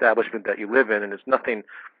is the establishment that you live in, and it's nothing,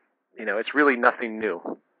 it's really nothing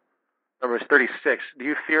new. Number 36, do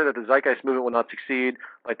you fear that the Zeitgeist Movement will not succeed,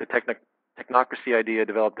 like the technocracy idea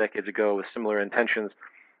developed decades ago with similar intentions?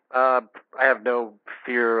 I have no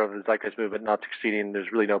fear of the Zeitgeist Movement not succeeding.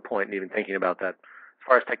 There's really no point in even thinking about that. As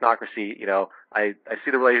far as technocracy, I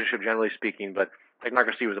see the relationship generally speaking, but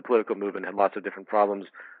technocracy was a political movement, had lots of different problems.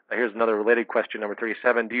 Here's another related question, number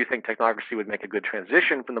 37. Do you think technocracy would make a good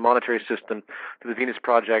transition from the monetary system to the Venus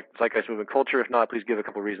Project, Zeitgeist Movement culture? If not, please give a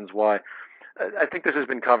couple reasons why. I think this has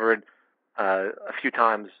been covered a few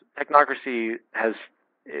times. Technocracy has,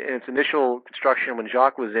 in its initial construction when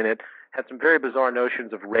Jacques was in it, had some very bizarre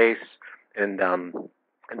notions of race and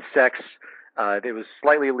sex. It was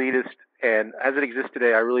slightly elitist, and as it exists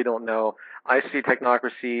today, I really don't know. I see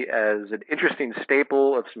technocracy as an interesting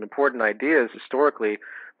staple of some important ideas historically,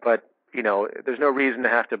 but there's no reason to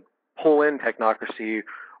have to pull in technocracy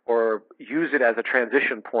or use it as a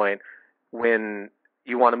transition point when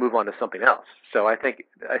you want to move on to something else. So I think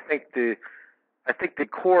the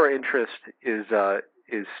core interest is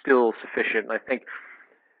still sufficient. And I think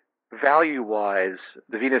value-wise,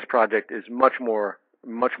 the Venus Project is much more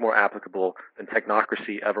applicable than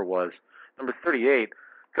technocracy ever was. Number 38,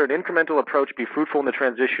 could an incremental approach be fruitful in the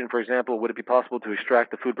transition? For example, would it be possible to extract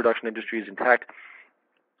the food production industries intact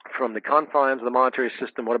from the confines of the monetary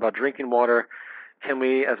system? What about drinking water? Can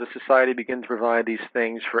we, as a society, begin to provide these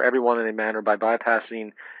things for everyone in a manner by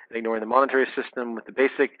bypassing and ignoring the monetary system? With the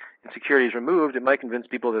basic insecurities removed, it might convince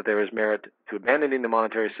people that there is merit to abandoning the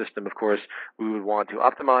monetary system. Of course, we would want to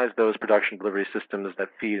optimize those production delivery systems that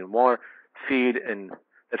feed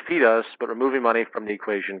us, but removing money from the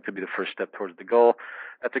equation could be the first step towards the goal.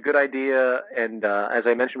 That's a good idea, and as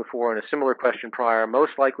I mentioned before in a similar question prior,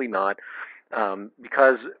 most likely not,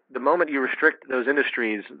 because the moment you restrict those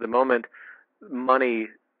industries, the moment money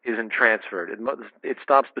isn't transferred, it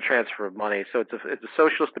stops the transfer of money. So it's a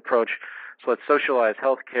socialist approach. So let's socialize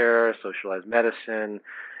healthcare, socialize medicine,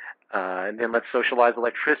 and then let's socialize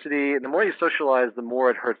electricity. And the more you socialize, the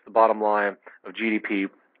more it hurts the bottom line of GDP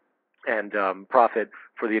and profit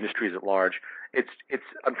for the industries at large. It's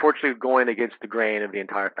unfortunately going against the grain of the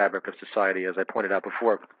entire fabric of society, as I pointed out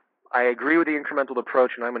before. I agree with the incremental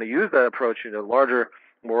approach, and I'm going to use that approach in a larger,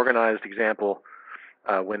 more organized example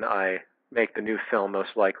when I make the new film,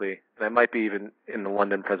 most likely. And I might be even in the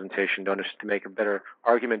London presentation to make a better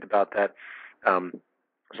argument about that.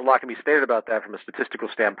 There's a lot can be stated about that from a statistical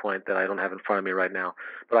standpoint that I don't have in front of me right now.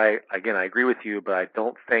 But I agree with you, but I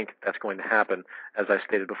don't think that's going to happen, as I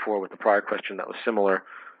stated before with the prior question that was similar.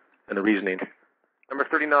 and the reasoning. Number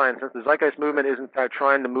 39, since the Zeitgeist Movement is in fact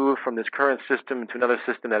trying to move from this current system to another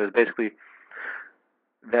system that is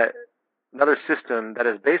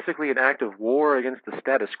basically an act of war against the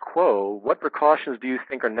status quo, what precautions do you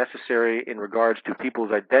think are necessary in regards to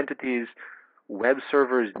people's identities, web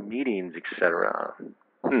servers, meetings, etc.?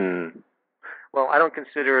 Well, I don't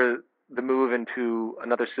consider the move into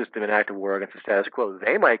another system an act of war against the status quo.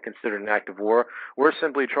 They might consider it an act of war. We're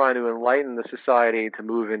simply trying to enlighten the society to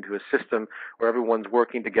move into a system where everyone's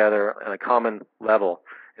working together on a common level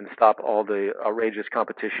and stop all the outrageous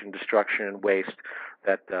competition, destruction, and waste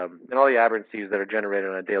that and all the aberrancies that are generated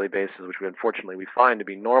on a daily basis, which unfortunately we find to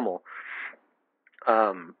be normal.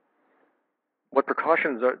 What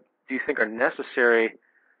precautions do you think are necessary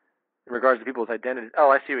in regards to people's identities? Oh,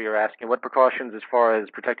 I see what you're asking. What precautions as far as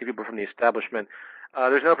protecting people from the establishment?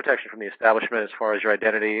 There's no protection from the establishment as far as your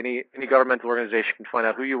identity. Any governmental organization can find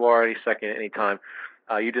out who you are any second, any time.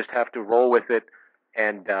 You just have to roll with it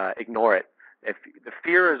and ignore it. If the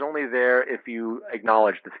fear is only there if you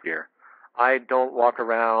acknowledge the fear. I don't walk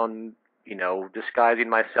around, disguising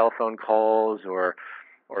my cell phone calls or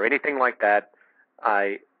anything like that.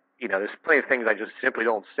 There's plenty of things I just simply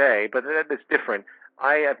don't say, but it's different.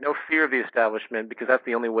 I have no fear of the establishment because that's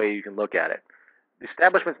the only way you can look at it. The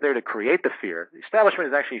establishment's there to create the fear. The establishment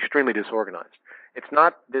is actually extremely disorganized. It's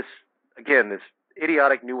not this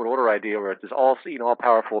idiotic New World Order idea where it's this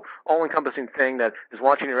all-powerful, all-encompassing thing that is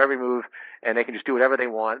watching your every move and they can just do whatever they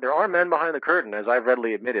want. There are men behind the curtain, as I've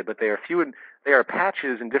readily admitted, but they are few and they are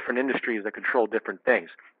patches in different industries that control different things.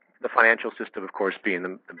 The financial system, of course, being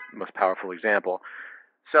the most powerful example.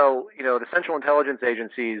 So, the central intelligence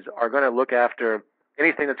agencies are going to look after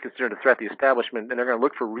anything that's considered a threat to the establishment, and they're going to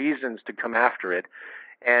look for reasons to come after it.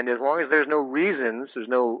 And as long as there's no reasons, there's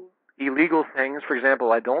no illegal things. For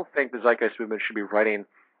example, I don't think the Zeitgeist Movement should be writing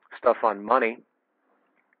stuff on money.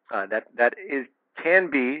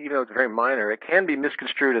 Can be, even though it's very minor, it can be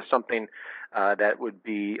misconstrued as something that would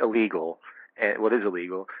be illegal, and what is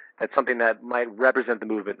illegal. That's something that might represent the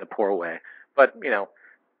movement in a poor way. But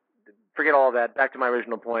forget all of that. Back to my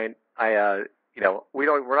original point. We're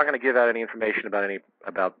not going to give out any information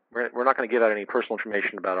we're not going to give out any personal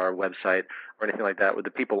information about our website or anything like that with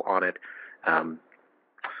the people on it, and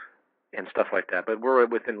stuff like that. But we're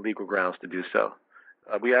within legal grounds to do so.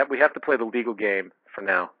 We have to play the legal game for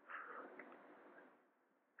now.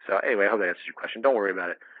 So anyway, I hope that answers your question. Don't worry about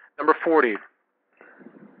it. Number 40.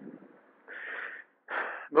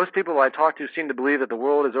 Most people I talk to seem to believe that the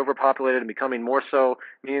world is overpopulated and becoming more so,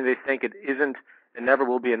 meaning they think it isn't and never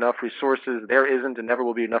will be enough resources. There isn't and never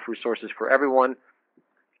will be enough resources for everyone.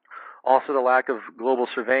 Also, the lack of global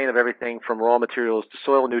surveying of everything from raw materials to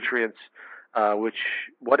soil nutrients,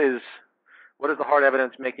 what is the hard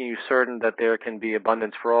evidence making you certain that there can be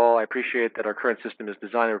abundance for all? I appreciate that our current system is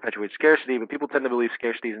designed to perpetuate scarcity, but people tend to believe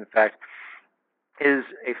scarcity is a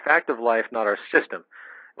fact of life, not our system.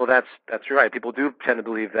 Well, that's right. People do tend to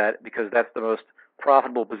believe that because that's the most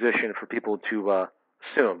profitable position for people to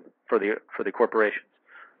assume for the corporations.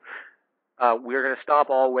 We're going to stop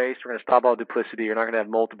all waste. We're going to stop all duplicity. You're not going to have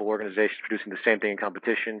multiple organizations producing the same thing in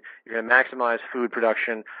competition. You're going to maximize food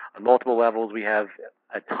production on multiple levels. We have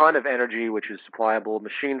a ton of energy, which is supplyable.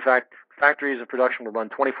 Factories of production will run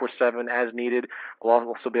 24/7 as needed. We'll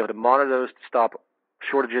also be able to monitor those to stop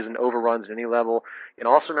shortages and overruns at any level. And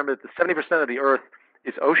also remember that 70% of the Earth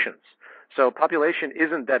is oceans. So population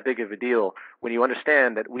isn't that big of a deal when you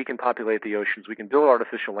understand that we can populate the oceans. We can build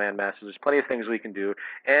artificial land masses. There's plenty of things we can do.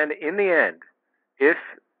 And in the end, if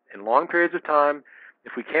in long periods of time,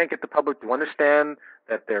 if we can't get the public to understand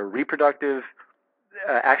that their reproductive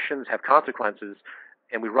actions have consequences,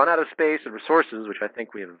 and we run out of space and resources, which I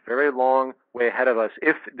think we have a very long way ahead of us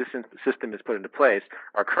if this system is put into place,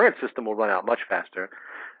 our current system will run out much faster,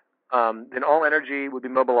 then all energy would be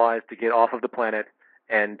mobilized to get off of the planet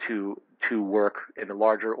and to work in the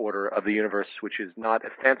larger order of the universe, which is not a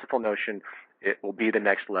fanciful notion. It will be the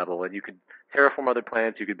next level. And you could terraform other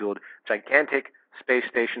planets. You could build gigantic space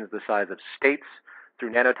stations the size of states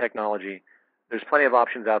through nanotechnology. There's plenty of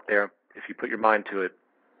options out there if you put your mind to it.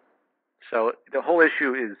 So the whole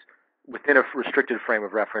issue is within a restricted frame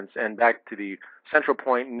of reference. And back to the central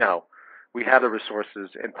point, no. We have the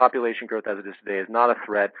resources, and population growth as it is today is not a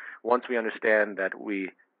threat once we understand that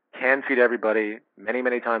we can feed everybody many,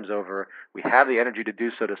 many times over. We have the energy to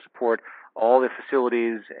do so to support all the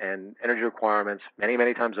facilities and energy requirements many,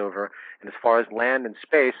 many times over. And as far as land and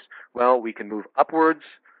space, well, we can move upwards,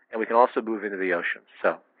 and we can also move into the oceans.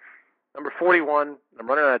 So, number 41, I'm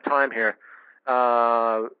running out of time here.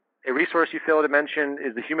 A resource you fail to mention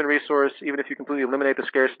is the human resource. Even if you completely eliminate the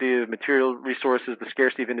scarcity of material resources, the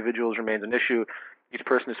scarcity of individuals remains an issue. Each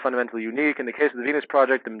person is fundamentally unique. In the case of the Venus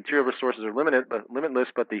Project, the material resources are limitless,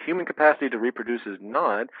 but the human capacity to reproduce is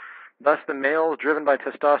not. Thus, the males driven by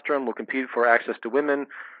testosterone will compete for access to women.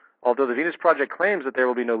 Although the Venus Project claims that there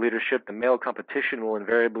will be no leadership, the male competition will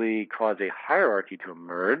invariably cause a hierarchy to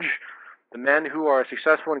emerge. The men who are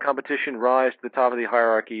successful in competition rise to the top of the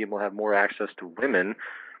hierarchy and will have more access to women.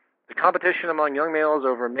 The competition among young males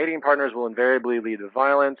over mating partners will invariably lead to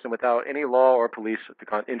violence, and without any law or police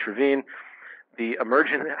to intervene, the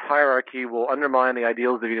emergent hierarchy will undermine the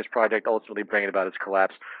ideals of the Venus Project, ultimately bringing about its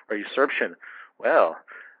collapse or usurpation. Well,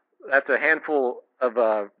 that's a handful of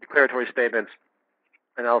declaratory statements,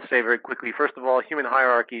 and I'll say very quickly, first of all, human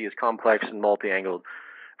hierarchy is complex and multi-angled.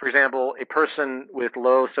 For example, a person with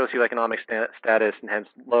low socioeconomic status and hence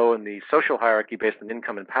low in the social hierarchy based on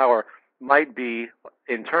income and power might be,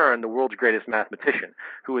 in turn, the world's greatest mathematician,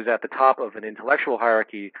 who is at the top of an intellectual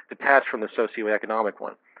hierarchy detached from the socioeconomic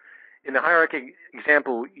one. In the hierarchy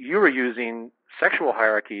example you were using, sexual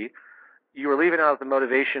hierarchy, you were leaving out the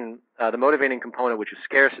motivating component, which is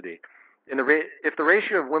scarcity. If the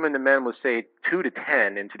ratio of women to men was, say, 2 to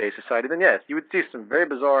 10 in today's society, then yes, you would see some very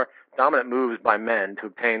bizarre dominant moves by men to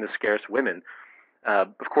obtain the scarce women.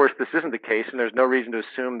 Of course, this isn't the case, and there's no reason to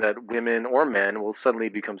assume that women or men will suddenly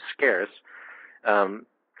become scarce.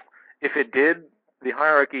 If it did, the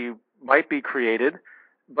hierarchy might be created,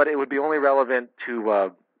 but it would be only relevant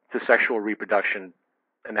to sexual reproduction,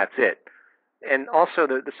 and that's it. And also,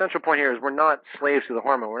 the central point here is we're not slaves to the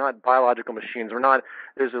hormone. We're not biological machines.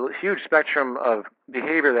 There's a huge spectrum of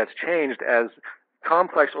behavior that's changed as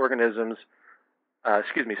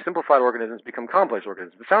simplified organisms become complex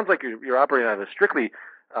organisms. It sounds like you're operating out of a strictly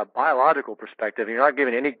biological perspective, and you're not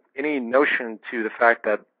giving any notion to the fact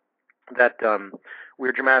that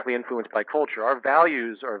we're dramatically influenced by culture. Our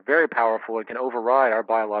values are very powerful and can override our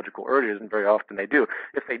biological urges, and very often they do.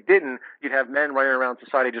 If they didn't, you'd have men running around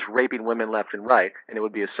society just raping women left and right, and it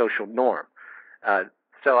would be a social norm.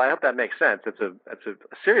 So I hope that makes sense. It's a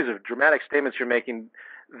series of dramatic statements you're making.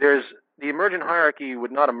 The emergent hierarchy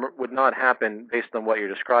would not happen based on what you're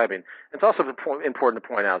describing. It's also important to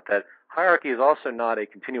point out that hierarchy is also not a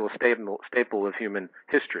continual staple of human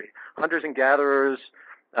history. Hunters and gatherers,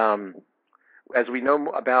 as we know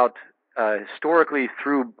about historically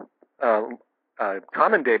through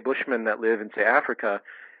common-day Bushmen that live in, say, Africa,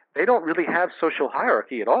 they don't really have social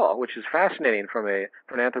hierarchy at all, which is fascinating from an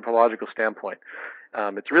anthropological standpoint.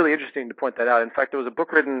 It's really interesting to point that out. In fact, there was a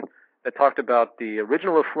book written that talked about the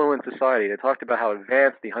original affluent society. They talked about how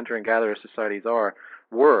advanced the hunter and gatherer societies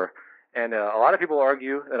were. And a lot of people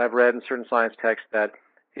argue, that I've read in certain science texts, that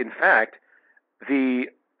in fact the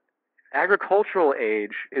agricultural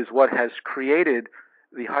age is what has created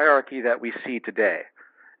the hierarchy that we see today.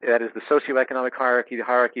 That is the socioeconomic hierarchy, the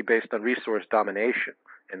hierarchy based on resource domination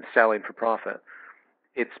and selling for profit.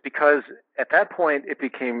 It's because at that point it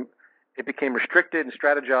became restricted and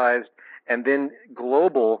strategized, and then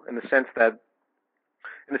global in the sense that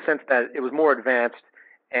it was more advanced,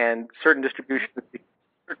 and certain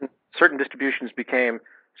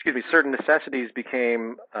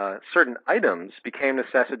items became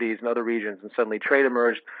necessities in other regions, and suddenly trade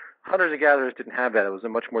emerged. Hunters and gatherers didn't have that. It was a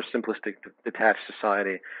much more simplistic, detached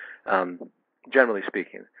society, generally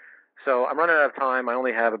speaking. So I'm running out of time. I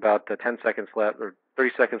only have about 10 seconds left, or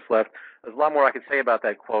 30 seconds left. There's a lot more I could say about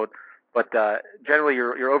that quote, but generally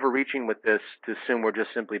you're overreaching with this to assume we're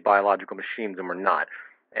just simply biological machines, and we're not.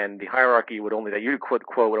 And the hierarchy that you quote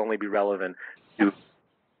would only be relevant to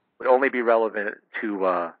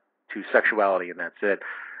sexuality, and that's it.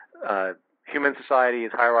 Human society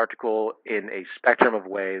is hierarchical in a spectrum of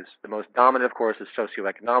ways. The most dominant, of course, is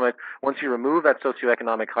socioeconomic. Once you remove that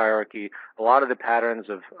socioeconomic hierarchy, a lot of the patterns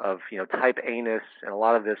of type A-ness and a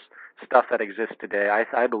lot of this stuff that exists today,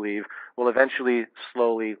 I believe, will eventually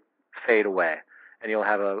slowly fade away, and you'll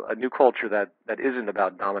have a new culture that isn't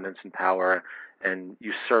about dominance and power and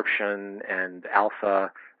usurpation and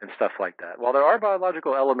alpha and stuff like that. While there are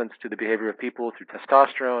biological elements to the behavior of people through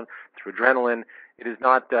testosterone, through adrenaline, it is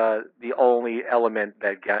not the only element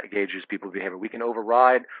that gauges people's behavior. We can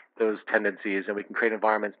override those tendencies, and we can create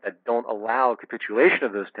environments that don't allow capitulation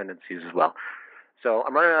of those tendencies as well. So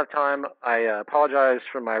I'm running out of time. I apologize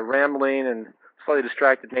for my rambling and slightly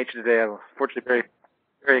distracted nature today. I'm unfortunately very,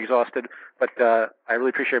 very exhausted, but I really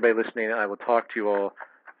appreciate everybody listening, and I will talk to you all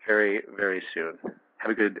very, very soon.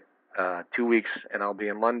 Have a good 2 weeks, and I'll be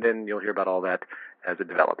in London. You'll hear about all that as it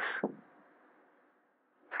develops.